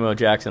Samuel L.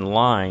 Jackson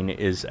line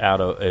is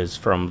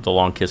from The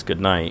Long Kiss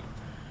Goodnight.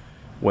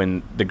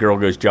 When the girl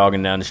goes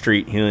jogging down the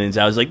street, he leans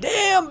out, he's like,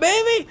 "Damn,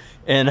 baby!"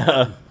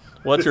 And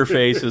what's her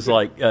face is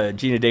like,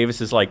 Gina Davis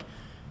is like,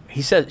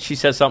 she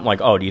says something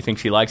like, "Oh, do you think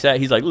she likes that?"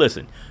 He's like,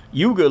 "Listen,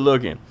 you good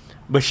looking,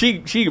 but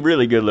she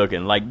really good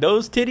looking. Like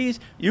those titties,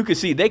 you can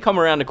see they come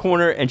around the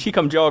corner, and she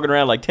come jogging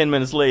around like 10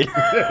 minutes later."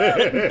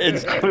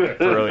 It's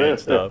brilliant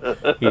stuff.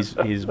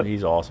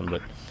 He's awesome,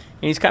 but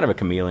he's kind of a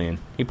chameleon.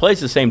 He plays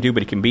the same dude,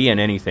 but he can be in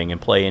anything and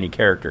play any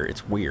character.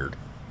 It's weird.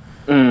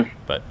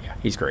 But yeah,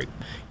 he's great.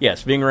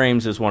 Yes, Ving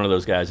Rhames is one of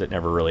those guys that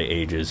never really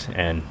ages,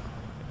 and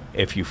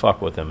if you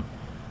fuck with him,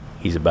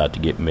 he's about to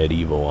get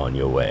medieval on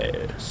your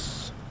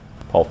ass.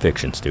 Pulp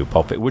Fiction, Stu.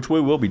 Which we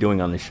will be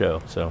doing on the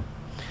show, so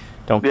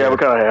don't. Yeah, we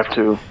kind of have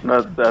to.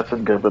 That's a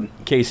good one.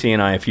 Casey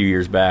and I, a few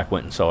years back,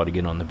 went and saw it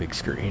again on the big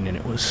screen, and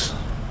it was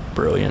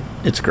brilliant.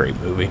 It's a great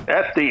movie.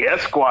 At the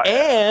Esquire.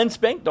 And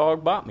Spank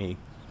Dog bought me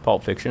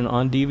Pulp Fiction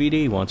on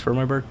DVD once for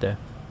my birthday.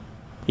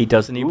 He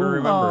doesn't even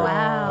remember it.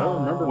 I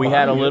don't remember. We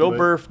had a buying it, little but-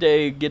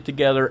 birthday get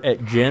together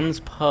at Jen's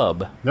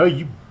Pub. No,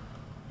 you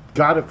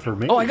got it for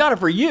me. Oh, I got it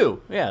for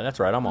you. Yeah, that's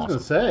right. I'm I awesome.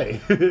 was gonna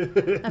say.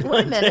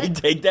 Wait a minute.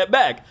 Take that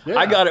back. Yeah,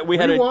 I got it. We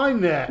had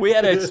rewind that. We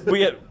had.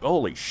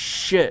 Holy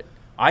shit!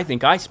 I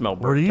think I smell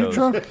burnt Were you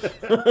toast.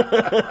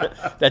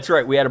 drunk? That's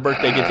right. We had a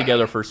birthday get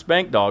together for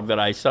Spank Dog that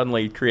I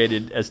suddenly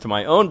created as to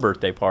my own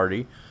birthday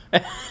party.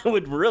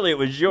 Really, it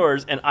was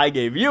yours, and I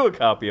gave you a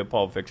copy of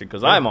Pulp Fiction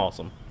because I'm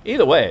awesome.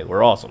 Either way,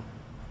 we're awesome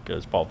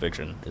because Pulp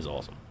Fiction is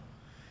awesome.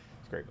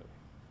 It's a great movie,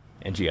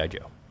 and G.I.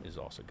 Joe is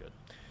also good.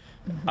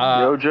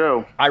 Yo,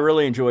 Joe. I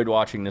really enjoyed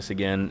watching this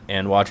again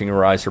and watching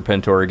Rise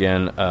Serpentor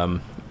again.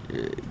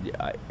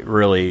 I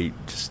really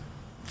just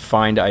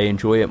find I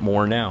enjoy it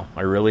more now.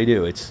 I really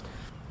do.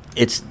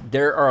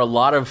 There are a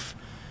lot of.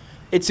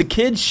 It's a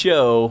kids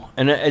show,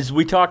 and as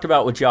we talked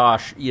about with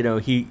Josh,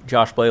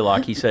 Josh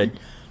Blaylock, he said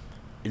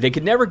they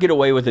could never get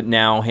away with it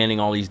now, handing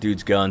all these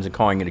dudes guns and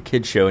calling it a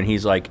kids show. And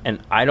he's like, and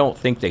I don't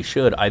think they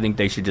should. I think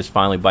they should just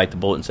finally bite the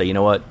bullet and say, you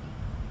know what,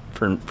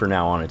 for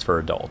now on, it's for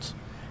adults.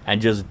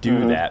 And just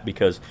do that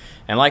because,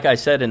 and like I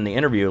said in the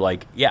interview,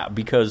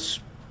 because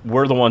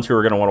we're the ones who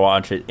are going to want to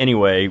watch it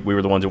anyway. We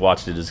were the ones who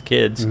watched it as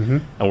kids,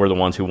 and we're the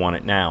ones who want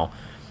it now.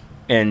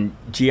 And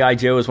G.I.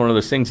 Joe is one of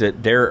those things that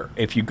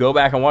if you go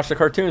back and watch the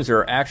cartoons, there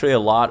are actually a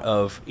lot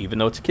of, even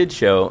though it's a kid's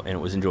show and it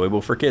was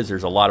enjoyable for kids,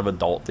 there's a lot of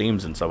adult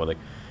themes in some of the,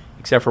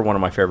 except for one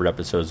of my favorite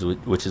episodes,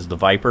 which is the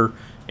Viper.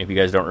 If you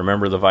guys don't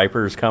remember, the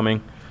Viper is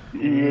coming.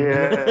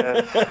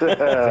 Yes.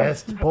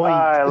 Vest Point.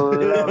 I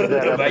love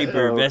that. The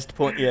Viper, Vest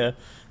Point, yeah.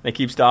 They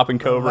keep stopping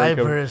Cobra. The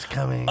Viper is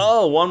coming.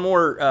 Oh, one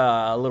more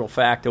little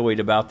factoid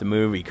about the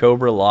movie.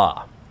 Cobra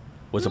La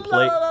was a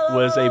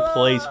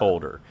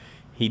placeholder.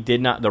 He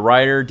did not. The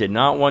writer did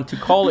not want to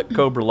call it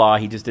Cobra La.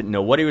 He just didn't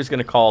know what he was going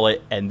to call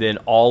it. And then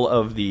all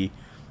of the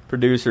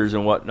producers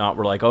and whatnot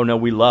were like, "Oh no,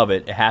 we love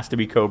it. It has to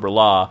be Cobra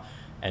La."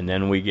 And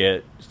then we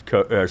get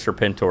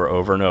Serpentor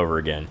over and over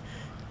again.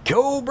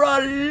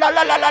 Cobra la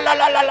la la la la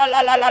la la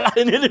la la la,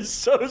 and it is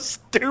so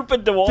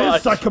stupid to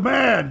watch. This I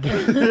command.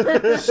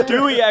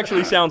 Stewie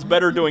actually sounds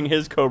better doing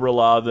his Cobra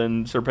La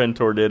than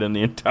Serpentor did in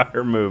the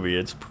entire movie.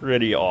 It's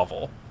pretty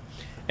awful.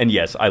 And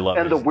yes, I love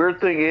it. And the weird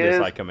thing is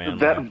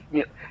that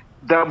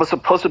that was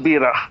supposed to be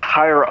in a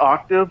higher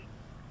octave.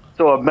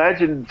 So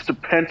imagine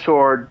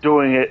Serpentor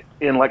doing it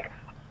in like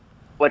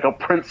a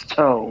Prince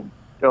tone,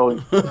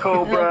 going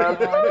Cobra.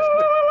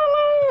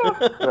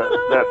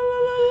 that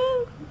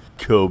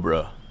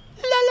Cobra.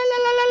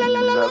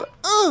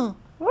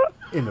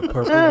 In the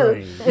purple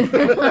rain.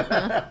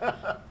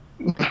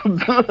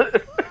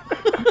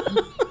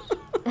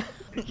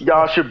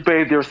 Y'all should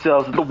bathe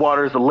yourselves in the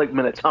waters of Lake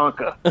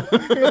Minnetonka.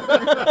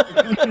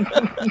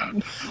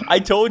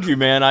 I told you,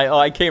 man.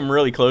 I came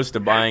really close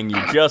to buying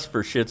you just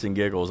for shits and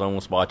giggles. I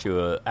almost bought you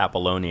a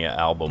Apollonia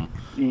album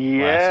last week.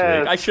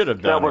 I should have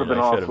done that. That would have been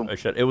awesome. I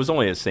should. It was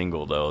only a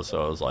single though,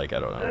 so I was like, I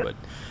don't know, but.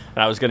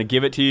 And I was going to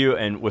give it to you,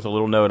 and with a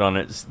little note on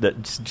it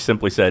that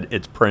simply said,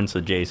 it's Prince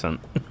adjacent.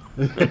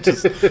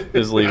 just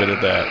leave it at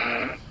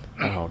that.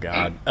 Oh,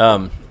 God. I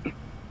don't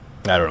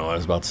know what I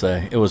was about to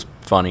say. It was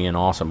funny and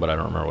awesome, but I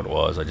don't remember what it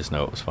was. I just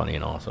know it was funny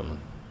and awesome.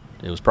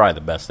 It was probably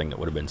the best thing that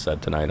would have been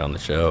said tonight on the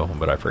show,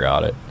 but I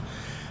forgot it.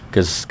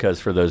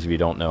 Because for those of you who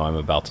don't know, I'm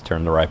about to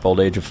turn the ripe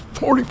old age of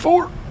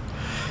 44.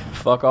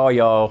 Fuck all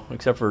y'all,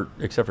 except for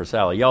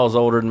Sally. Y'all's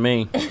older than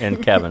me,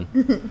 and Kevin.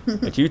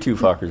 But you two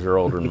fuckers are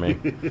older than me.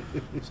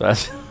 So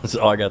that's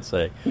all I got to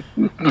say.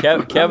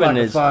 Kevin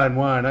is fine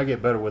wine. I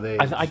get better with age.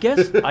 I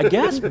guess.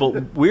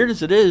 But weird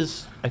as it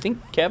is, I think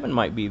Kevin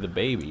might be the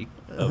baby.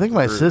 I think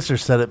my sister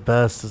said it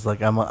best. It's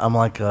like I'm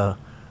like a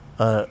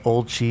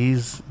old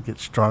cheese,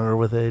 gets stronger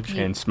with age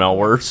and smell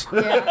worse.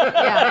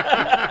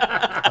 Yeah.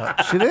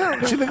 She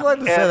didn't like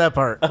to say that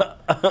part.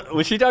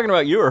 Was she talking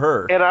about you or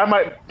her? And I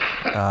might.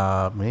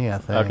 Me, I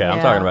think. Okay,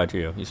 I'm talking about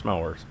you. You smell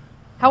worse.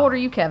 How old are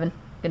you, Kevin?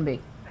 Gonna be?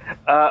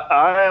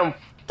 I am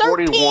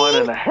 41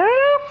 and a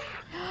half.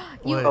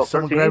 Wait,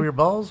 someone grab your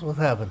balls? What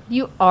happened?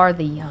 You are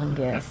the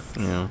youngest.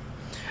 Yeah.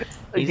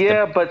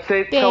 But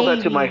tell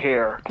that to my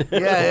hair.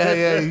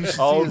 Yeah. You should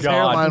see his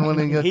hairline when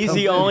he gets He's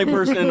the only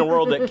person in the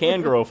world that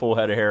can grow a full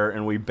head of hair,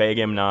 and we beg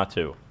him not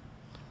to.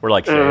 We're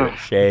like,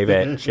 shave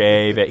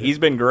it. He's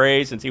been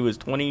gray since he was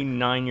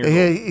 29 years old.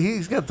 Yeah,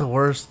 he's got the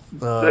worst.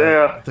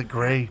 The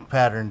gray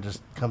pattern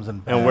just comes in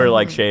bad. And we're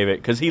like, shave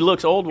it. Because he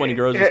looks old when he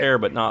grows his hair,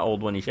 but not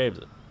old when he shaves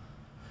it.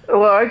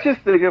 Well, I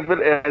just think of it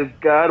as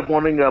God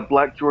wanting a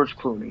black George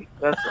Clooney.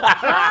 That's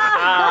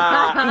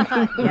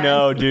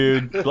No,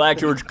 dude. Black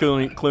George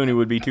Clooney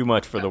would be too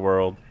much for the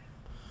world.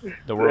 Yeah,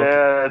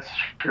 that's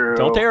true.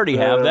 Don't they already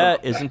have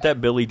that? Isn't that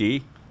Billy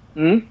D?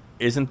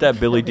 Isn't that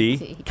Billy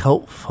D?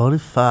 Colt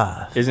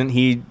 45. Isn't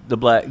he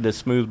the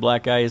smooth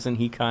black guy? Isn't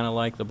he kind of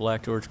like the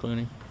black George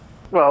Clooney?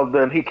 Well,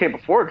 then he came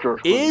before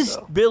George Clooney. Is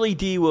Billy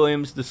D.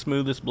 Williams the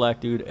smoothest black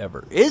dude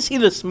ever? Is he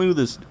the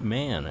smoothest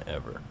man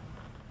ever?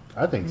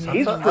 I think so.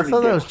 I thought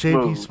that was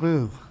JP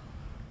Smooth.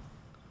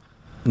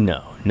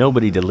 No,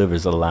 nobody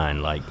delivers a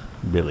line like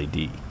Billy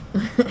D.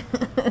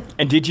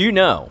 And did you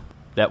know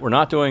that we're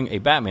not doing a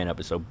Batman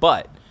episode,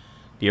 but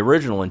the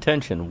original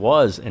intention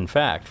was, in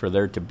fact, for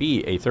there to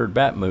be a third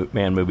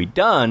Batman movie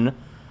done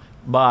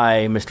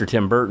by Mr.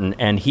 Tim Burton,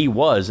 and he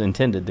was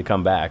intended to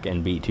come back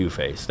and be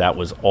Two-Face. That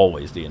was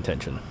always the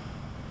intention.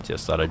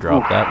 Just thought I'd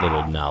drop that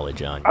little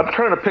knowledge on you. I'm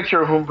trying to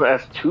picture him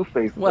as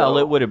Two-Face. Well,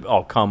 it would have...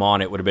 Oh, come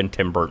on. It would have been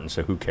Tim Burton,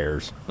 so who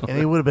cares? And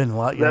he would have been a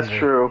lot younger. That's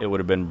true. It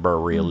would have been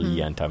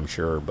brilliant, I'm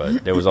sure,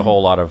 but there was a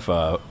whole lot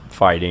of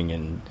fighting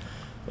and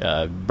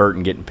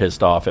Burton getting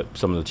pissed off at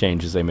some of the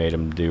changes they made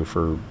him do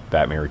for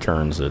Batman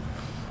Returns.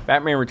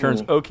 Batman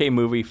Returns, okay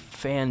movie,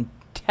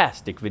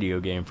 fantastic video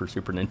game for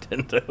Super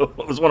Nintendo.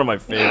 It was one of my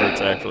favorites,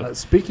 actually.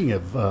 Speaking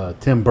of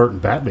Tim Burton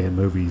Batman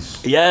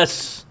movies.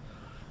 Yes.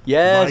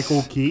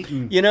 Michael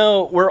Keaton. You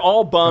know, we're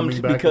all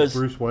bummed back because as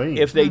Bruce Wayne.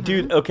 if they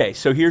do... Okay,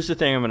 so here's the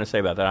thing I'm going to say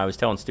about that. I was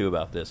telling Stu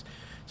about this.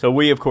 So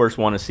we, of course,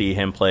 want to see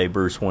him play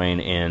Bruce Wayne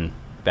in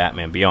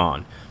Batman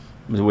Beyond.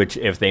 Which,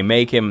 if they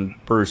make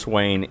him Bruce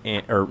Wayne...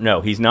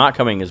 no, he's not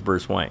coming as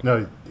Bruce Wayne.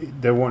 No,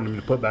 they're wanting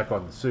him to put back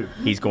on the suit.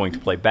 He's going to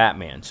play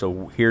Batman.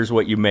 So here's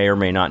what you may or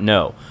may not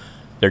know.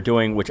 They're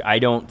doing, which I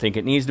don't think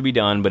it needs to be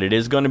done, but it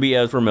is going to be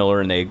Ezra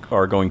Miller, and they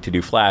are going to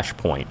do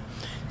Flashpoint.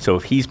 So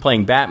if he's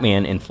playing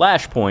Batman in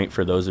Flashpoint,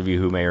 for those of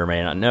you who may or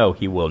may not know,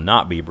 he will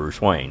not be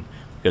Bruce Wayne,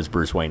 because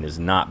Bruce Wayne is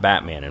not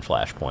Batman in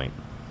Flashpoint.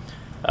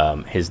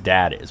 His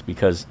dad is,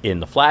 because in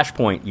the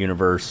Flashpoint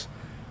universe,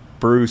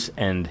 Bruce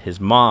and his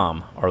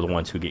mom are the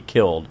ones who get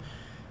killed.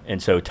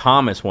 And so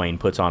Thomas Wayne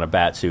puts on a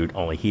bat suit,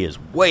 only he is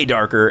way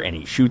darker and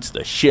he shoots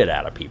the shit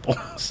out of people.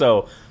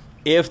 So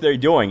if they're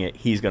doing it,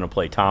 he's going to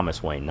play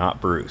Thomas Wayne,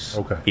 not Bruce.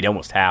 Okay. He'd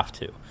almost have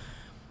to.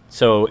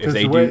 So if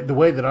they the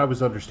way that I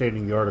was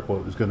understanding the article,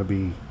 it was going to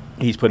be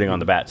he's putting on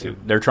the bat suit.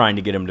 They're trying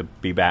to get him to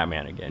be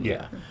Batman again.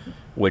 Yeah.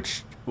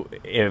 Which,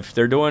 if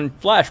they're doing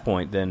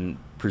Flashpoint, then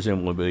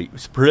presumably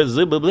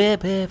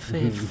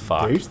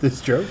fuck. There's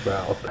this joke,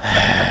 Val.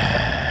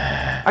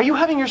 Are you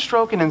having your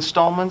stroke in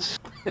installments?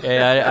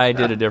 Yeah, I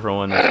did a different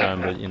one this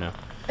time,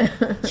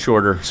 but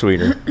shorter,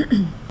 sweeter,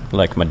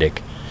 like my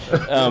dick.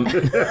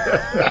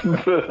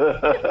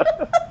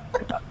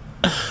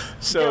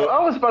 So I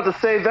was about to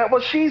say that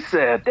what she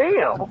said.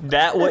 Damn.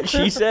 That what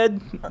she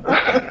said?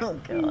 Oh,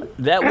 God.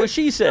 That what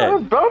she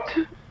said. That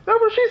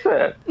what she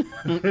said.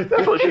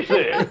 That's what she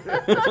said.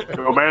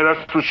 Oh man,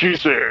 that's what she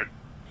said.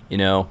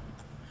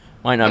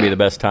 Might not be the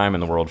best time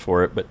in the world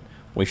for it, but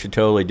we should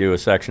totally do a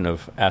section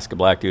of Ask a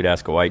Black Dude,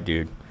 Ask a White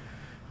Dude.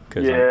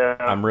 Because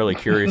I'm really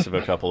curious of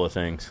a couple of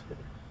things.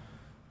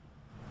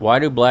 Why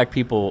do black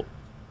people...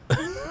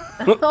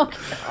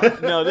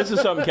 No, this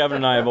is something Kevin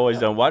and I have always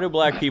done. Why do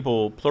black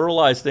people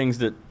pluralize things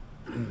that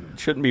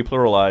shouldn't be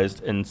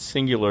pluralized and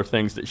singular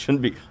things that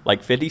shouldn't be?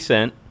 Like 50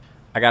 cent,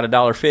 I got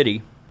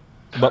 $1.50,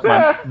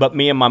 but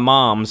me and my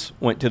moms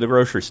went to the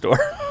grocery store.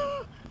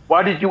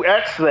 Why did you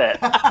ask that?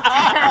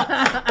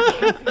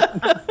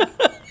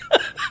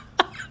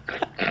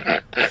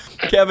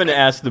 Kevin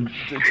asked two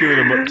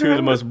of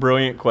the most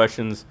brilliant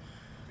questions.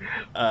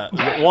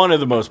 One of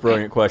the most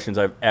brilliant questions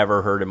I've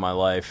ever heard in my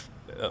life.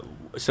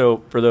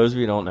 So, for those of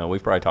you who don't know,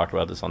 we've probably talked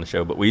about this on the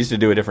show, but we used to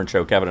do a different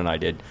show, Kevin and I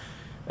did.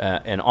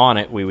 And on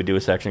it, we would do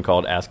a section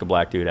called Ask a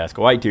Black Dude, Ask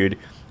a White Dude.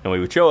 And we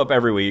would show up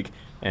every week,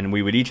 and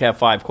we would each have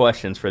 5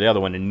 questions for the other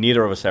one, and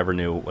neither of us ever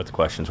knew what the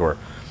questions were.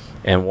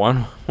 And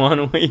one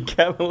week,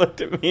 Kevin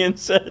looked at me and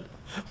said,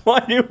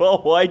 "Why do all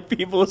white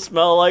people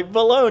smell like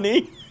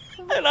baloney?"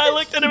 And I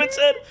looked at him and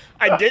said,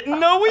 "I didn't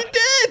know we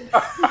did."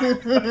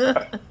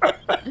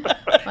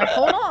 Like,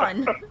 hold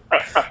on.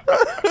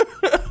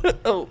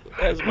 Oh,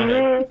 that's my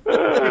head.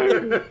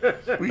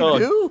 We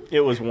do?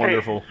 It was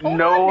wonderful. Hey,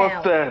 no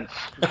offense.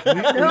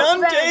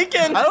 None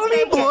taken. I don't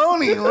eat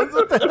bologna.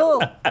 What the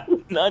hell?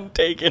 None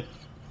taken.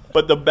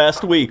 But the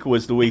best week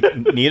was the week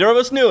neither of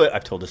us knew it.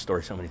 I've told this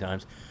story so many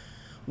times.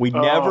 We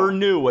never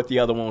knew what the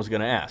other one was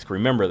going to ask.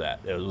 Remember that.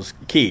 It was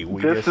key.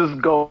 This is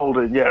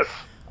golden, yes.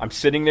 I'm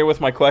sitting there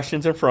with my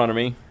questions in front of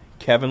me.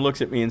 Kevin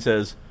looks at me and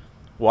says,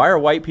 "Why are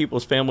white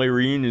people's family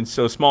reunions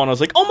so small?" And I was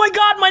like, "Oh my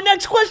God, my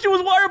next question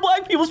was, why are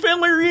black people's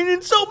family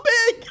reunions so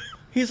big?"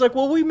 He's like,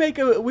 "Well, we make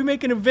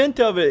an event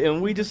of it,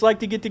 and we just like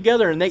to get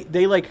together, and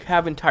they like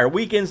have entire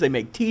weekends. They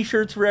make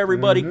T-shirts for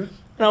everybody." Mm-hmm.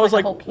 And I was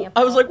like,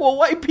 "Well,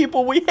 white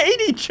people, we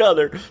hate each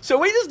other, so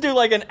we just do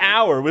like an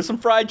hour with some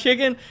fried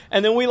chicken,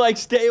 and then we like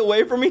stay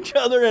away from each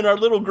other in our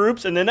little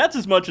groups, and then that's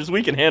as much as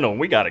we can handle, and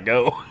we gotta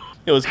go."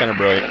 It was kind of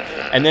brilliant.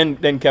 And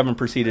then Kevin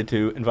proceeded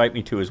to invite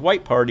me to his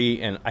white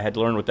party, and I had to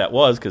learn what that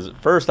was, because at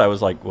first I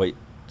was like, "Wait,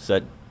 does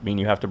that mean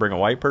you have to bring a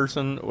white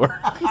person?" Or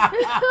kind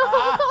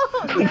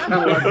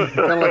of like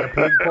a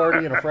pig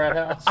party in a frat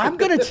house. I'm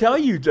going to tell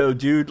you, though,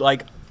 dude,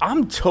 like,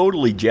 I'm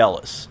totally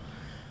jealous.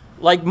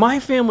 Like, my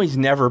family's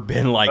never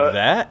been like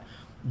that.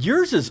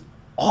 Yours is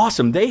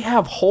awesome. They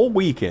have whole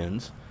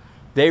weekends.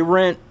 They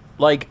rent,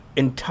 like,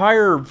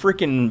 entire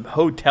freaking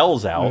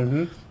hotels out.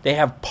 Mm-hmm. They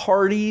have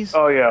parties.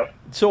 Oh, yeah.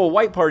 So a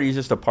white party is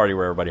just a party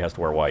where everybody has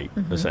to wear white,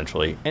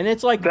 essentially. And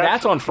it's like,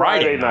 that's on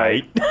Friday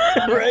night.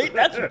 Right?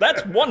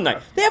 That's one night.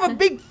 They have a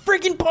big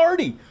freaking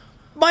party.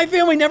 My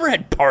family never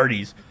had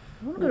parties.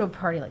 I want to go to a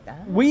party like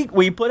that.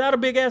 We put out a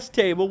big-ass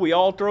table. We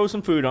all throw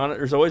some food on it.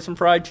 There's always some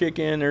fried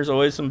chicken. There's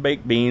always some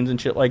baked beans and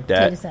shit like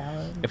that. Potato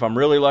salad. If I'm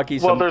really lucky,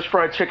 well, there's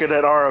fried chicken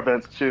at our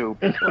events, too.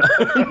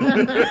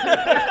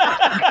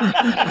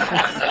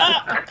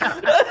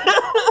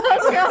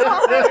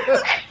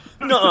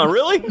 No,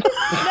 really?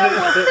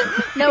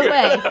 No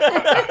way.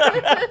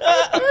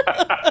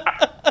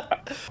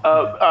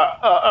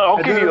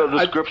 I'll give you a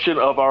description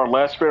of our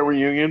last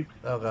family reunion.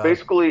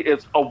 Basically,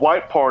 it's a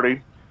white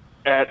party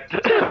at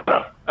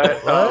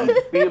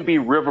B&B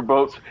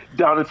Riverboats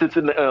down in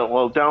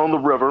Cincinnati, down the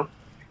river.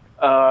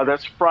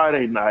 That's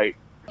Friday night.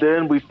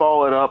 Then we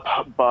follow it up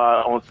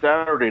on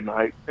Saturday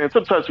night, and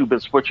sometimes we've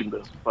been switching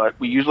this, but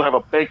we usually have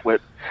a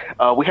banquet.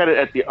 We had it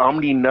at the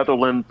Omni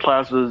Netherlands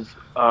Plaza's.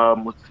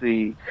 Let's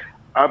see,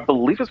 I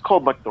believe it's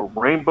called like the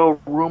Rainbow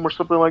Room or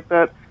something like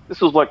that. This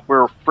was like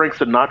where Frank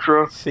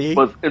Sinatra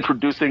was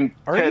introducing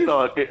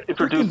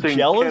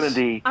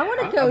Kennedy. I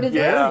want to go to this.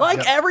 Yeah.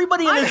 Like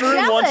everybody in this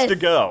room wants to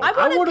go.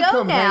 I want to go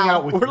come now. hang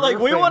out with We're like,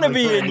 we want to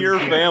be in your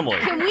family.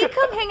 Can we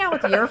come hang out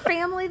with your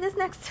family this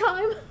next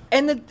time?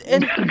 And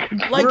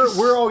like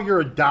we're all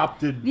your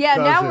adopted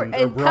now we're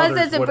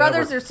cousins and whatever.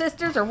 brothers or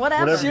sisters or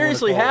whatever.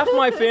 Seriously, half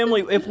my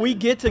family, if we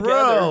get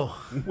together,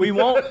 we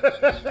won't.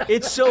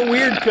 It's so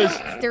weird because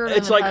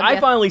it's like I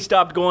finally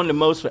stopped going to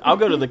most. I'll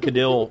go to the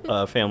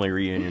Cadill family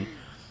reunion,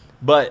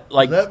 But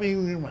like, Does that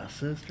mean you're my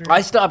sister?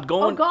 I stopped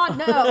going. Oh God,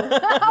 no!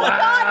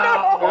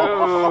 Oh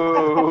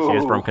God, no! She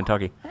is from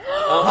Kentucky.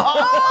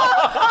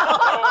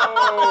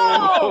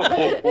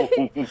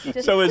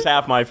 So is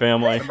half my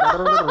family.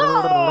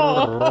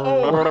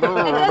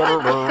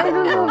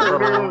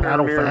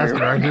 Battle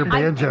faster. I hear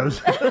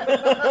banjos.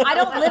 I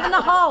don't live in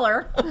the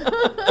holler.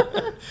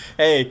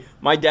 Hey,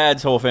 my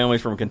dad's whole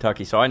family's from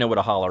Kentucky, so I know what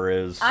a holler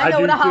is. I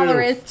know what a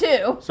holler is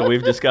too. So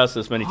we've discussed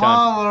this many times.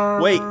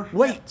 Holler.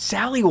 Wait,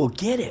 Sally will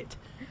get it.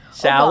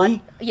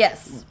 Sally? Oh,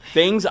 yes.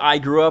 Things I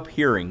grew up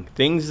hearing,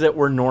 things that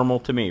were normal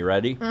to me.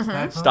 Ready?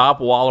 Mhm. Stop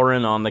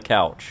wallering on the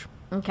couch.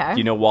 Okay. Do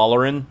you know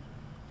wallering?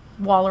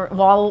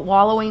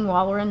 Wallowing.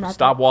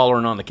 Stop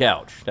wallering on the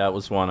couch. That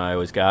was one I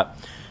always got.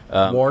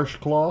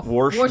 Washcloth?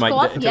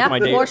 Washcloth, yeah.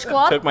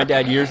 Washcloth. Took my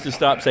dad years to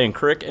stop saying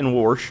crick and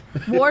wash.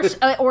 Wash,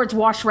 or it's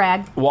wash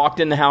rag.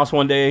 Walked in the house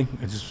one day.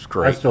 It's just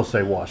great. I still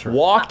say washer.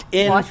 Walked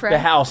in Wash rag. the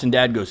house and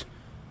Dad goes,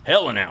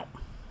 Helen out.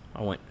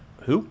 I went,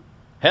 who?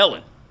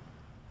 Helen.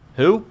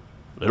 Who?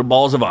 Little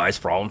balls of ice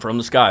falling from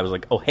the sky. I was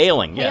like, oh,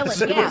 hailing. Yes.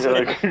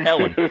 Helen, yeah.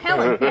 Helen.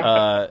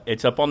 Helen.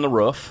 It's up on the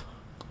roof.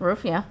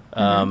 Roof, yeah.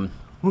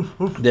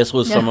 This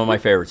was some of my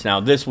favorites. Now,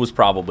 this was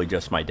probably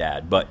just my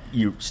dad, but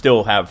you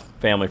still have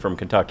family from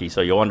Kentucky,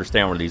 so you'll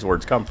understand where these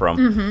words come from.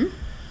 Mm-hmm.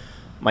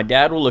 My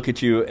dad will look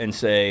at you and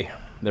say,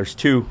 there's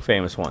two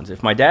famous ones.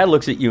 If my dad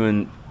looks at you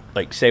and,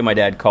 like, say my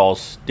dad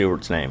calls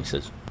Stuart's name, he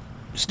says,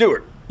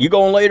 Stuart, you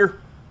going later?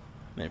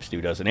 And if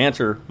Stu doesn't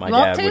answer, my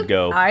dad would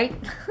go, all right.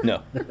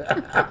 No.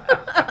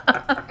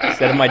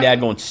 Instead of my dad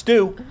going,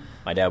 Stu,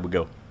 my dad would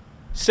go,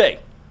 say.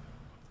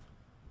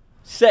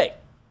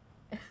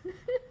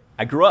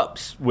 I grew up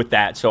with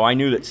that, so I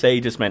knew that say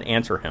just meant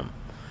answer him.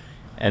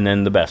 And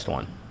then the best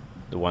one,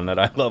 the one that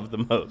I love the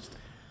most.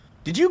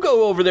 Did you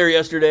go over there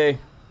yesterday?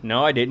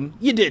 No, I didn't.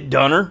 You did,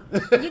 Dunner.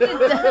 You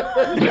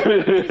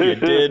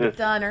did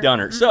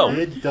Dunner.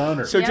 So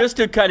Dunner. So just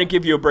to kind of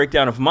give you a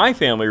breakdown of my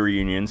family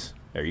reunions,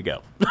 there you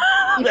go.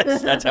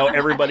 that's how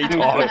everybody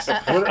talks.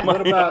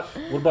 What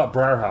about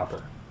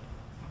Briarhopper?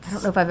 I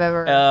don't know if I've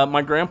ever.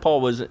 My grandpa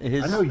was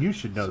his. I know you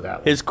should know that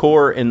one. His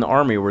corps in the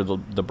army were the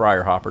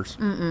Briarhoppers.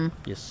 Mm-mm.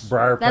 Yes.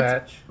 Briar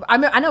Patch. I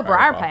know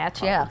Briar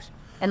Patch, yeah.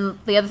 And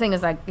the other thing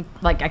is, I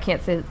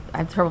can't say. I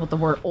have trouble with the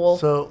word "ol."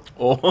 So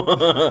or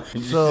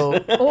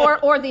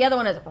the other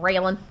one is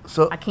railin'.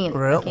 So I can't.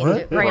 What? Do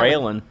it.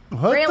 Railin'.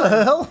 What Railin'.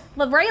 the hell?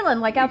 The railing,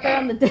 like out there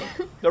on the.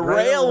 The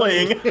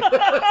railing.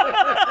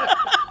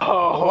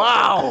 Oh,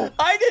 wow.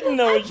 I didn't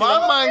know.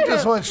 My mind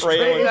just went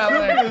straight out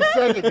there.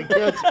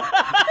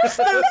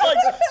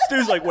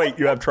 Stu's like, wait,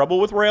 you have trouble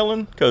with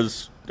railing?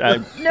 Because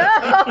No.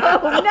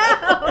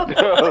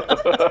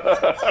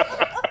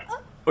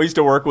 we used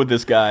to work with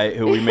this guy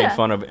who we made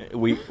fun of.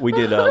 We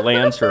did a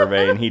land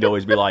survey, and he'd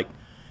always be like,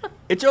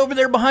 it's over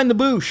there behind the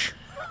bush.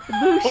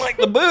 Like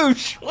the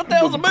bush. What the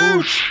hell's a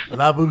bush?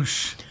 La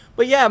bush.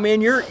 But yeah,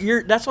 man,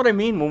 you're that's what I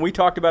mean when we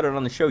talked about it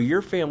on the show.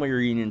 Your family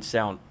reunions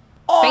sound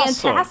awesome.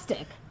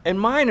 Fantastic. And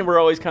mine were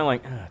always kind of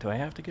like, do I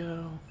have to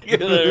go? I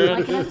can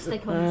have to stay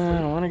home. I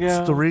don't want to go.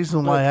 It's the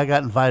reason why I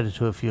got invited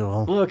to a few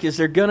of them. Look, is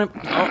there gonna?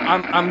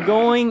 I'm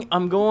going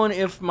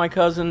if my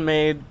cousin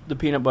made the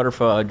peanut butter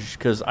fudge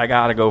because I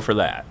gotta go for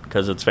that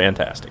because it's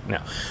fantastic.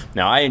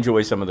 Now I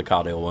enjoy some of the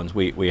Caudill ones.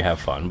 We have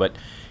fun, but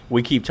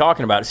we keep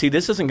talking about it. See,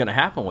 this isn't going to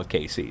happen with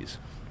KC's.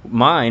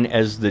 Mine,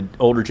 as the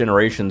older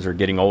generations are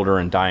getting older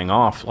and dying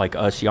off, like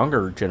us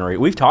younger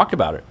generation, we've talked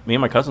about it. Me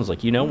and my cousin's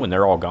like, when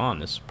they're all gone,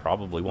 this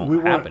probably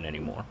won't happen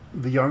anymore.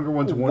 The younger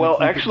ones want Well,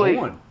 to keep actually, it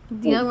going.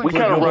 we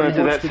kind of run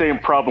into that same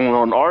problem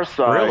on our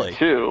side, Really?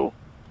 too.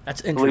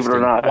 That's Believe interesting. it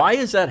or not. Why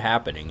is that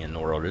happening in the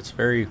world? It's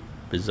very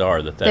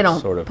bizarre that that's They don't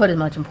sort of put as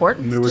much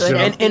importance to it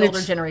as the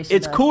older generation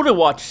it's does. cool to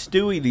watch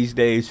Stewie these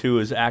days, who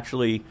is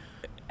actually,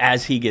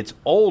 as he gets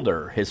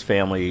older, his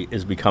family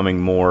is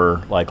becoming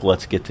more like,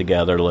 let's get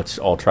together, let's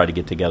all try to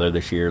get together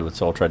this year,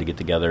 let's all try to get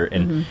together.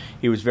 And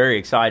he was very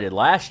excited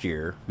last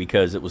year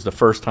because it was the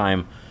first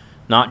time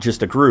not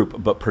just a group,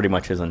 but pretty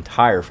much his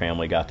entire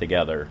family got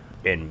together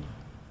in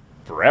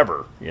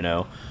forever,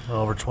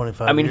 Over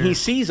 25 I mean, years. he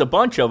sees a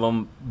bunch of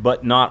them,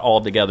 but not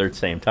all together at the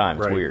same time.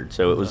 It's Right. weird.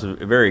 So it was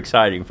very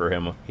exciting for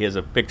him. He has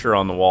a picture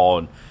on the wall,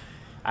 and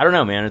I don't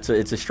know, man. It's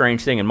a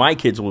strange thing, and my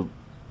kids will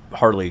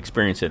hardly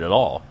experience it at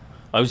all.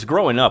 I was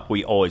growing up,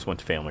 we always went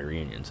to family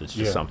reunions. It's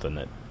just something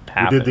that We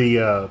happened. did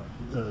the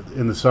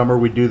in the summer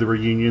we do the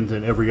reunions,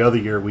 and every other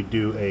year we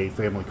do a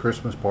family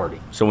Christmas party.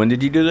 So when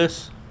did you do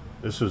this?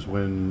 This is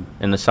when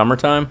In the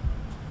summertime?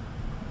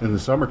 in the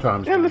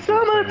summertime. In the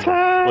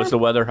summertime. Was the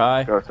weather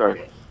high? Oh,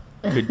 sorry.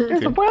 Could, Is the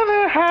could,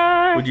 weather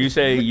high? would you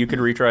say you could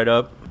reach right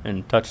up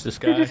and touch the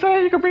sky? Did you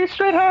say you could reach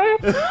straight high?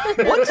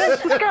 What's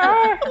Touch the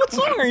sky? What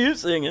song are you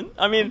singing?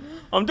 I mean,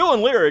 I'm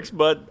doing lyrics,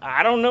 but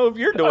I don't know if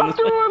you're doing I'm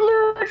doing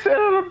lyrics and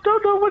I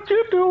don't know what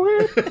you're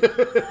doing.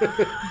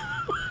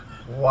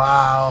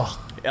 Wow.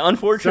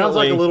 Unfortunately, Sounds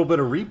like a little bit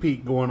of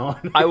repeat going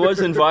on. I was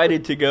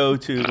invited to go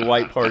to the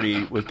white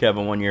party with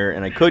Kevin one year,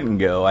 and I couldn't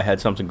go. I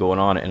had something going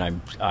on, and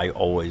I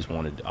always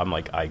wanted. I'm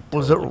like,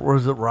 Was it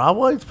Rob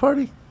White's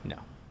party? No.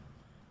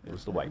 It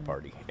was the white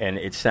party, and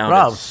it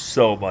sounded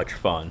so much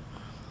fun.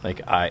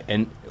 Like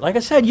I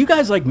said, you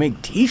guys like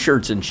make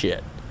T-shirts and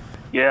shit.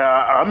 Yeah,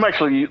 I'm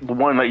actually the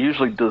one that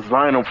usually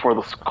design them for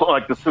the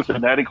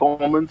Cincinnati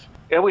Colemans,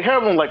 and we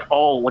have them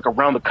all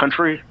around the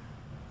country.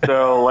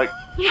 So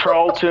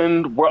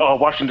Charlton,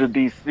 Washington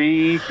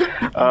D.C.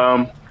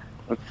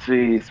 Let's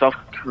see, South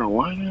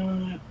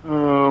Carolina,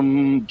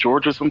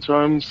 Georgia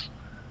sometimes.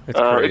 It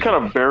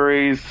kind of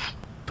varies.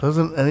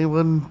 Doesn't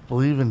anyone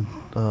believe in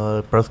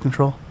birth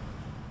control?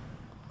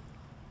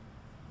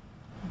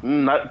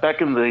 Not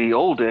back in the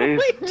old days.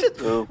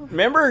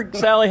 Remember,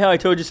 Sally, how I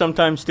told you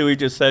sometimes Stewie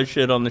just says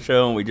shit on the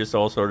show and we just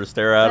all sort of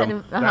stare at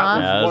him?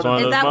 Yeah, Is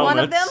that one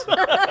of them?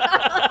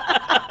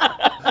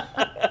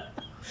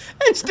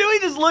 And Stewie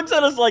just looks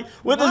at us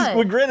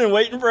with grin and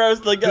waiting for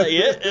us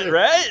yeah,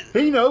 right?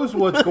 He knows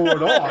what's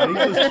going on. He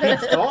just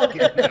keeps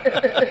talking.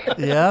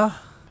 Yeah.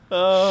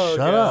 Oh,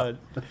 Shut God.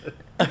 up.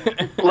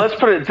 Let's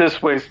put it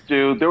this way,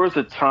 Stu. There was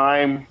a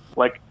time,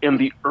 in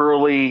the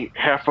early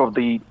half of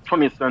the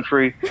 20th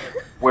century,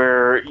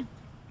 where,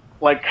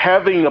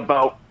 having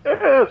about,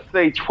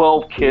 say,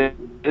 12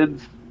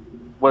 kids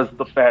was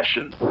the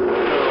fashion. So,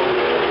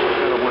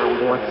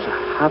 what's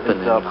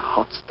happening?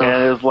 Hot stuff.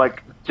 And it was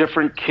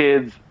different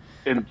kids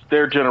in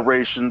their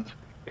generations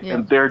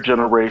and their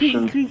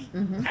generations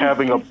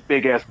having a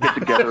big ass get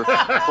together for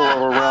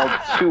around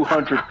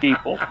 200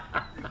 people.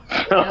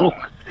 So,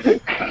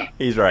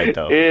 he's right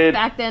though.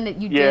 Back then,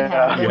 you did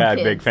have you had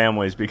kids. big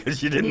families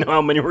because you didn't know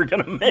how many were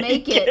going to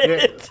make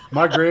it. Yeah.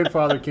 My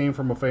grandfather came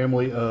from a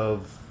family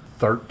of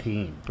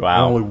 13.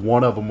 Wow. Only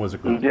one of them was a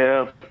girl.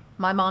 Yeah.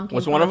 My mom came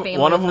Was from one a of family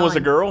one of them was a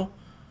 9. girl?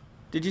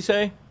 Did you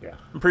say? Yeah.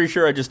 I'm pretty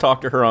sure I just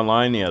talked to her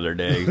online the other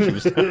day. She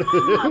was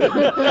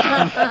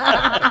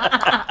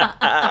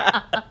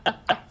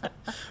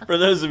For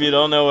those of you who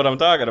don't know what I'm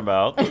talking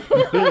about.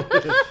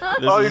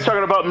 You're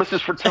talking about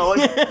Mrs.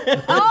 Fratelli?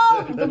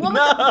 Oh, the woman.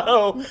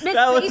 No,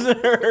 that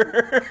wasn't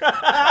her.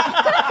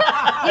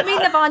 You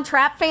mean the Von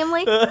Trapp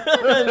family? No,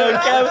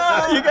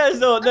 Kevin, you guys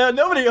don't know.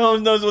 Nobody at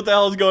home knows what the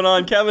hell is going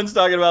on. Kevin's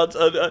talking about...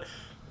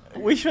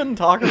 we shouldn't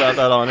talk about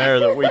that on air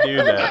that we do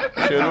that,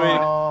 should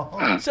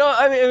we? So,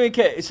 I mean,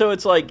 okay, so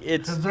it's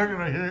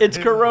it's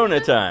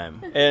Corona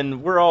time,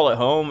 and we're all at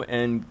home,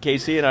 and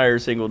KC and I are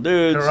single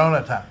dudes.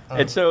 Corona time.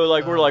 And so,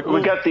 we're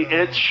we got the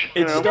itch.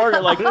 It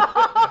started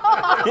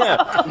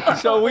yeah.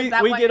 So we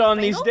get on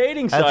these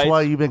dating sites. That's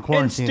why you've been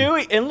quarantined.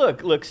 And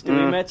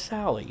Stewie met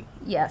Sally.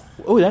 Yes.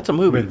 Oh, that's a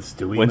movie.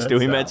 When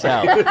Stewie met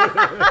Sally.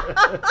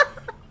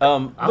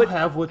 I'll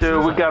have what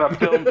Dude, we gotta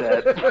film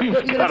that. You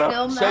gonna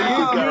film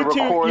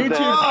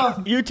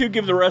So you two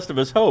give the rest of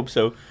us hope.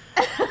 So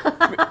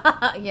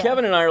Yes.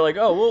 Kevin and I are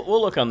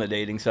we'll look on the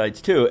dating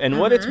sites too. And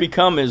what it's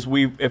become is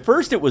at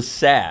first it was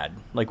sad,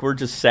 we're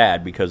just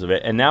sad because of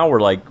it, and now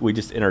we're we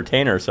just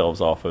entertain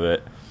ourselves off of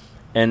it.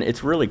 And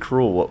it's really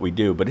cruel what we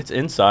do, but it's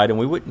inside, and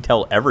we wouldn't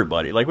tell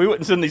everybody. We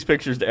wouldn't send these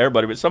pictures to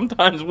everybody, but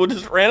sometimes we'll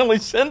just randomly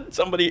send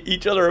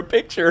each other a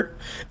picture.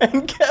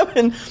 And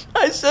Kevin,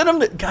 I sent him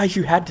guys,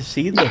 you had to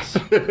see this.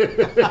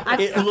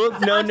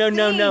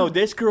 No.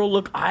 This girl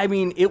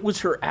it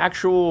was her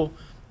actual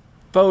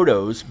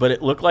photos, but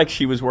it looked like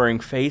she was wearing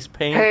face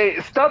paint. Hey,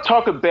 stop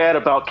talking bad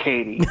about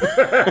Katie.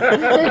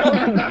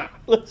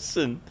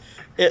 Listen,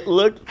 it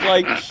looked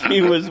like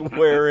she was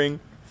wearing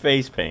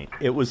face paint.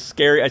 It was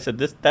scary. I said,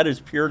 that is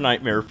pure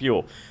nightmare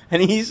fuel.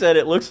 And he said,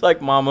 it looks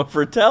like Mama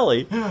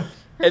Fratelli.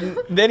 And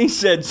then he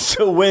said,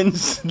 so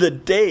when's the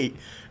date?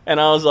 And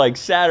I was like,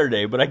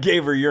 Saturday, but I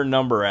gave her your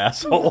number,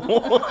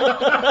 asshole.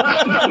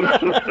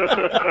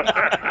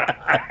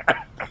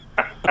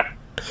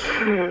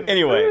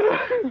 Anyway,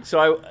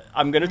 so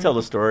I'm going to tell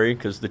the story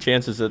because the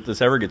chances that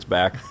this ever gets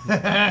back,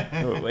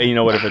 you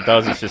know what, if it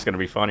does, it's just going to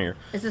be funnier.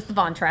 Is this the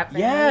Von Trapp family?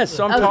 Yes,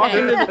 so I'm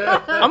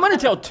I'm going to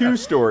tell 2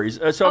 stories.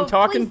 I'm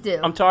talking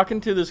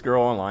to this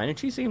girl online, and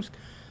she seems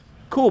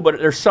cool, but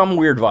there's some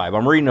weird vibe.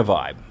 I'm reading a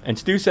vibe, and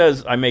Stu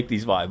says I make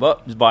these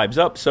vibes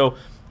up, so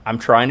I'm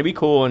trying to be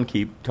cool and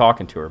keep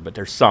talking to her, but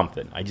there's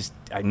something.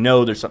 I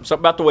know there's something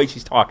about the way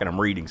she's talking.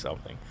 I'm reading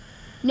something.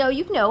 No,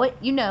 you know it.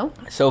 You know.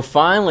 So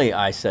finally,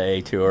 I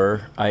say to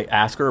her, I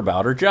ask her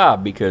about her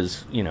job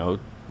because,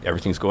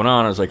 everything's going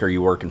on. I was like, are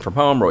you working from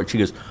home? She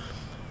goes,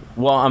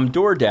 well, I'm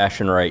door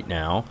dashing right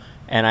now,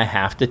 and I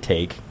have to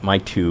take my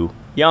 2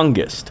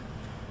 youngest.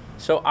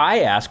 So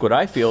I ask what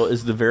I feel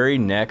is the very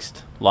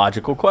next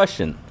logical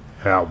question.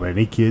 How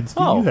many kids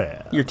do you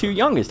have? Your 2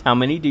 youngest. How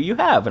many do you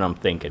have? And I'm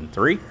thinking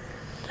 3.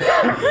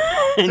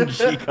 And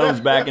she comes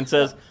back and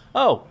says,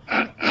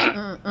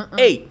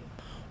 8.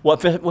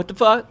 What the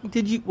fuck?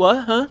 Did you,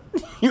 what, huh?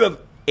 You have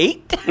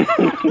 8?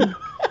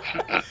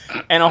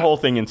 And a whole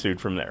thing ensued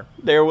from there.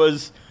 There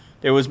was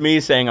me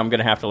saying I'm going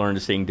to have to learn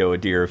to sing doe a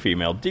deer, a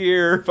female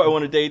deer, if I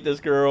want to date this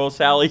girl.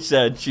 Sally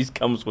said she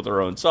comes with her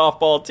own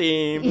softball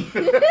team.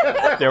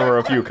 There were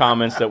a few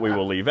comments that we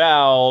will leave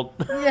out.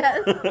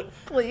 Yes,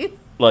 please.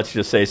 Let's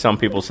just say some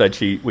people said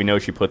we know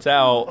she puts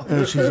out.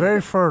 And she's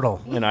very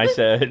fertile. And I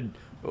said...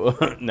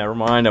 never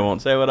mind, I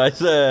won't say what I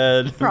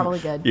said. Probably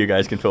good. You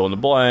guys can fill in the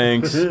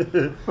blanks.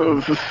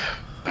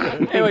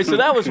 Anyway, so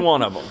that was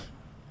one of them.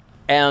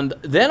 And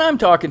then I'm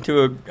talking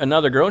to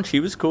another girl, and she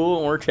was cool,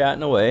 and we're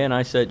chatting away.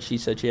 And she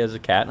said she has a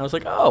cat, and I was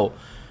like, oh.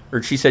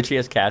 Or she said she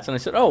has cats, and I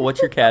said, oh,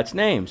 what's your cat's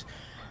names?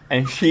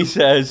 And she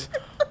says,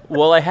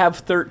 well, I have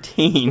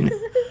 13.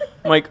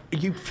 I'm like,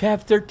 you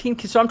have 13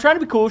 kids? So I'm trying to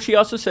be cool. She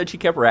also said she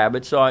kept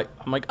rabbits, so I'm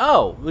like,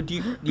 oh, well, do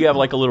you have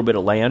like a little bit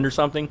of land or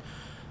something?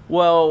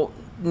 Well,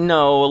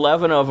 no,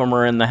 11 of them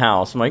are in the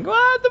house. I'm like,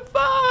 what the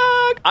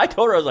fuck? I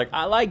told her, I was like,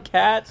 I like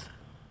cats,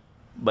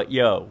 but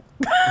yo.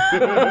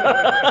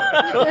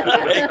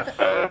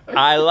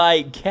 I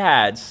like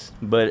cats,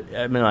 but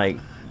I mean, like,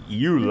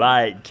 you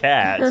like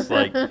cats.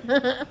 Like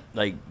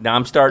now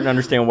I'm starting to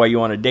understand why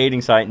you on a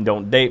dating site and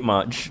don't date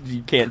much.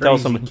 You can't tell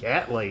somebody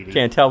cat lady.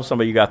 Can't tell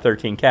somebody you got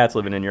 13 cats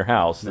living in your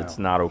house. No. It's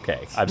not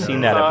okay. I've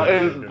seen that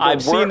episode.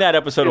 I've seen that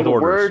episode of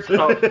Hoarders.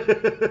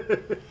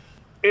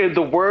 In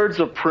the words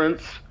of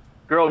Prince,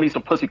 girl needs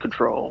some pussy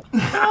control.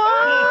 Pussy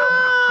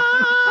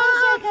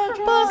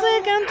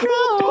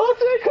control.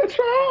 Pussy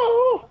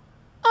control.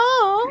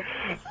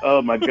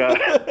 Oh my God.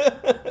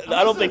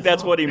 I don't think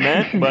that's what he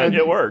meant, but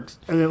it works.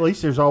 And at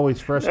least there's always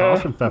fresh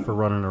Hassenpfeffer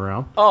running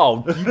around.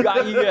 Oh, you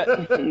got.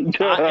 And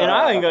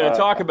I ain't going to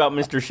talk about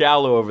Mr.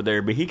 Shallow over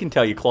there, but he can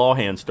tell you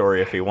Clawhand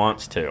story if he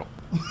wants to.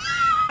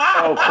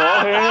 Oh,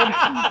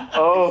 Clawhand?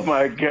 Oh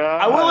my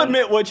God. I will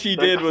admit what she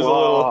did was a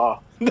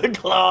little. The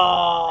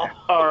claw.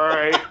 All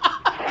right.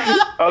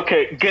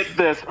 Okay, get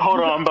this.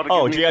 Hold on, I'm about to.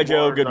 Oh, G.I.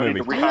 Joe, good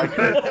movie.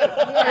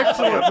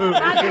 Excellent movie.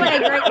 By the way,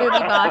 great movie,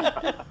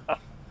 Bob.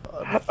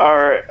 All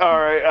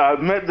right. I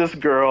met this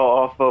girl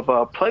off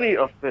of Plenty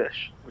of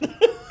Fish.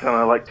 Kind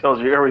of like tells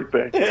you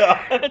everything.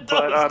 Yeah,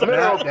 but I met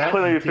her on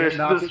Plenty of Fish.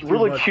 This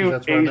really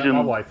cute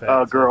Asian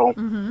girl,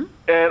 and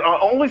I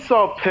only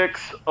saw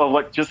pics of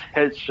like just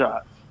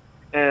headshots.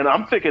 And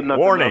I'm thinking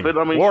nothing of it.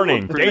 I mean,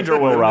 warning, danger,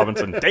 Will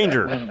Robinson,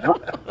 danger.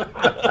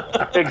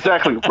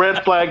 Exactly.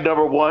 Red flag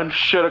number 1.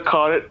 Should have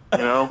caught it.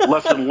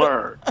 Lesson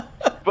learned.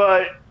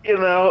 But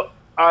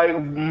I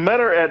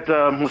met her at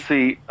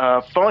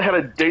finally had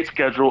a date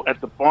schedule at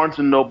the Barnes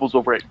and Nobles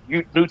over at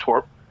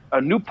Newport.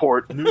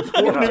 Newport. I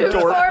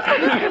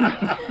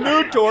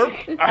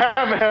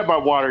haven't had my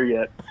water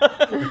yet.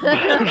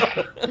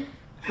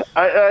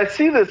 I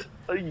see this,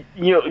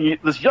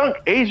 this young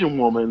Asian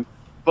woman.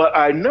 But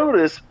I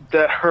noticed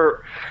that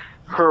her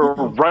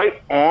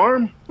right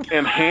arm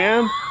and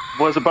hand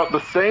was about the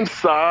same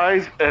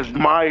size as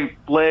my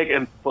leg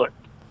and foot.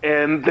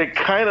 And they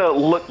kind of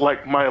looked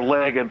like my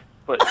leg and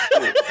foot,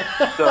 too.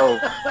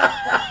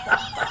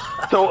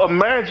 So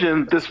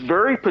imagine this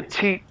very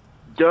petite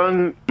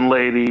young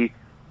lady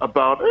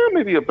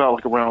maybe about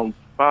like around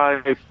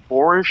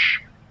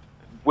 5'4"-ish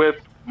with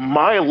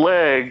my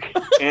leg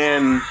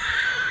and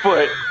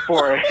foot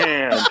for a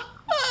hand.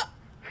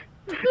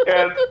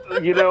 And,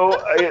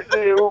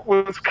 it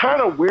was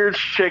kind of weird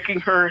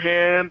shaking her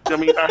hand. I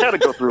mean, I had to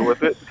go through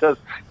with it because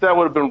that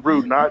would have been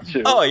rude not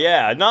to. Oh,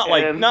 yeah. Not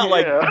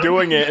like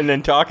doing it and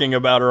then talking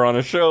about her on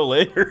a show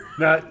later.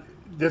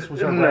 This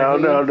was her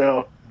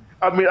No.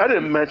 I mean, I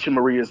didn't mention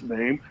Maria's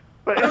name.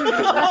 But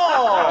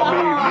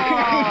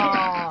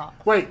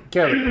Wait,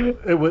 Kevin,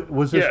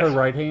 was this her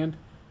right hand?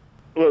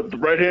 Well, the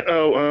right hand.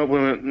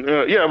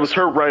 Yeah, it was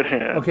her right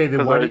hand. Okay,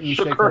 then why didn't you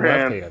shake her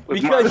left hand?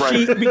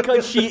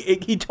 Because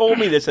he told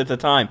me this at the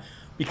time.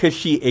 Because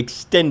she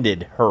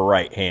extended her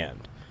right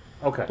hand.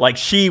 Okay. Like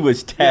she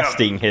was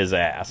testing his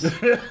ass.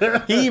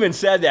 He even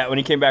said that when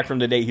he came back from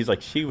the date. He's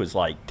like, she was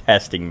like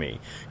testing me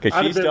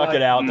because she stuck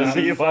it out to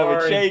see if I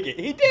would shake it.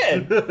 He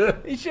did.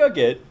 He shook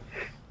it.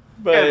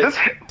 But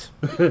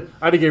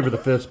I'd have gave her the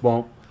fist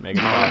bump. She's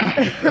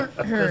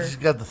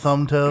got the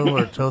thumb toe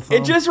or toe thumb.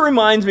 It just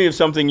reminds me of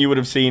something you would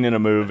have seen in a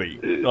movie.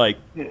 Like,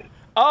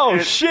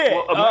 shit.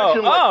 Well,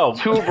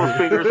 imagine two of her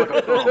fingers like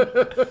a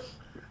thumb.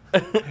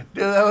 Dude,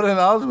 that would have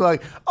I was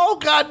like, oh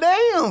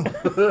goddamn.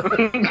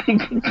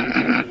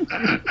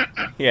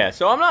 Yeah,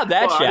 so I'm not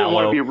that shallow. I don't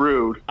want to be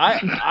rude.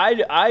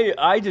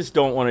 I just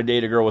don't want to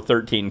date a girl with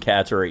 13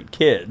 cats or 8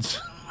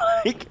 kids.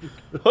 Like,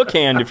 hook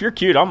hand, if you're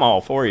cute, I'm all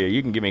for you.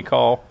 You can give me a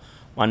call.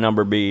 My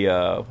number be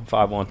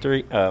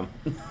 513. Do you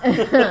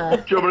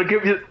want me to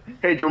give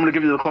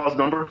you the call's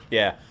number?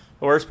 Yeah.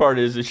 The worst part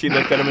is that she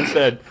looked at him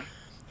and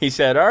he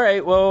said, all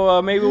right,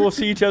 well, maybe we'll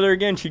see each other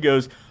again. She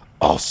goes,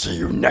 I'll see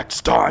you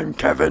next time,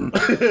 Kevin.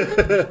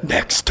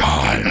 Next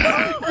time.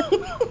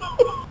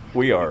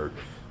 We are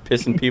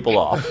pissing people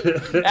off.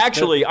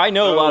 Actually, I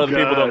know a lot of the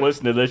people that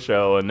listen to this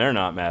show, and they're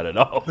not mad at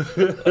all.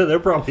 They're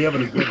probably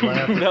having a good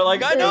laugh. They're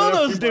like, I know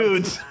those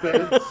dudes.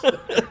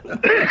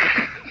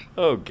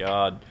 Oh,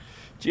 God.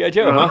 G.I.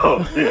 Joe,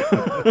 huh?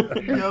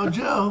 Yo,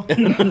 Joe.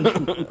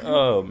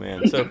 Oh,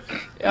 man. So,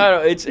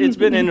 it's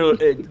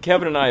been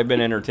Kevin and I have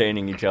been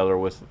entertaining each other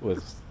with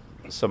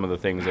some of the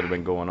things that have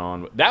been going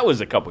on. That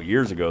was a couple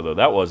years ago, though.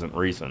 That wasn't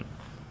recent.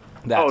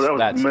 That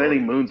was many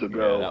moons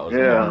ago. Yeah, that was a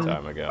long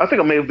time ago. I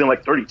think I may have been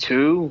like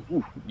 32.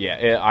 Ooh.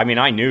 Yeah, I mean,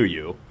 I knew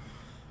you.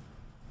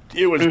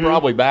 It was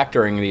probably back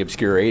during the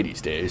obscure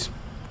 80s days.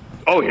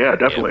 Oh, yeah,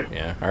 definitely.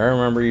 Yeah, I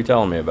remember you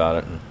telling me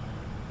about it.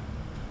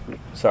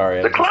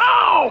 Sorry. The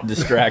clown!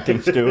 distracting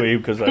Stewie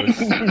because I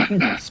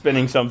was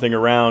spinning something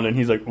around, and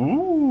he's like,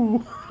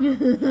 "Ooh."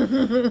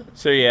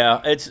 So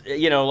yeah, it's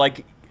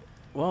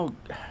well,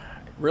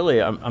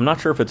 really, I'm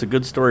not sure if it's a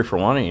good story for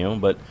one of you,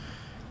 but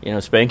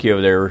Spanky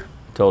over there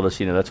told us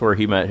that's where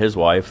he met his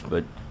wife,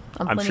 but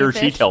I'm sure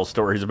she tells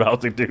stories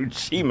about the dude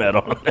she met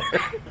on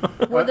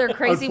there. Were there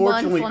crazy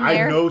ones on Unfortunately,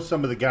 there? I know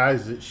some of the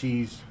guys that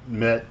she's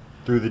met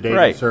through the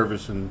dating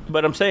service,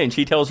 but I'm saying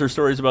she tells her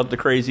stories about the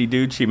crazy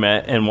dude she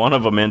met, and one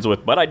of them ends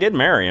with, "But I did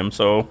marry him,"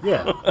 so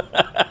yeah.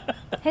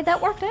 Hey,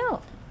 that worked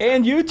out.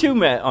 And you two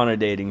met on a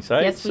dating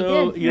site, Yes, we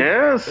so did.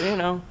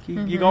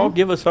 you all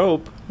give us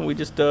hope. We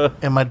just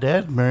And my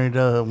dad married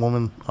a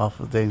woman off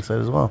of the dating site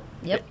as well.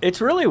 Yep.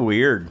 It's really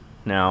weird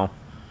now.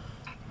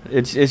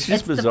 It's just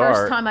It's bizarre. the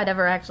first time I'd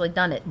ever actually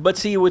done it. But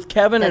see, with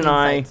Kevin and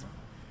Dating sites.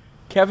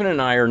 Kevin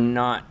and I are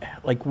not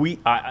like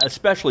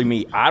especially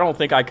me. I don't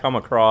think I come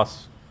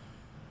across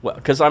well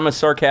because I'm a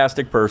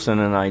sarcastic person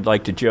and I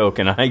like to joke,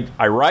 and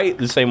I write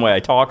the same way I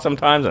talk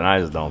sometimes, and I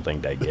just don't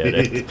think they get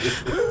it,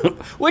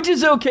 which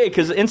is okay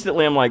because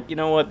instantly I'm like, you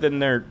know what?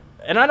 Then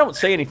and I don't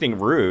say anything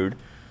rude.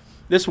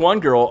 This one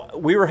girl,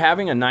 we were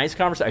having a nice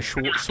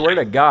conversation. I swear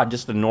to God,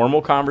 just a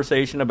normal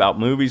conversation about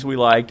movies we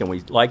liked, and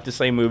we liked the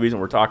same movies,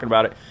 and we're talking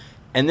about it.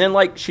 And then,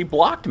 she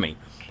blocked me.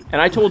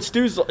 And I told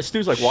Stu's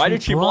like, why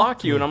did she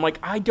block you? And I'm like,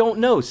 I don't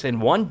know.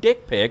 Send one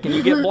dick pic, and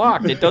you get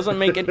blocked. It doesn't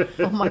make it.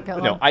 Oh, my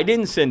God. No, I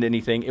didn't send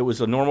anything. It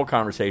was a normal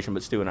conversation,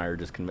 but Stu and I are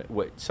just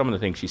some of the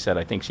things she said,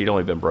 I think she'd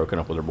only been broken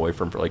up with her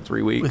boyfriend for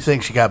 3 weeks. We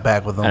think she got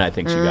back with him. And I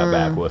think she got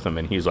back with him,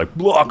 and he's like,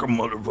 block him,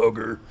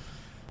 motherfucker.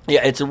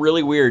 Yeah, it's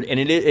really weird, and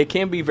it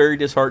can be very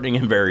disheartening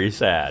and very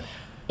sad.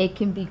 It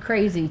can be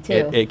crazy,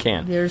 too. It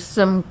can. There's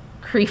some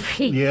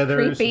creepy. Yeah, there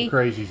is some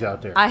crazies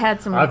out there. I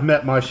had some. I've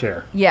met my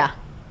share. Yeah.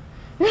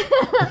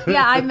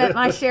 Yeah, I met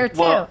my share, too.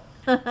 Well,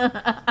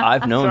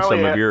 I've known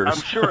some of yours.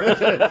 I'm sure.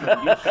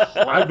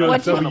 I've known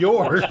some of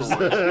yours.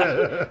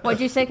 What'd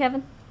you say,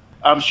 Kevin?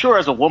 I'm sure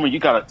as a woman, you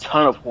got a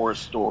ton of horror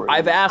stories.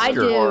 I've asked I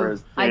her.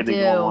 do. I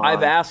do.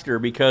 I've asked her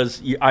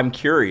because I'm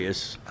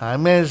curious. I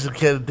managed to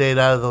get a date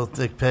out of those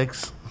dick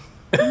pics.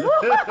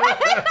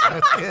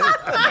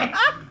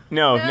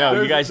 No,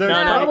 you guys, there's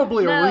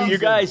probably a reason.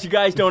 You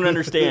guys don't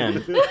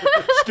understand.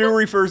 Stu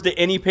refers to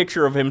any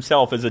picture of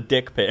himself as a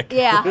dick pic.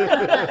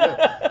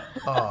 Yeah.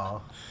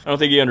 Oh. I don't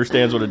think he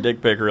understands what a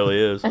dick pic really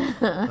is. He's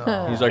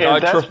like,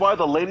 and that's why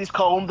the ladies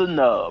call him the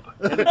nub.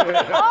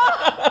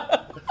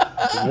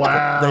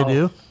 Wow. They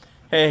do?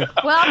 Hey.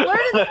 Well, I'm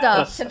learning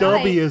stuff tonight.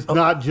 Stubby is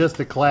not just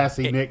a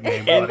classy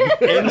nickname, buddy.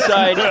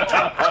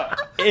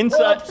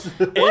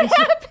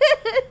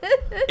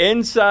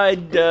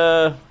 Inside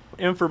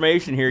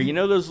information here. You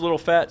know those little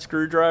fat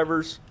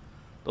screwdrivers?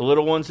 The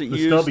little ones that you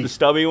use, the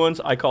stubby ones?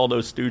 I call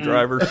those stew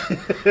drivers.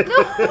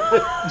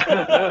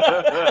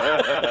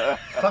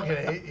 Fucking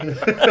hate you.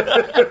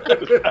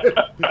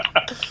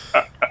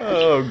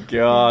 Oh,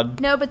 God.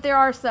 No, but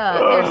there's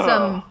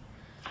some.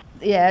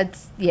 Yeah.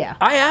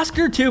 I asked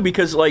her, too,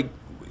 because,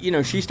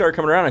 she started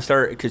coming around.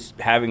 Because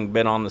having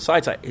been on the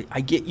sites,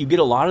 you get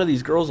a lot of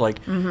these girls,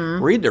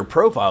 read their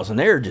profiles, and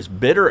they're just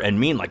bitter and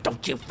mean,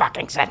 don't you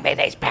fucking send me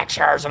these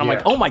pictures. And I'm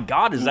like, oh, my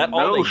God, is that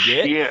all they get?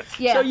 Shit.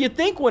 Yeah. So you'd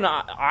think when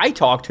I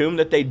talk to them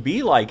that they'd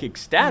be,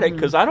 ecstatic,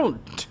 because I don't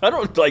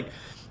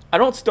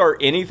start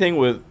anything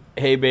with,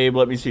 hey, babe,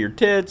 let me see your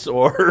tits,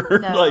 or,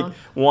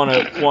 want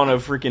to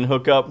freaking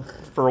hook up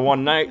for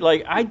one night.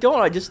 I don't.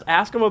 I just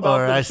ask them about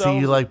themselves. I see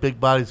you like big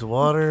bodies of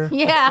water.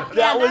 Yeah.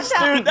 That was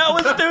Stu's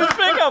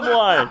pickup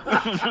line.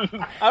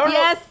 I don't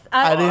know.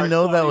 I didn't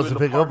know that was a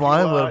pickup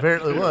line, but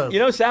apparently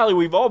it was. Sally,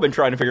 we've all been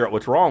trying to figure out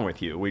what's wrong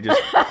with you.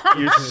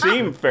 You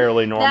seem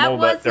fairly normal,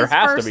 but there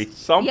has to be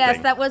something.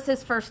 Yes, that was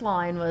his first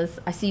line was,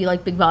 I see you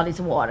like big bodies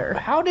of water.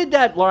 How did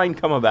that line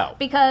come about?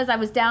 Because I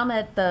was down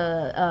at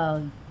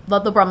the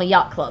Ludlow Brumley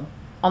Yacht Club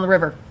on the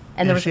river.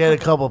 And there was she had a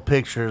couple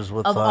pictures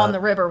with on the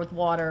river with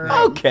water.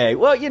 Okay,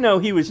 well,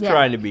 he was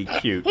trying to be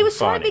cute. He was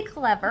trying to be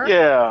clever.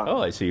 Yeah.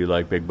 Oh, I see you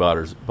like big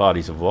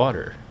bodies of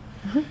water.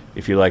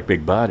 If you like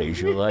big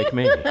bodies, you'll like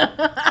me.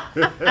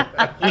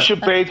 You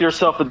should bathe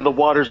yourself in the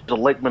waters of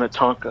Lake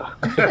Minnetonka.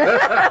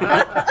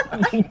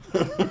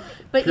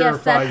 But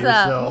yes,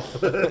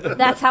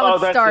 that's how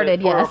it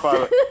started. Yes.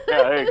 Yeah,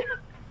 there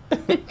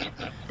you go.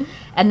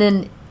 And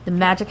then the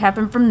magic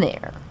happened from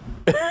there.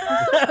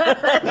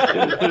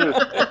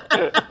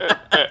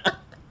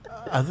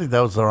 I think that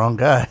was the wrong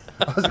guy.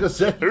 I was going to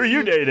say, who are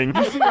you dating?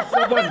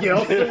 Somebody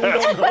else that we don't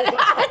know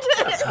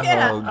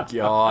about. Oh,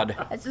 God.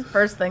 That's the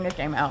first thing that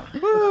came out.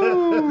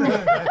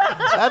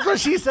 That's what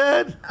she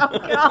said. Oh,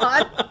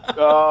 God.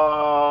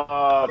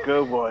 Oh,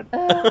 good one.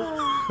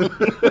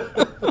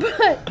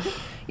 But,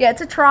 yeah,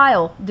 it's a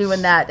trial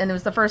doing that. And it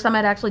was the first time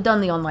I'd actually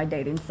done the online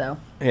dating, so.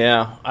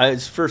 Yeah,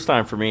 it's the first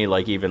time for me,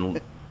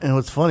 even... And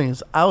what's funny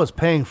is I was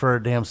paying for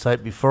a damn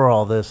site before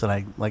all this, and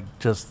I,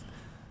 just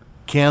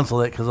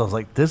canceled it because I was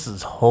like, this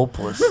is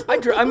hopeless.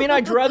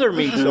 I'd rather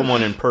meet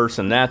someone in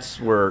person. That's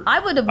where I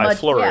would have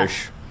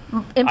flourish.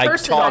 In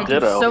person,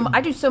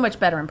 I do so much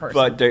better in person.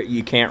 But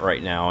you can't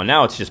right now, and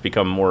now it's just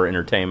become more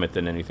entertainment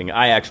than anything.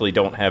 I actually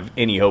don't have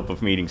any hope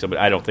of meeting somebody.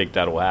 I don't think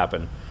that'll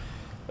happen.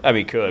 I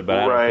mean, it could, but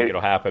I don't think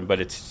it'll happen.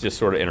 But it's just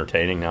sort of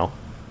entertaining now.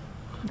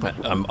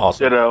 I'm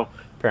also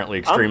apparently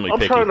extremely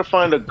picky. I'm trying to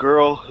find a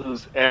girl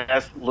whose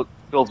ass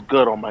feels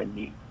good on my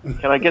knee.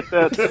 Can I get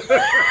that?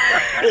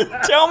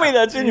 Tell me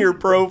that's in your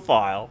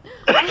profile.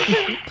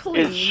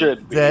 It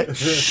should be. That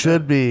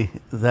should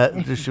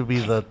be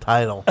the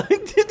title.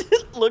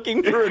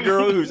 Looking for a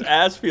girl whose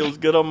ass feels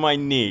good on my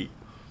knee.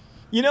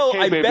 You know,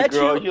 I bet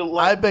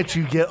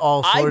you get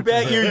all sorts. I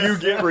bet you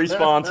get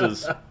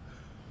responses.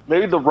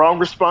 Maybe the wrong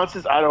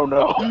responses. I don't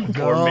know.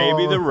 Or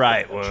maybe the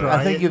right one.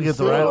 I think you'll get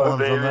the right ones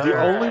on that.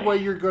 The only way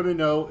you're going to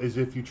know is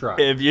if you try.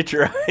 If you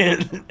try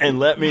it and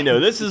let me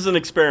know. This is an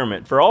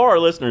experiment for all our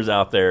listeners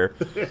out there.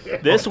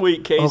 This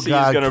week, Casey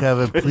is going to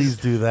Kevin, please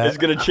do that. Is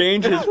going to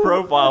change his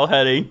profile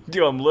heading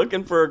to "I'm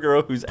looking for a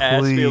girl whose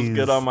ass feels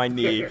good on my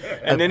knee,"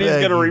 and then he's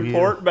going to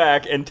report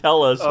back and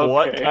tell us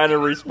what kind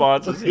of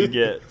responses he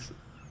gets.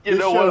 You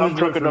know what? I'm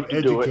drunk enough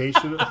to do it.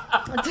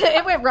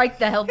 It went right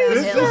the hell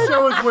downhill. This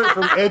show has went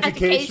from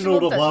educational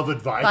to love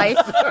advice.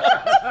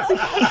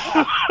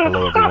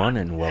 Hello, everyone,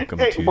 and welcome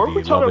to the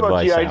Love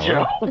Advice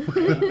Hour.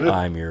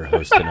 I'm your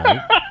host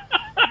tonight,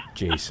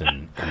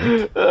 Jason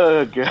Emmett.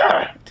 Oh,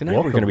 God.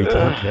 Tonight we're going to be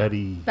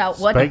talking about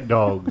what? Spank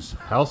Dog's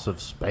House of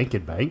Spank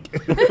and Bank.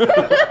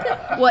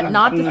 What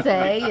not to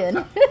say.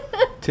 And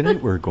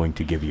tonight we're going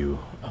to give you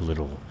a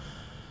little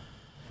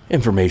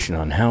information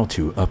on how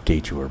to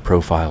update your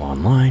profile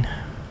online.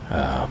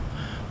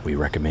 We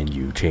recommend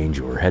you change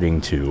your heading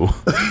to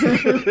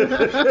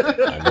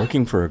I'm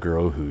looking for a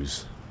girl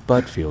whose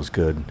butt feels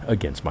good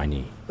against my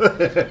knee.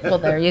 Well,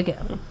 there you go.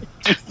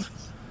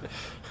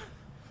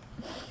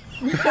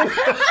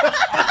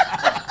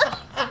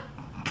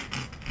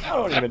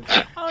 I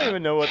don't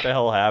even know what the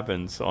hell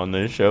happens on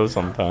this show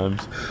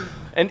sometimes.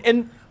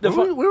 And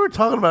we were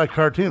talking about a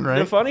cartoon, right?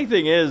 The funny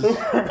thing is,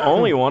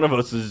 only one of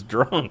us is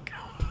drunk.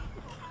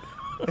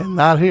 And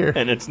not here.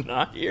 And it's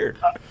not here.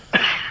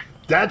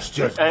 That's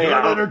just good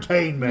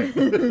entertainment.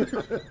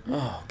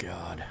 Oh,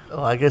 God.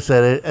 Like I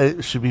said,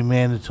 it should be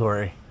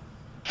mandatory.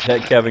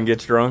 That Kevin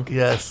gets drunk?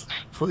 Yes,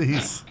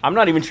 please. I'm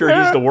not even sure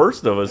he's the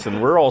worst of us, and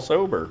we're all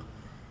sober.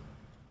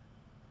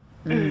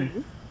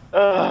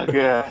 Oh,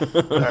 God.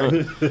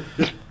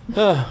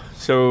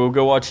 So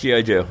go watch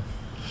G.I. Joe.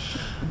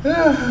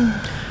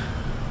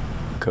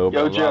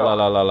 Cobra, Yo, Joe. la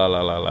la la la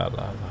la la la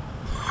la.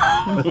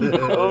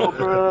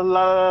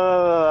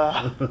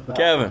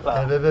 Kevin,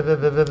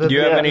 do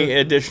you have any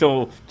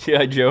additional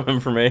G.I. Joe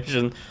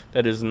information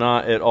that is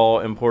not at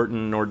all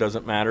important nor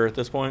doesn't matter at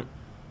this point?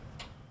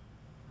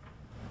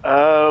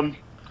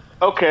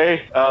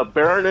 Okay.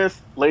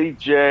 Baroness, Lady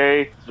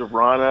J,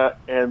 Zorana,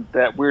 and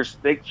that weird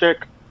snake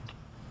chick.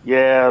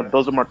 Yeah,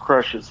 those are my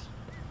crushes.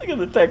 Look at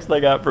the text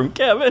I got from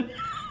Kevin.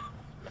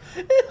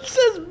 It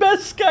says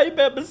best Skype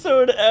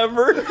episode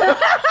ever. He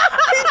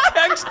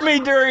texted me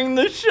during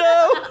the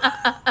show.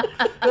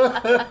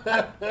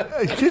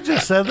 You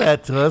just said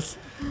that to us.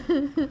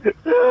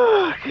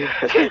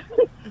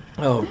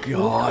 Oh,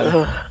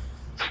 God.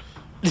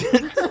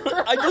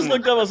 I just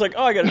looked up. I was like,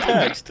 oh, I got a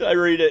text. I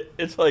read it.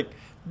 It's like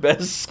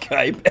best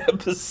Skype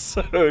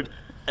episode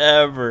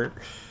ever.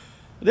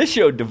 This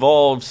show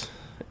devolves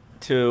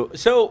to...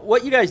 So,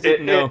 what you guys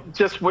didn't know... It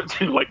just went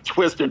to, like,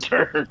 twist and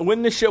turn.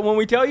 When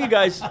we tell you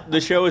guys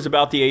the show is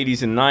about the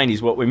 80s and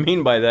 90s, what we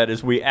mean by that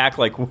is we act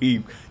like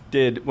we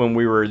did when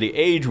we were the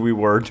age we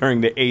were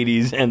during the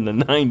 80s and the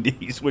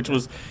 90s, which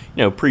was,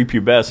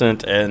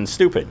 prepubescent and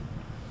stupid.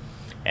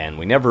 And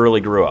we never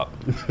really grew up.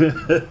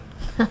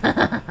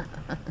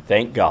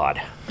 Thank God.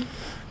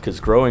 Because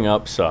growing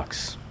up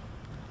sucks.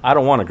 I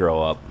don't want to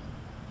grow up.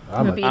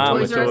 I'm a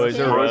Toys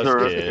R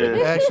Us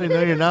kid. Actually,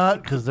 no, you're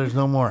not, because there's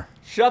no more.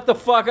 Shut the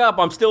fuck up.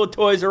 I'm still a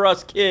Toys R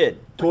Us kid.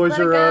 Toys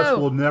R Us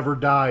will never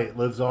die. It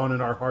lives on in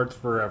our hearts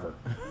forever.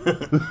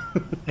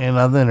 And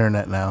on the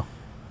internet now.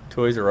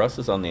 Toys R Us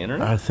is on the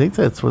internet? I think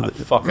that's where I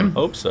fucking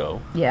hope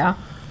so. Yeah.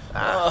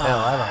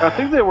 I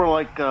think they were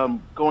like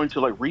going to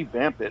like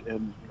revamp it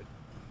and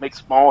make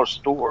smaller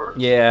stores.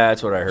 Yeah,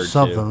 that's what I heard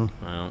Something. too.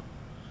 Well,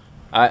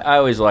 I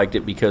always liked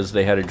it because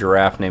they had a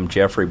giraffe named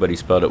Jeffrey, but he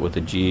spelled it with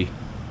a G.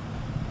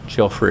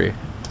 Joffrey.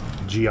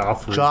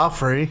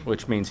 Joffrey.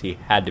 Which means he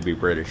had to be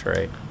British,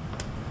 right?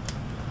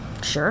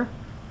 Sure.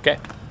 Okay.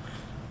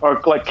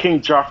 Or like King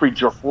Joffrey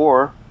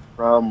Jafar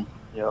from,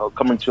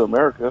 Coming to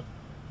America.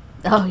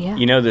 Oh,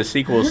 yeah. The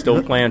sequel is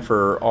still planned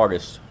for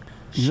August.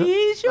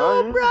 She's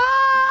your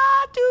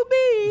bride to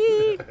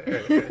be.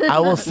 I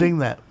will sing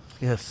that.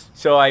 Yes.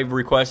 So I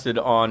requested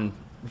on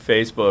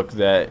Facebook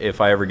that if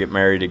I ever get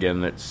married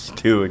again, that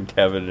Stu and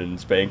Kevin and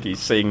Spanky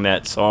sing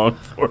that song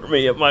for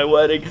me at my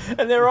wedding,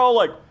 and they're all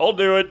like, "I'll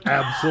do it."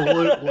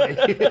 Absolutely.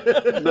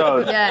 No,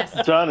 yes,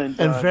 done and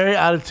done. And very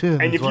out of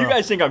tune. And if you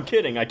guys think I'm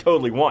kidding, I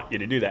totally want you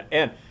to do that.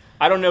 And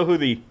I don't know who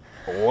the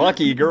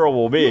lucky girl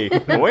will be.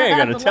 But we ain't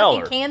gonna tell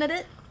her.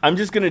 Candidate. I'm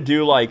just gonna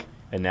do and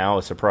now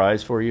a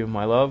surprise for you,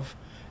 my love.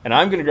 And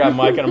I'm going to grab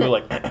Mike and I'm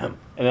going to be like, and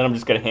then I'm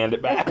just going to hand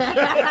it back.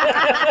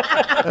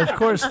 Of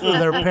course,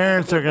 their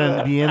parents are going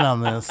to be in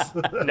on this.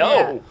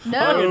 No.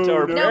 No,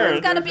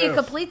 it's got to be a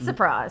complete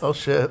surprise. Oh,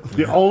 shit.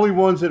 The only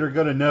ones that are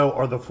going to know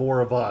are the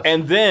four of us.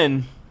 And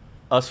then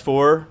us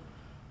four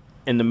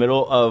in the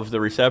middle of the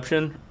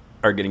reception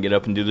are going to get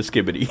up and do the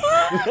skibbity.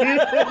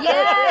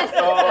 Yes!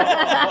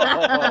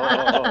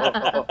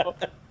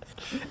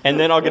 And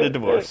then I'll get a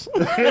divorce.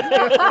 Yeah.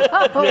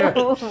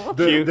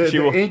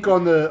 The ink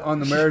on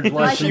the marriage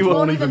license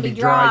won't even be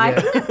dry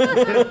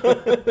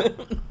yet.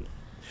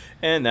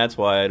 And that's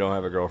why I don't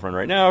have a girlfriend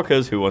right now,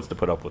 because who wants to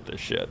put up with this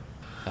shit?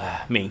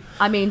 Me.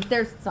 I mean,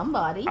 there's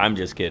somebody. I'm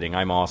just kidding.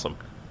 I'm awesome.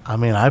 I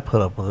mean, I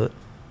put up with it.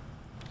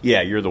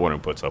 Yeah, you're the one who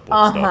puts up with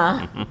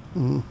stuff.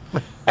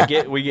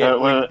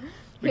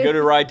 We go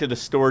to ride to the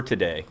store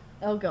today.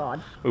 Oh,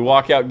 God. We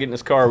walk out and get in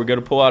this car. We go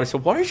to pull out. I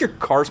said, why does your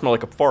car smell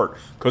like a fart?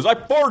 Because I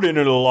fart in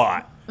it a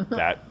lot.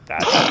 That's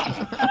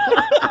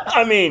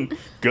I mean,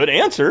 good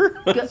answer.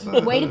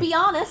 Good way to be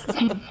honest.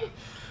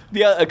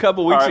 Yeah, a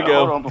couple weeks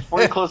ago. Hold on.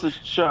 Before you close the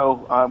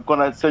show, I'm going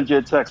to send you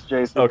a text,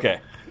 Jason. Okay.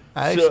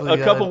 So a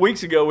couple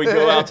weeks ago, we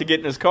go out to get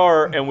in his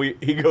car, and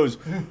he goes,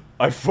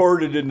 I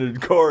farted in the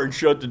car and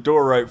shut the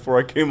door right before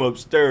I came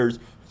upstairs.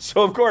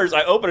 So, of course,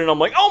 I open it, and I'm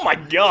like, oh, my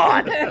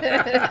God.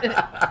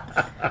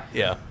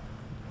 Yeah.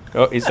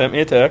 Oh, he sent me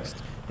a text.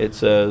 It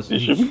says... You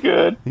should be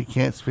good. He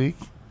can't speak?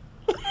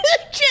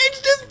 It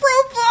changed his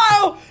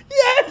profile!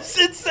 Yes,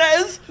 it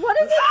says... What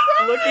does it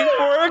say? Looking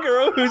for a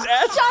girl whose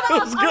ass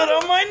feels good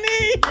on my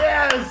knee.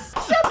 Yes!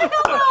 Shut the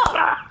hell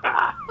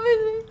up!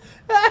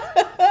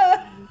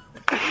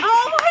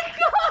 Oh, my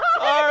God!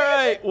 All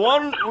right.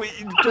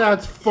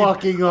 That's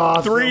fucking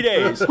awesome. 3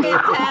 days.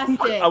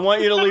 Fantastic. I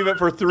want you to leave it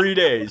for 3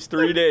 days.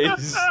 3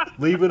 days.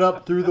 Leave it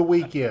up through the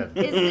weekend.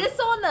 Is this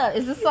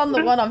on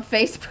the one on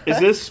Facebook? Is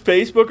this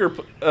Facebook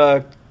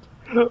or...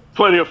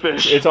 Plenty of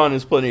Fish. It's on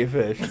his Plenty of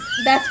Fish.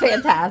 That's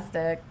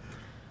fantastic.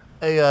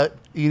 Hey,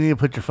 you need to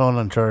put your phone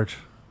on charge.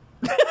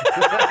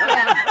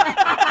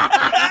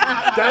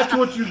 That's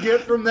what you get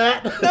from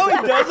that? No, he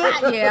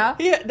doesn't. Yeah.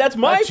 That's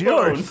my That's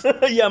phone. yours.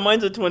 Yeah,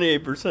 mine's at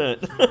 28%.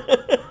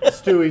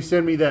 Stewie,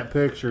 send me that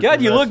picture.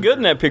 God, you look good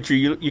in that picture.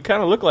 You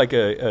kind of look like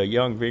a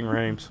young Ving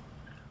Rhames.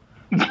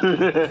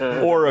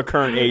 Or a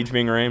current age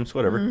Ving Rhames,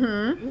 whatever.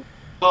 Mm-hmm.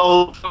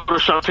 Well,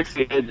 Photoshop takes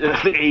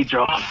the age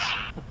off.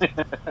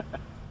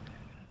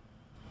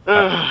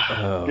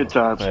 Good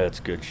times. That's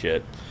good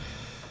shit.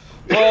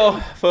 Well,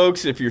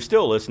 folks, if you're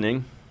still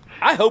listening,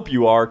 I hope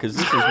you are, because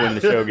this is when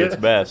the show gets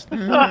best.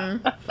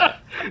 Mm-hmm.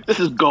 This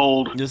is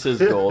gold. This is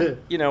gold.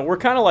 We're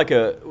kind of like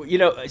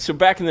so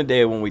back in the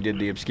day when we did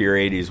the Obscure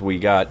 80s, we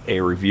got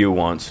a review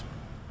once.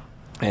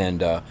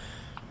 And I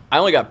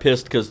only got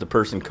pissed because the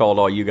person called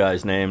all you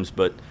guys names,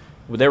 but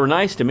they were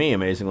nice to me,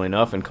 amazingly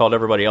enough, and called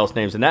everybody else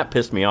names, and that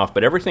pissed me off.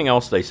 But everything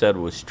else they said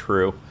was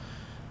true.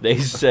 They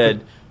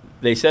said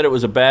it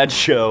was a bad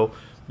show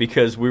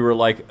because we were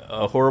like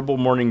a horrible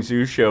morning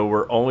zoo show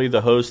where only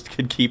the host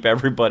could keep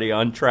everybody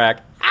on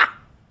track.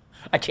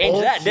 I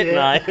changed that, didn't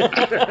I?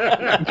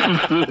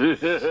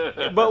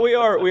 But we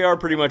are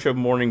pretty much a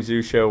morning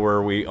zoo show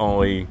where we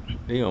only,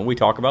 we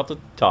talk about the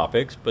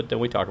topics, but then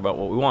we talk about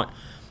what we want.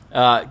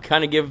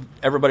 Kind of give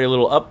everybody a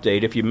little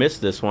update. If you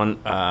missed this one,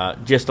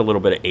 just a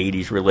little bit of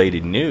 80s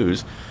related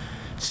news.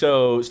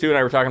 So Stu and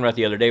I were talking about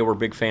the other day, we're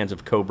big fans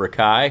of Cobra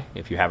Kai.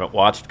 If you haven't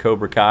watched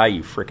Cobra Kai,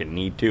 you freaking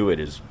need to. It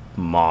is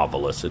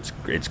marvelous.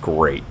 It's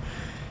great.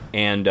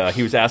 And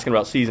he was asking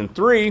about Season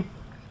 3.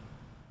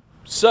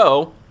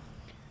 So,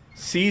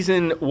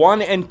 Season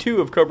 1 and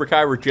 2 of Cobra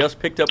Kai were just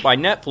picked up by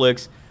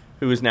Netflix,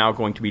 who is now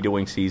going to be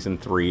doing Season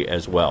 3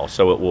 as well.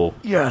 So it will...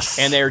 Yes.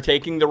 And they're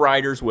taking the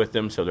writers with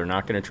them, so they're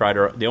not going to try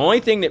to... The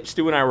only thing that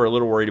Stu and I were a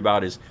little worried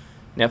about is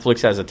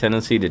Netflix has a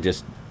tendency to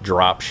just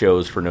drop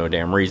shows for no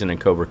damn reason, and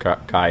Cobra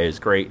Kai is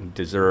great and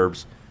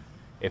deserves...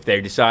 If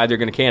they decide they're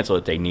going to cancel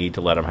it, they need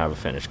to let them have a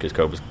finish, because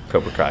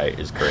Cobra Kai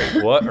is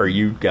great. What are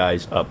you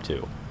guys up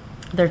to?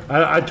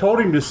 I told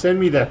him to send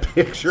me that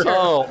picture.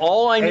 Oh,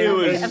 all I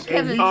knew is... He's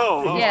trying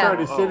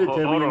to send it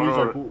to me, and he's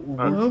like...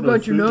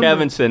 got your number.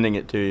 Kevin's sending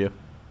it to you.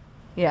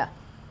 Yeah.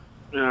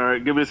 All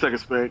right, give me a second,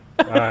 Spank.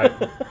 All right.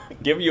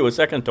 Give you a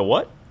second to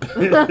what?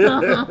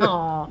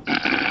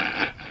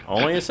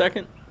 Only a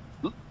second?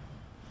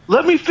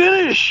 Let me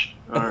finish.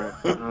 All right.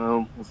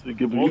 Let's see,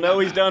 we'll know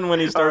he's done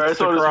when he starts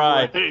to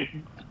cry.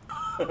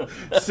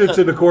 Sits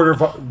in the corner,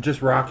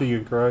 just rocking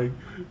and crying.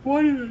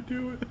 Why did I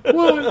do it?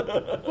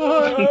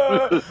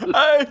 Why?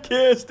 I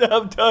can't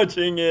stop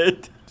touching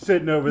it.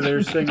 Sitting over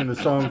there singing the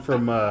song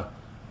from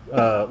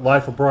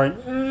Life of Brian.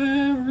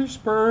 Every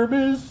sperm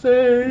is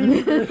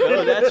sacred.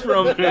 No, that's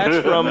from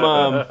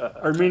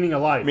or Meaning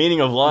of Life.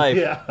 Meaning of Life.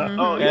 Yeah.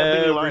 Oh,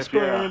 yeah. Every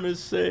sperm is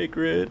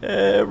sacred.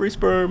 Every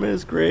sperm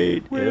is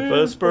great. If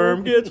a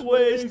sperm gets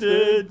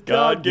wasted,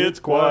 God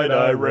gets quite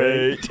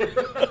irate.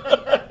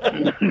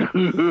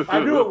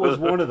 I knew it was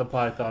one of the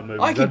Python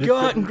movies. I could go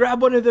out and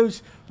grab one of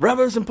those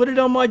rubbers and put it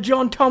on my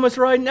John Thomas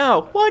right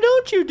now. Why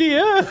don't you,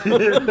 dear?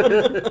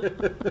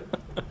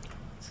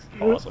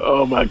 Awesome.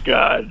 Oh my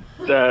God!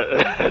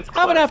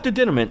 Have it after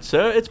dinner, mint,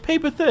 sir. It's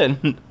paper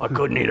thin. I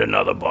couldn't eat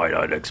another bite.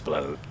 I'd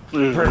explode.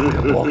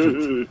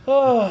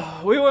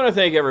 Oh, we want to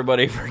thank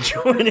everybody for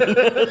joining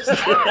us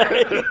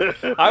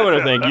today. I want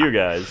to thank you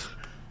guys.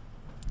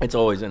 It's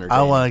always entertaining.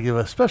 I want to give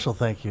a special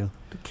thank you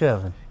to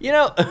Kevin. You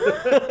know,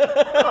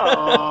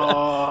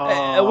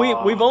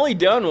 we've only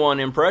done one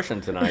impression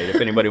tonight. If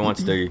anybody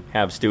wants to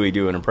have Stewie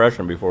do an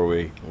impression before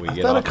we I've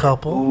get done off. a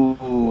couple.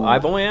 Ooh.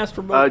 I've only asked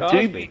for Bill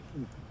Cosby.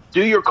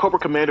 Do your Cobra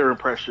Commander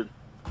impression.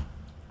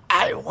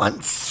 I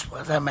once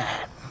was a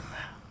man.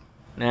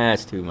 Nah,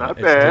 it's too much.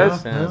 Not bad.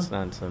 It's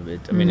not some.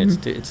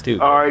 It's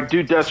too. All right,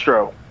 do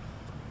Destro.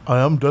 I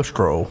am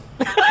Destro.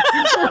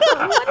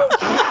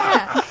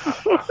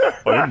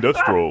 I am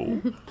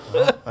Destro.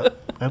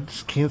 I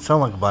just can't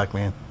sound like a black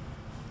man.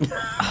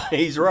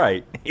 He's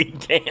right. He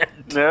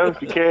can't. No,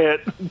 you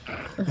can't.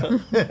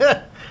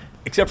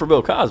 Except for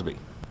Bill Cosby.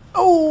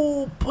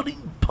 Oh,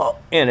 pudding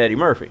pop. And Eddie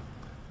Murphy.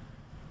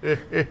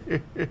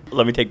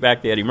 Let me take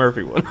back the Eddie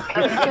Murphy one.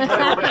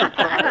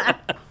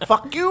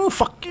 Fuck you,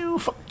 fuck you,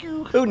 fuck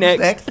you. Who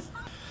next?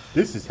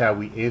 This is how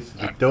we answer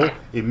the door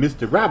in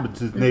Mr.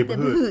 Robinson's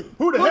neighborhood.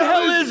 Who the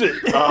hell is it?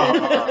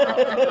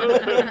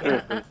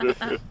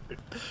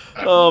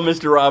 Oh,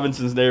 Mr.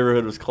 Robinson's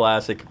Neighborhood was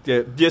classic.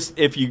 Just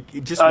if you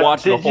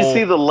watch the whole. Did you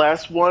see the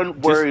last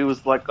one where he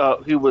was like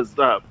he was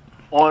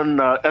on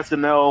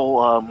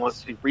SNL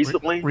let's see,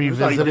 recently?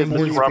 Revisiting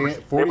his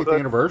 40th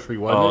anniversary,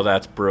 wasn't it?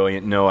 That's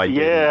brilliant. No, I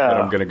didn't, but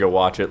I'm going to go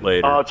watch it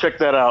later. Oh, check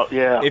that out,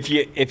 yeah. If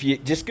you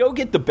just go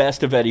get the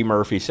best of Eddie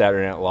Murphy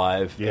Saturday Night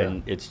Live,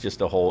 and it's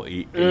just a whole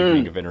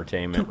evening of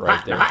entertainment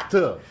right there. Hot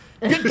tub.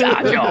 Good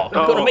God, y'all.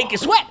 I'm going to make you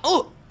sweat.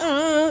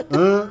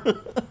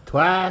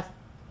 Twice.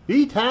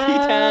 Three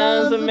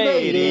times a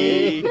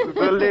matey.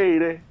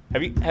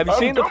 Have you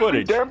seen the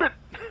footage? Damn it.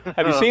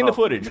 Have you seen the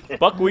footage?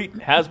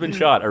 Buckwheat has been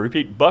shot. I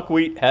repeat,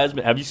 Buckwheat has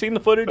been. Have you seen the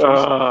footage?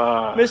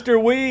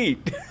 Mr. Wheat.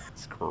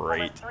 It's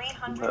great.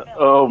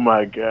 Oh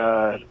my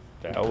God.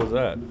 The hell was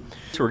that?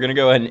 So we're gonna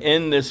go ahead and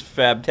end this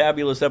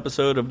fabtabulous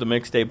episode of the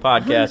Mixtape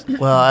Podcast.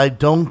 Well, I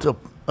don't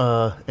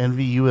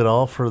envy you at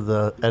all for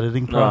the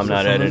editing process. No,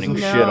 I'm not editing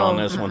shit on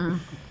this one.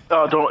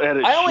 Oh, don't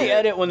edit. I only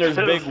edit when there's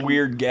big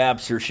weird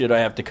gaps or shit I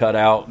have to cut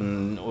out,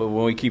 and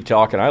when we keep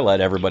talking, I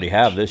let everybody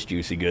have this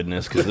juicy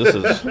goodness because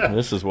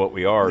this is what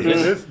we are.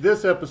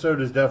 This episode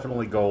is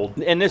definitely gold,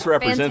 and this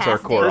represents our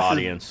core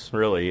audience.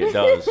 Really, it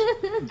does.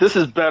 This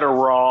is better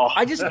raw.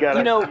 I just you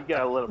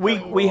gotta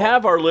we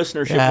have our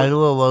listenership. Yeah, a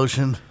little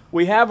lotion.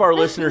 We have our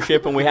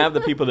listenership, and we have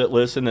the people that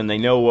listen, and they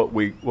know what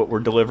we're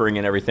delivering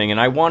and everything. And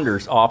I wonder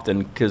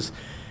often because,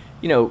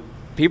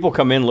 people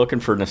come in looking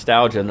for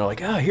nostalgia, and they're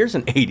like, oh, here's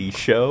an 80s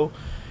show.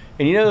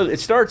 And, it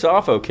starts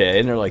off okay,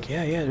 and they're like,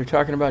 yeah, they're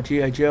talking about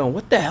G.I. Joe. And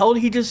what the hell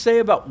did he just say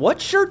about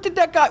what shirt did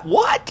that guy?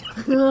 What?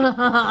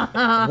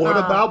 What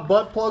about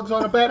butt plugs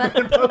on a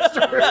Batman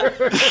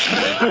poster?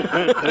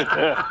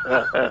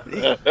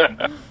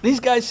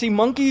 These guys see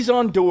monkeys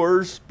on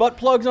doors, butt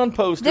plugs on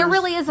posters. There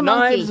really is a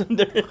monkey.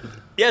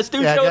 Yes,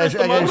 dude, show us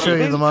the monkey. I gotta show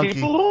you the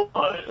monkey.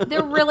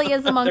 There really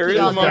is a monkey. There is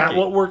on a monkey. Is that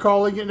what we're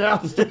calling it now?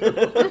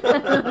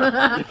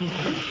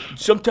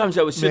 Sometimes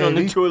I would sit on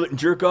the toilet and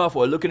jerk off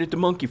while looking at the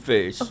monkey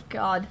face. Oh,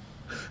 God.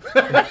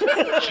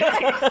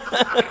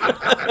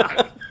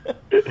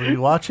 Were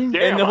you watching?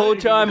 And the whole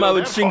time I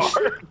would sing...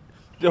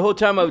 The whole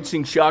time I would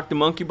sing Shock the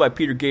Monkey by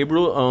Peter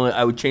Gabriel.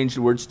 I would change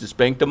the words to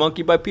Spank the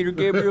Monkey by Peter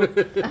Gabriel.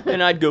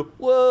 And I'd go,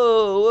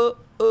 whoa,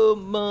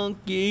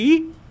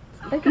 monkey.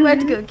 I go back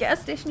to go to the gas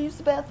station and use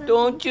the bathroom.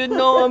 Don't you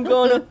know I'm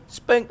gonna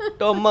spank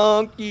the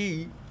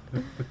monkey?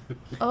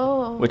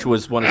 Oh. Which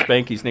was one of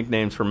Spanky's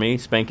nicknames for me,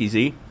 Spanky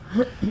Z.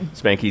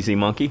 Spanky Z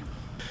Monkey.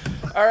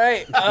 All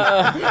right.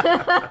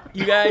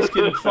 You guys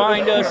can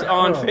find us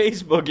on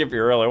Facebook if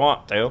you really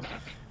want to.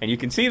 And you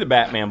can see the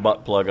Batman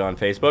butt plug on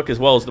Facebook, as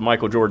well as the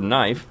Michael Jordan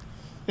knife.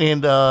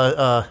 And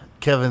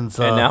Kevin's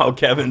and now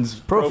Kevin's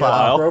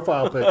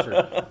profile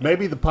picture.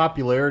 Maybe the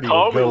popularity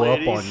will go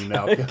up on you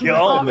now.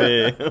 Call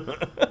me.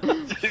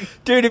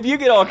 Dude, if you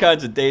get all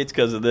kinds of dates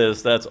because of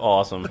this, that's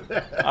awesome.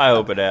 I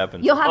hope it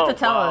happens. You'll have to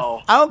tell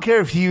us. I don't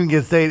care if he even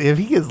gets dated. If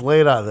he gets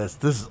laid on this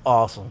is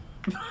awesome.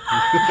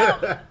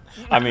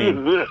 I mean...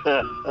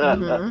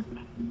 Mm-hmm.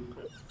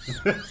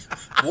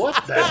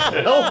 What the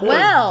hell was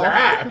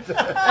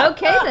that?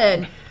 Okay,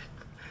 then.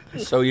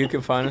 So you can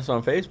find us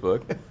on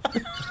Facebook.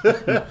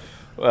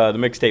 The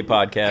Mixtape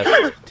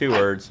Podcast, 2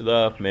 words.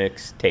 The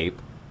Mixtape.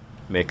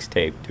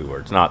 Mixtape, 2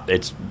 words. Not,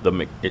 it's the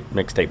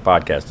Mixtape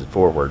Podcast is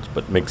 4 words,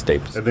 but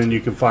Mixtapes. And then you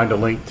can find a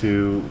link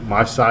to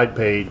my side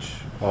page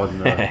on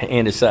the...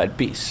 and his side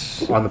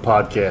piece. On the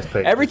podcast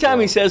page. Every time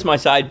he says my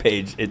side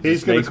page,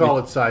 he's going to call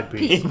it side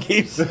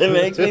piece. It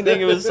makes me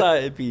think of a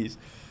side piece.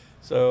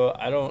 So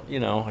I don't,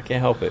 I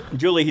can't help it.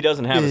 Julie, he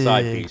doesn't have a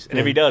side piece. And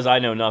if he does, I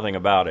know nothing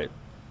about it.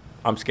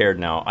 I'm scared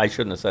now. I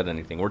shouldn't have said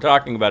anything. We're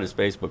talking about his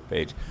Facebook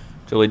page.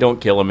 Julie,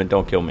 don't kill him and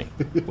don't kill me.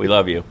 We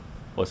love you.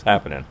 What's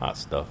happening? Hot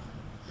stuff.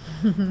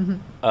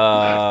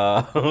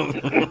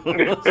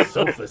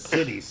 Sofa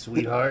City,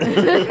 sweetheart.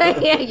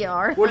 Yeah, you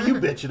are. What are you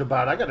bitching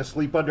about? I got to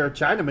sleep under a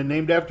Chinaman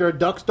named after a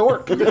duck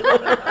stork. What's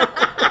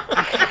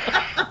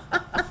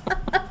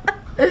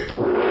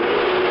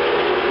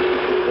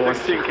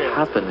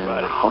happening?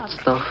 Hot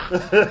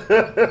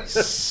stuff.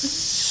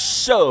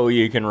 So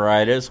you can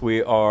write us.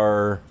 We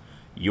are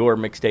your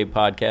mixtape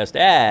podcast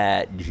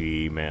at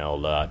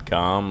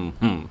gmail.com.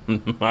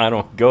 I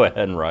don't go ahead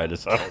and write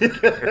us. I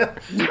don't care.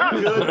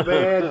 Good,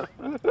 man.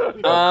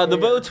 The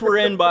votes were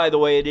in, by the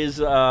way. It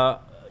is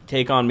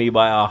Take On Me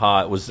by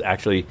Aha. It was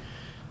actually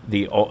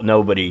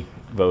nobody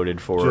voted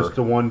for. Just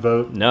the one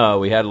vote? No,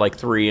 we had like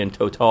 3 in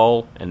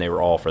total, and they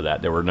were all for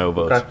that. There were no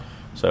votes. Okay.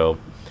 So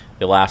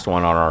the last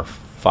one on our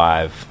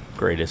 5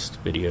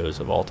 greatest videos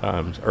of all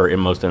time, or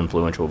most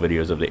influential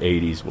videos of the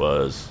 80s,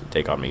 was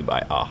Take On Me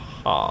by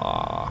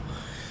Aha.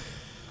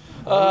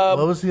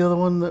 What was the other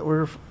one that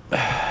we're...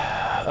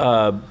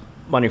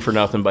 Money for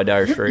Nothing by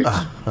Dire Straits.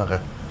 Okay.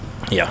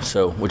 Yeah,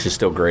 which is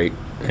still great,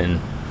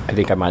 and I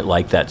think I might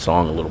like that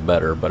song a little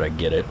better, but I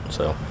get it,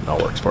 so it all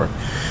works for it.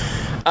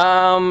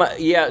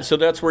 Yeah, so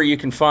that's where you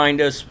can find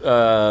us.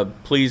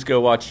 Please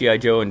go watch G.I.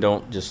 Joe, and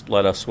don't just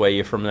let us sway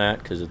you from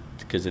that, because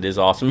it is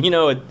awesome. You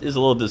know, it is a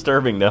little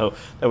disturbing, though,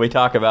 that we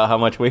talk about how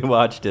much we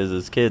watched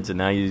as kids, and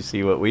now you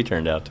see what we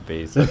turned out to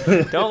be. So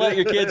don't let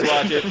your kids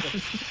watch it.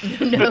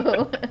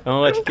 No.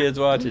 Don't let your kids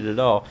watch it at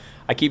all.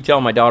 I keep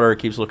telling my daughter,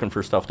 keeps looking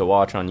for stuff to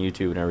watch on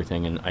YouTube and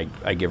everything, and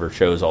I give her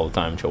shows all the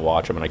time, and she'll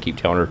watch them, and I keep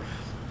telling her,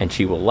 and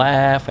she will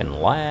laugh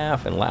and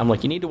laugh and laugh. I'm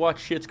like, you need to watch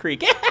Schitt's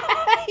Creek.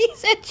 He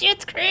said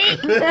Schitt's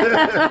Creek.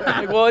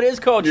 Like, well, it is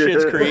called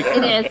Schitt's Creek.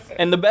 It is.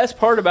 And the best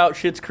part about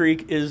Schitt's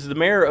Creek is the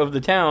mayor of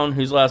the town,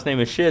 whose last name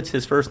is Schitz,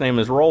 his first name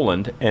is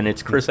Roland, and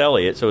it's Chris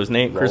Elliott. So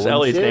Chris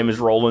Elliott's name is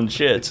Roland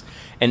Schitz.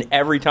 And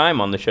every time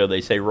on the show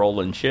they say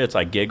Roland Schitz,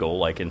 I giggle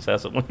like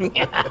incessantly.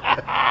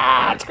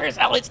 It's Chris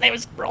Elliott's name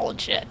is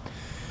Roland Schitz.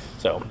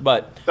 So,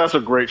 but that's a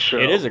great show.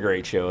 It is a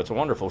great show. It's a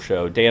wonderful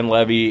show. Dan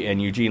Levy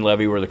and Eugene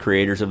Levy were the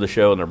creators of the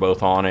show, and they're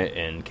both on it.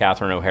 And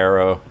Catherine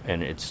O'Hara,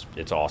 and it's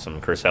awesome.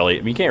 Chris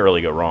Elliott. I mean, you can't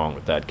really go wrong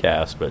with that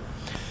cast. But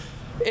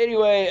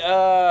anyway,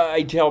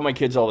 I tell my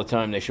kids all the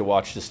time they should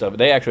watch this stuff.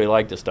 They actually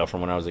like this stuff from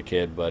when I was a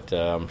kid, but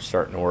I'm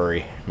starting to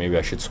worry. Maybe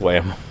I should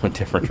sway them in a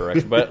different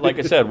direction. But like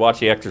I said, watch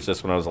The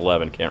Exorcist when I was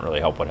 11. Can't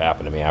really help what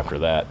happened to me after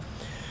that.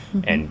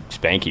 And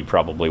Spanky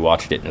probably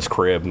watched it in his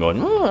crib going,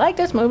 I like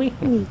this movie.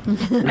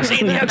 I've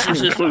seen The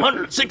Exorcist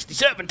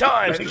 167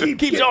 times. It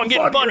keeps on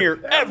getting funnier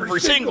every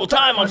single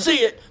time I see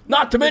it.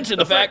 Not to mention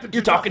the fact that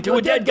you're talking to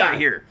a dead guy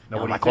here.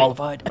 Now, am I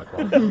qualified?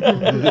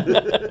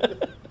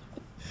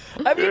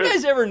 Have you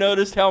guys ever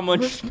noticed how much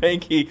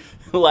Spanky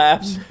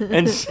laughs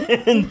and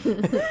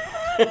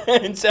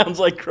sounds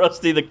like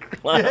Krusty the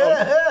Clown?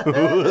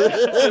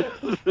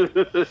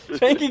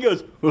 Spanky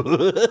goes,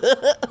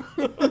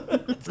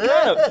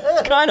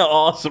 it's kind of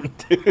awesome,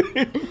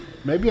 dude.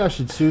 Maybe I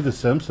should sue The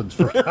Simpsons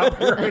for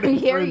copyright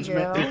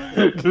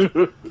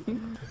infringement.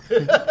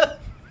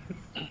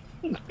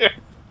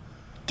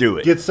 Do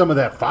it. Get some of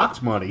that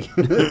Fox money.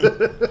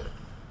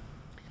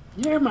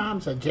 Your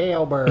mom's a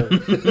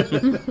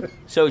jailbird.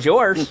 So's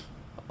yours.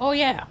 Oh,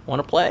 yeah.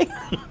 Want to play?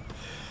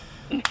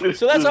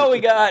 So that's all we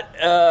got.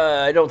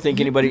 I don't think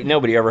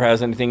nobody ever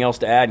has anything else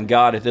to add. And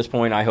God, at this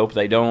point, I hope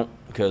they don't,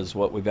 because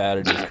what we've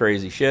added is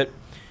crazy shit.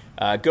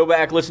 Go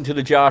back, listen to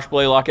the Josh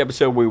Blaylock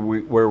episode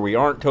where we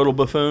aren't total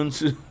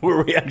buffoons,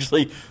 where we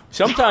actually,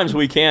 sometimes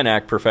we can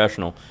act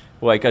professional.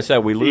 Like I said,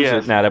 we lose it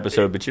in that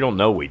episode, but you don't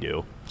know we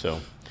do. So,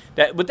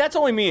 but that's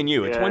only me and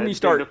you. It's when you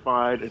start.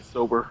 Dignified, it's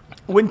sober.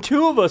 When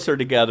 2 of us are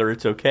together,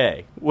 it's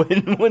okay.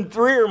 When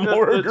 3 or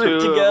more are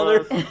grouped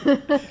together,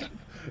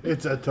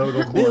 it's a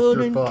total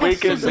clusterfuck. We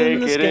can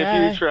make it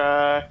if you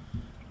try.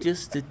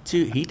 Just the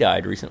 2. He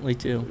died recently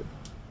too.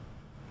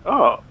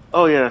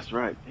 Oh yeah, that's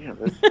right. Damn,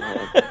 that's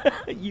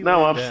right.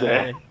 Now I'm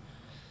sad.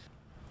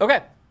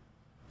 Okay,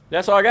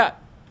 that's all I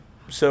got.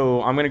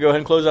 So I'm going to go ahead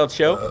and close out the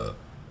show.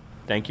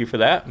 Thank you for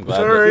that. I'm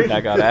glad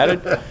that got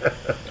added.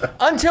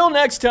 Until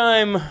next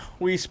time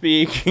we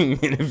speak,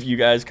 if you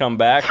guys come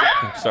back,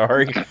 I'm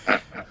sorry.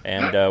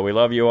 And we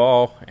love you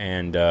all.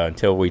 And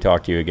until we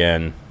talk to you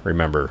again,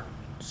 remember,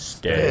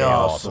 stay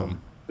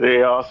awesome.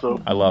 Stay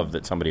awesome. I love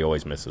that somebody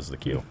always misses the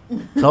cue.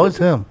 It's always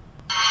him.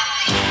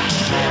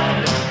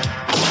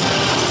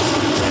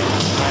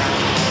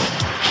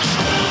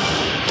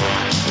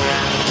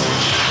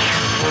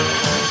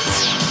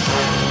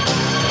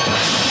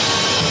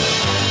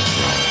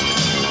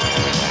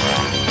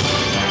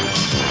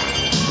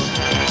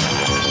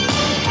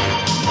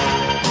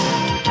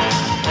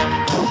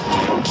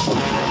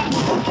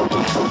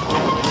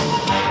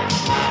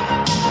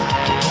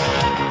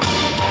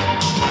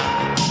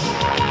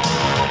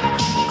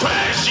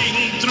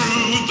 Crashing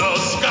through the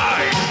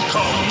sky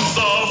comes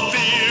a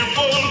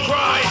fearful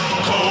cry.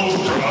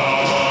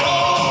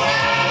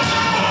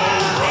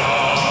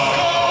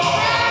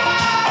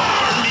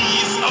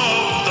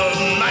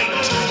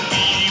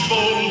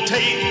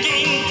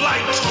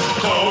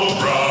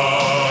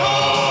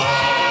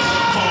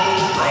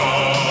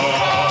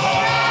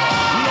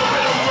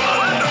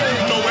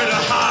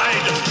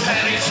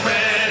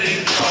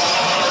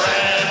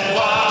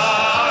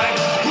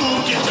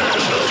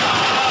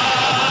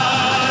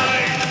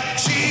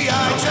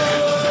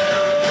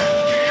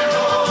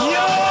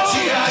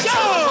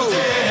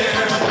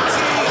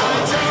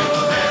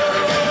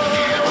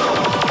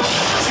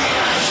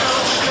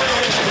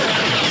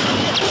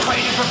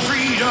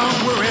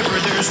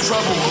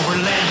 trouble over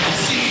land and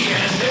sea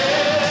and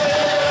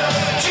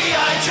air.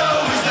 G.I.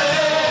 Joe is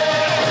there.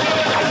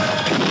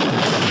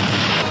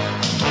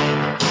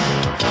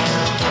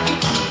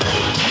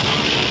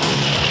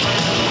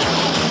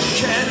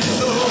 Can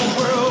the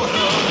world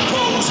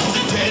oppose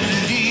the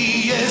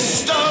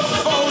deadliest of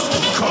foes?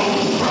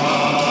 Cobra.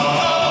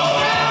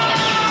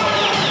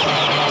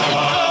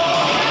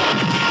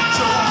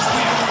 Jones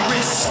will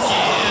risk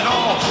it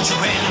all to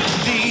end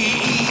the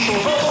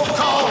evil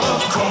call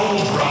of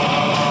Cobra.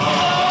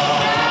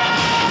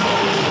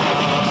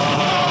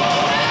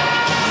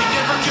 They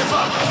never give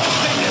up,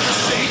 they never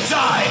say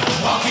die.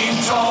 Walking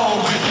tall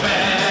with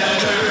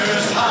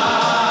banners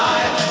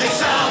high, they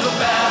sound the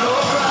battle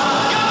cry.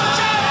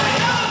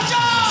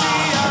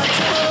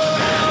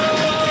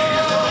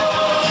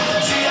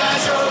 G.I.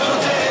 Joe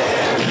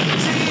there,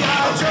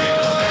 G.I. Joe,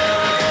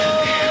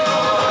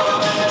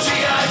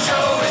 G.I.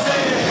 Joe is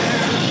there.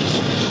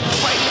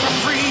 Fight for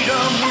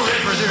freedom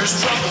wherever there's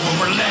trouble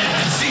over land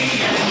and sea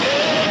and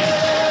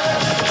air.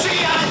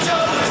 G.I.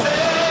 Joe is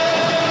there.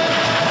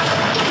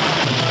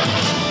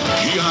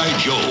 G.I.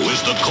 Joe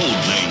is the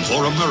code name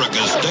for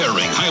America's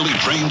daring, highly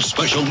trained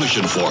Special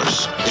Mission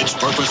Force. Its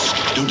purpose,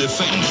 to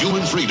defend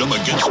human freedom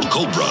against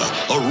Cobra,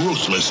 a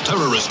ruthless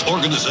terrorist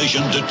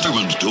organization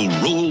determined to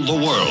rule the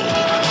world.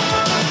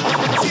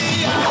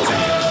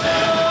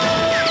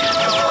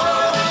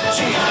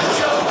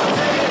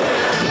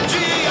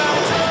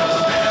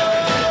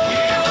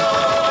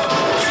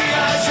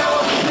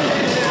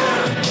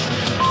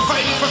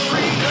 Fighting for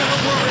freedom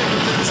wherever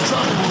there's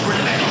trouble over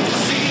land and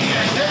sea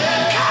and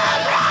air.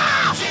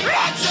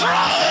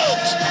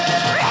 Retreat!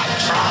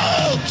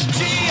 Retreat!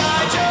 G.I.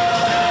 Joe!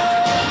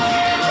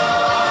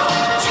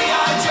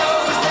 G.I. Joe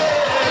is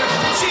there!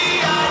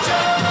 G.I. Joe.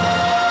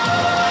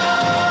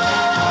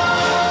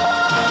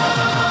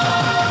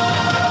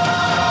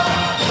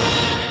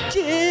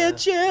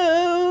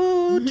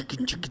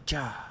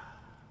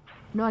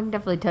 No, I can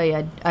definitely tell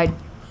you. I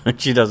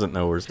She doesn't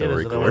know we're still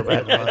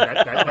recording.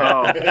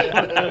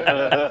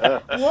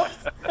 Whoops.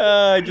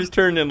 I just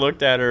turned and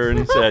looked at her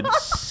and said,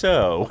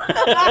 "So."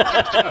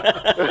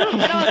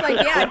 And I was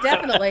like, yeah,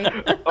 definitely.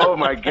 Oh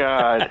my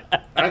God!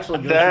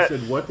 Actually, That-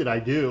 Josie said, "What did I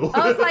do?"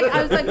 I was like,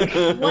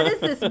 what is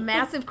this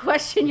massive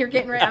question you're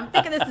getting ready? I'm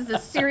thinking this is a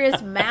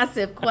serious,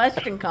 massive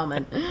question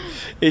coming.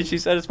 And she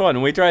said it's fun.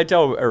 And we try to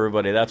tell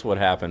everybody that's what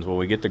happens when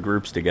we get the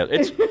groups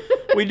together.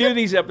 We do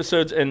these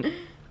episodes, and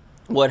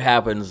what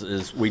happens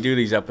is we do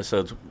these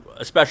episodes,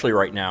 especially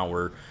right now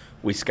where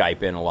we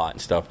Skype in a lot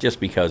and stuff, just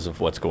because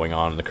of what's going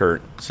on in the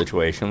current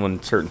situation.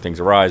 When certain things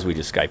arise, we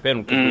just Skype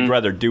in because we'd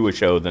rather do a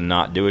show than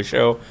not do a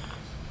show.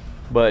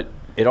 But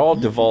it all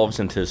devolves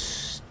into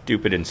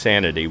stupid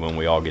insanity when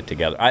we all get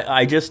together.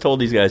 I just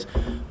told these guys,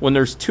 when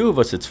there's two of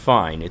us, it's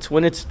fine. It's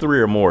when it's three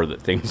or more that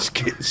things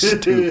get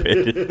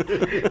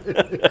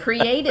stupid.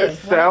 Creative.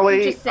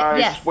 Sally, Just say- I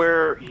yes.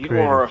 swear you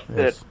Creative, are a fit.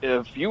 yes.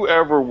 If you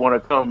ever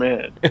want to come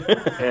in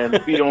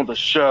and be on the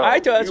show,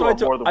 That's you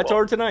what are more than I told her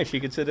welcome. tonight. She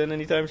could sit in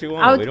anytime she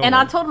wanted. I We don't and I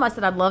mind. told him, I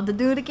said, I'd love to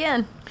do it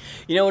again.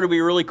 You know, it'll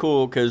be really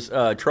cool because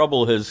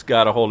Trouble has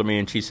got a hold of me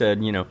and she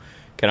said, you know,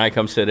 can I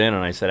come sit in?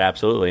 And I said,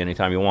 absolutely,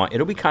 anytime you want.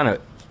 It'll be kind of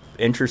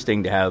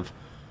interesting to have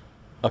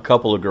a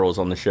couple of girls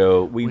on the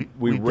show. We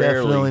definitely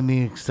rarely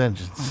need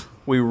extensions.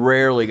 we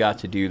rarely got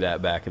to do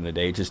that back in the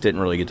day. It just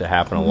didn't really get to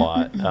happen a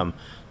lot.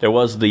 There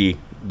was the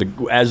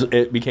as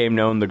it became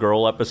known, the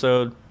girl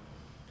episode,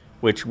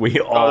 which we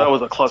all that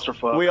was a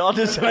clusterfuck. we all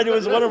decided it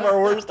was one of our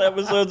worst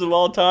episodes of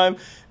all time,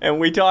 and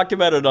we talked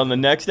about it on the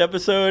next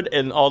episode,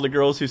 and all the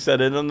girls who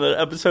sat in on the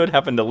episode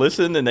happened to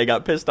listen, and they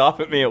got pissed off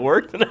at me at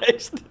work the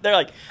next. They're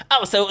like,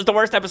 oh, so it was the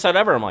worst episode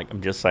ever. I'm like,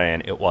 I'm just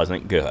saying it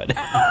wasn't good.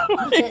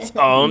 That's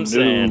all I'm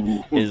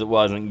saying is it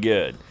wasn't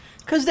good.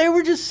 Because they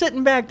were just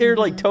sitting back there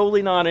like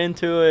totally not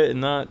into it and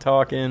not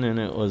talking, and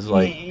it was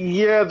like...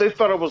 Yeah, they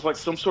thought it was like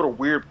some sort of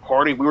weird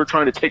party. We were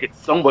trying to take it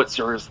somewhat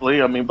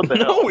seriously. I mean, what the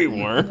hell? No, we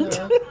weren't.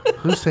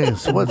 Who's saying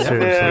what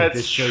seriously?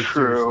 That's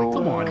true.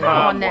 Come on, Come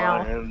on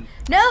now.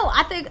 No,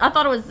 I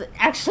thought it was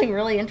actually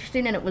really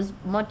interesting, and it was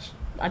much.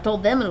 I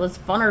told them it was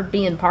funner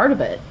being part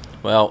of it.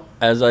 Well,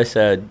 as I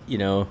said, you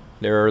know,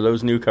 there are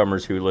those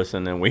newcomers who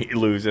listen and we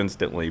lose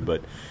instantly,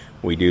 but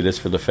we do this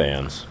for the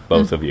fans,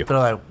 both of you. They're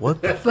like,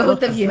 what the Both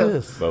fuck of is you.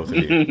 this? Both of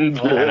you.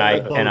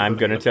 and I'm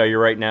going to tell you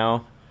right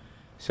now.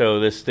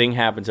 So this thing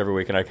happens every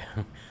week, and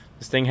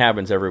this thing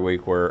happens every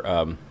week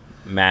where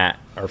Matt,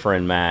 our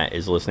friend Matt,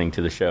 is listening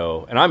to the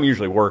show, and I'm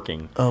usually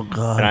working. Oh,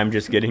 God. And I'm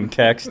just getting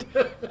text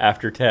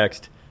after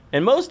text,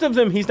 and most of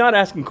them he's not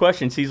asking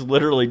questions; he's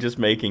literally just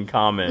making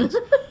comments,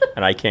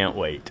 and I can't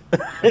wait.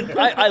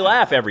 I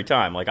laugh every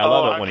time. Like I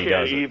love it when he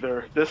does it.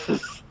 Either. This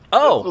was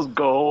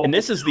gold. And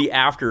this is the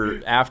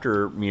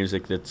after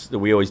music that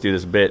we always do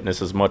this bit, and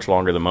this is much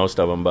longer than most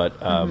of them. But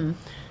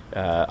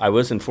I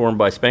was informed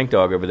by Spank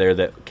Dog over there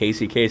that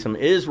Casey Kasem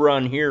is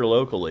run here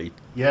locally.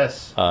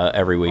 Yes.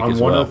 Every week on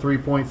as well.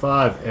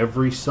 103.5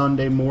 every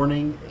Sunday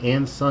morning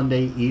and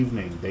Sunday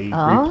evening. They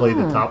replay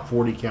the top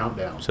 40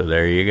 countdown. So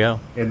there you go.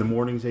 In the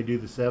mornings they do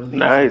the 70s.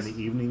 Nice. In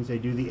the evenings they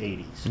do the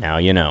 80s. Now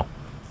you know.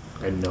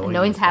 And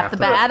knowing's half the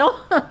battle.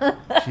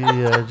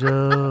 G.I.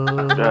 Joe.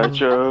 G.I.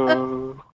 Joe.